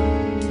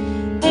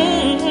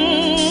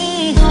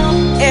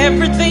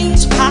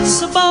 Everything's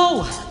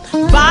possible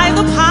by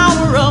the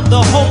power of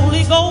the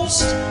Holy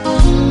Ghost.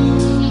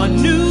 A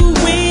new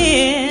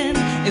wind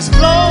is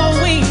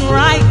blowing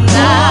right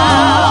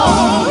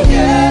now,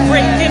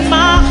 breaking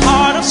my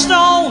heart of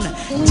stone,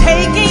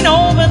 taking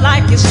over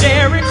like it's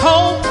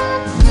Jericho,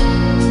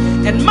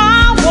 and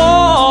my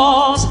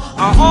walls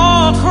are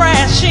all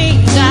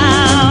crashing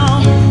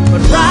down.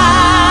 But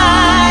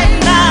right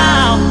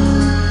now,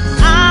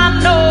 I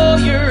know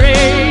you're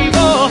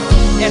able,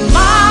 and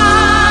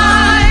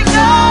my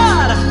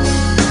God,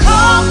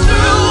 come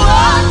through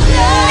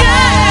again.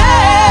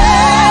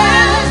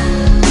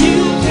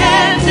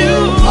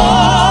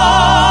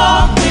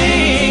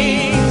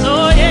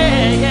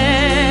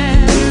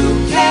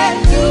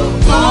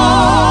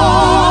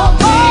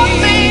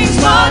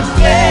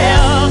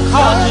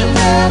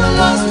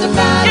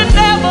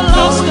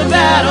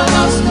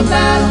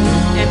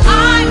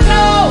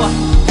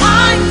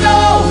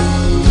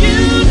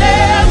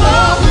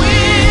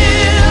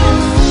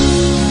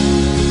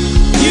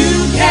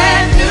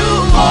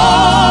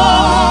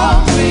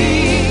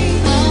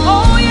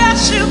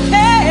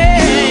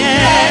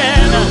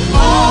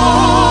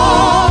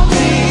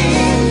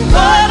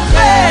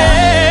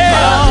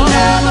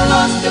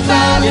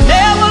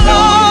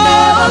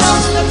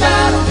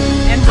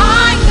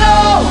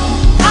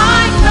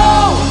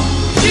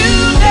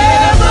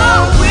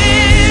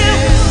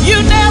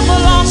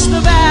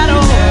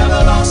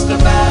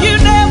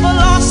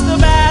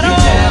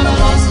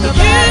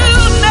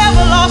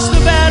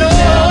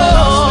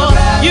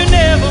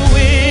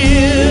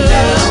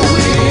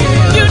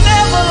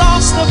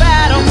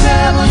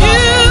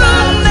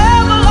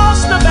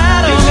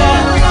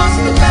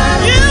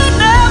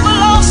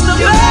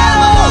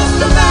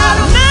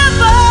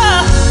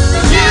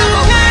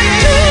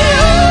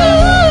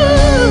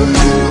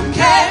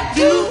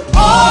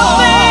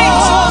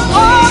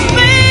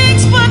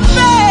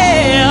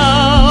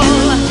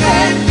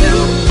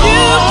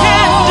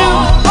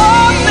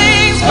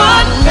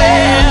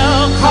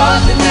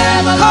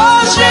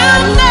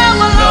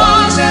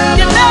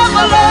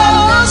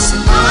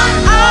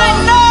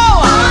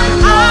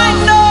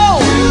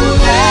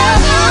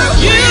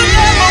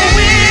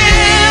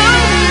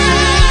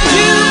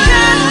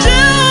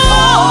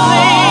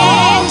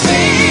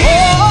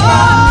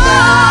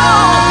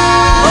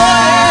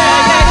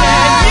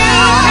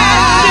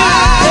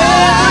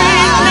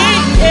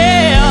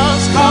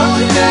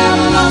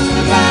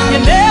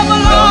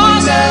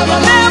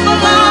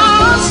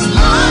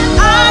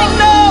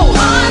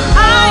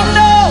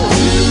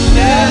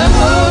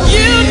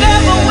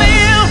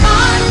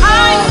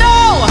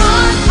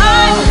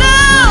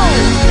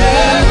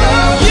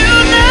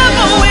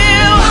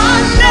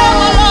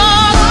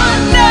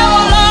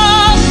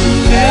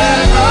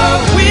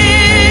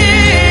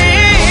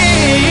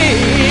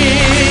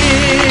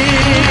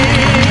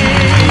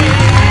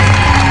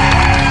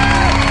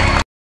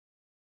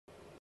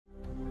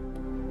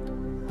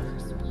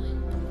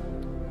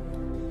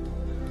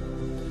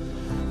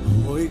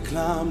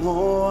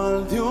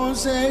 al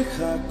Dios de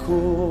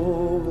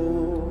Jacob,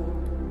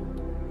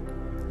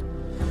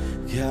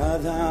 que ha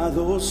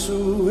dado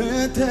su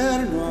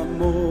eterno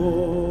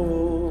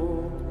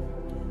amor.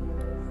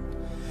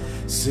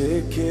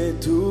 Sé que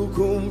tú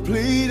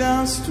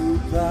cumplirás tu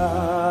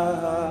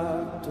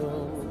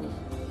pacto.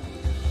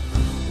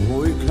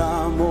 Hoy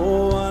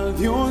clamo al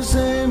Dios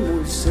de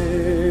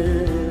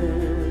Moisés,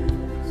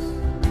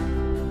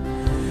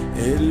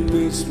 el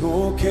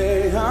mismo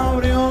que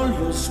abrió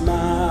los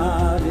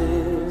mares.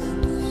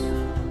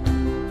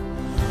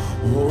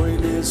 Hoy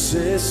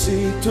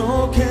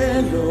necesito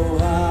que lo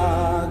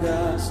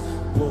hagas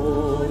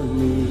por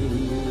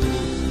mí.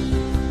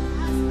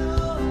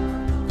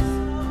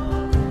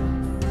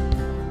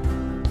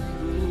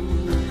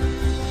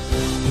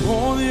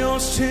 Oh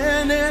Dios,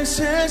 te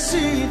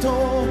necesito,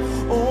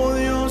 oh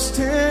Dios,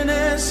 te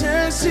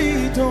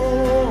necesito,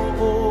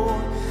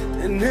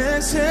 te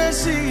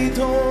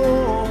necesito.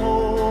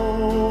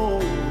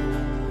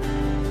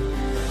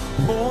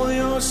 Oh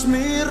Dios,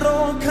 mi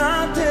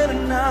roca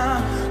eterna,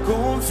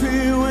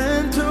 confío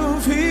en tu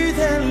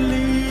fidelidad,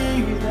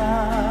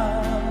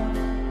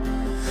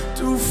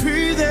 tu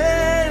fidelidad.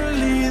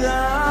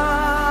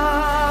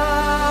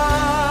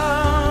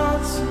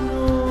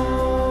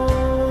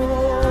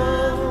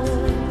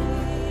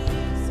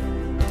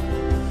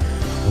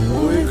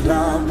 Hoy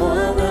clamo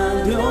al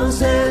Dios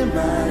de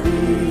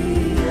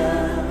María,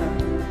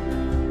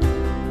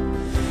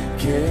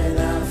 que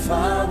da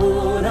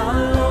favor a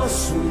los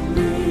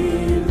humildes.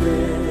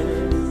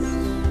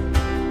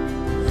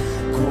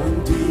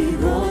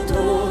 Contigo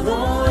todo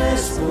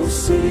es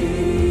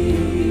posible.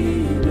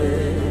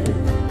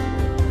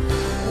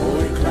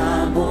 Hoy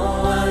clamo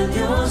al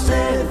Dios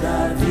de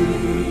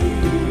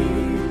David,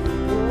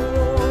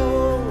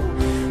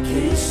 que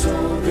hizo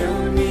de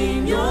un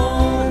niño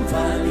un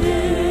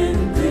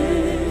valiente.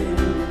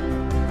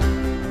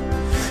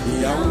 Y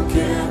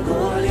aunque a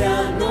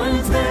Goliat no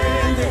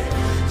enfrente,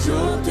 yo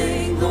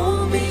tengo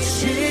mis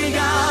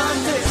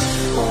gigantes.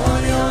 Oh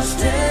Dios,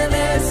 te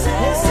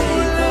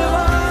necesito.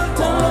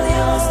 Oh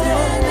Dios, te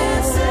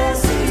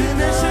necesito.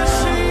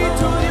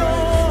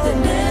 Te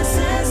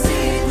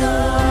necesito.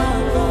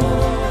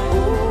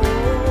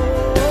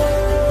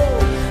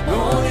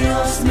 Oh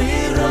Dios, mi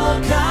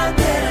roca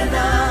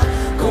eterna,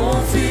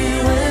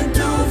 confío en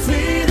tu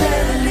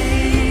fidelidad,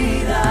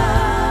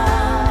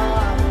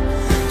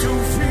 tu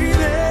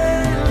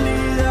fidelidad.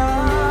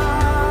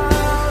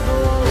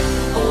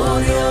 Oh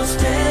Dios,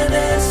 te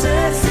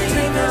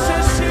necesito.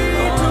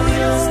 Oh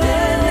Dios, te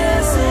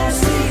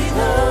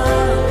necesito.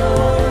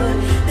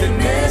 Te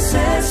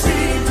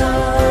necesito.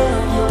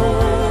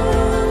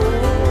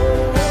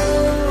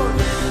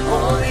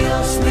 Oh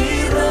Dios, mi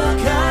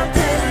roca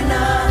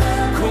eterna,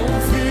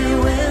 confío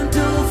en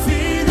tu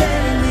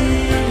fidelidad,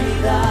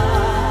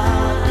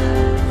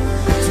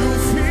 tu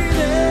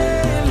fidelidad.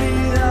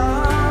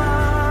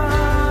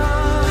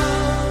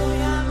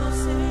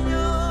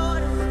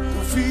 Tu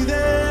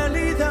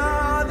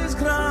fidelidad es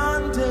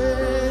grande.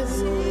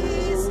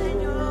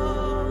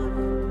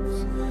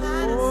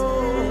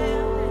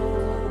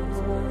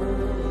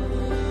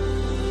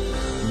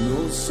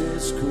 Nos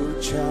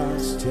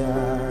escuchaste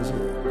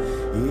ayer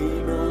y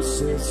nos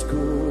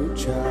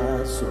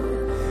escuchas hoy.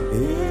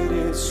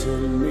 Eres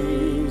el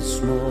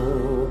mismo,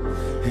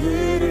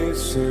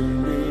 eres el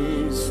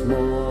mismo.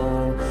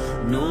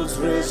 Nos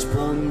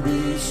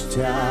respondiste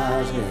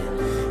ayer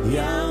y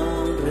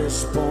aún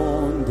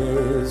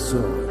respondes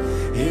hoy.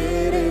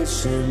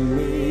 Eres el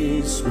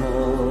mismo,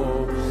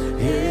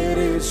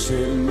 eres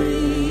el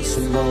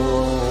mismo.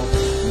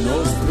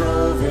 Nos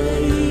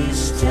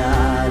proveíste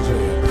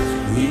ayer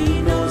y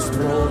nos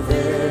proveíste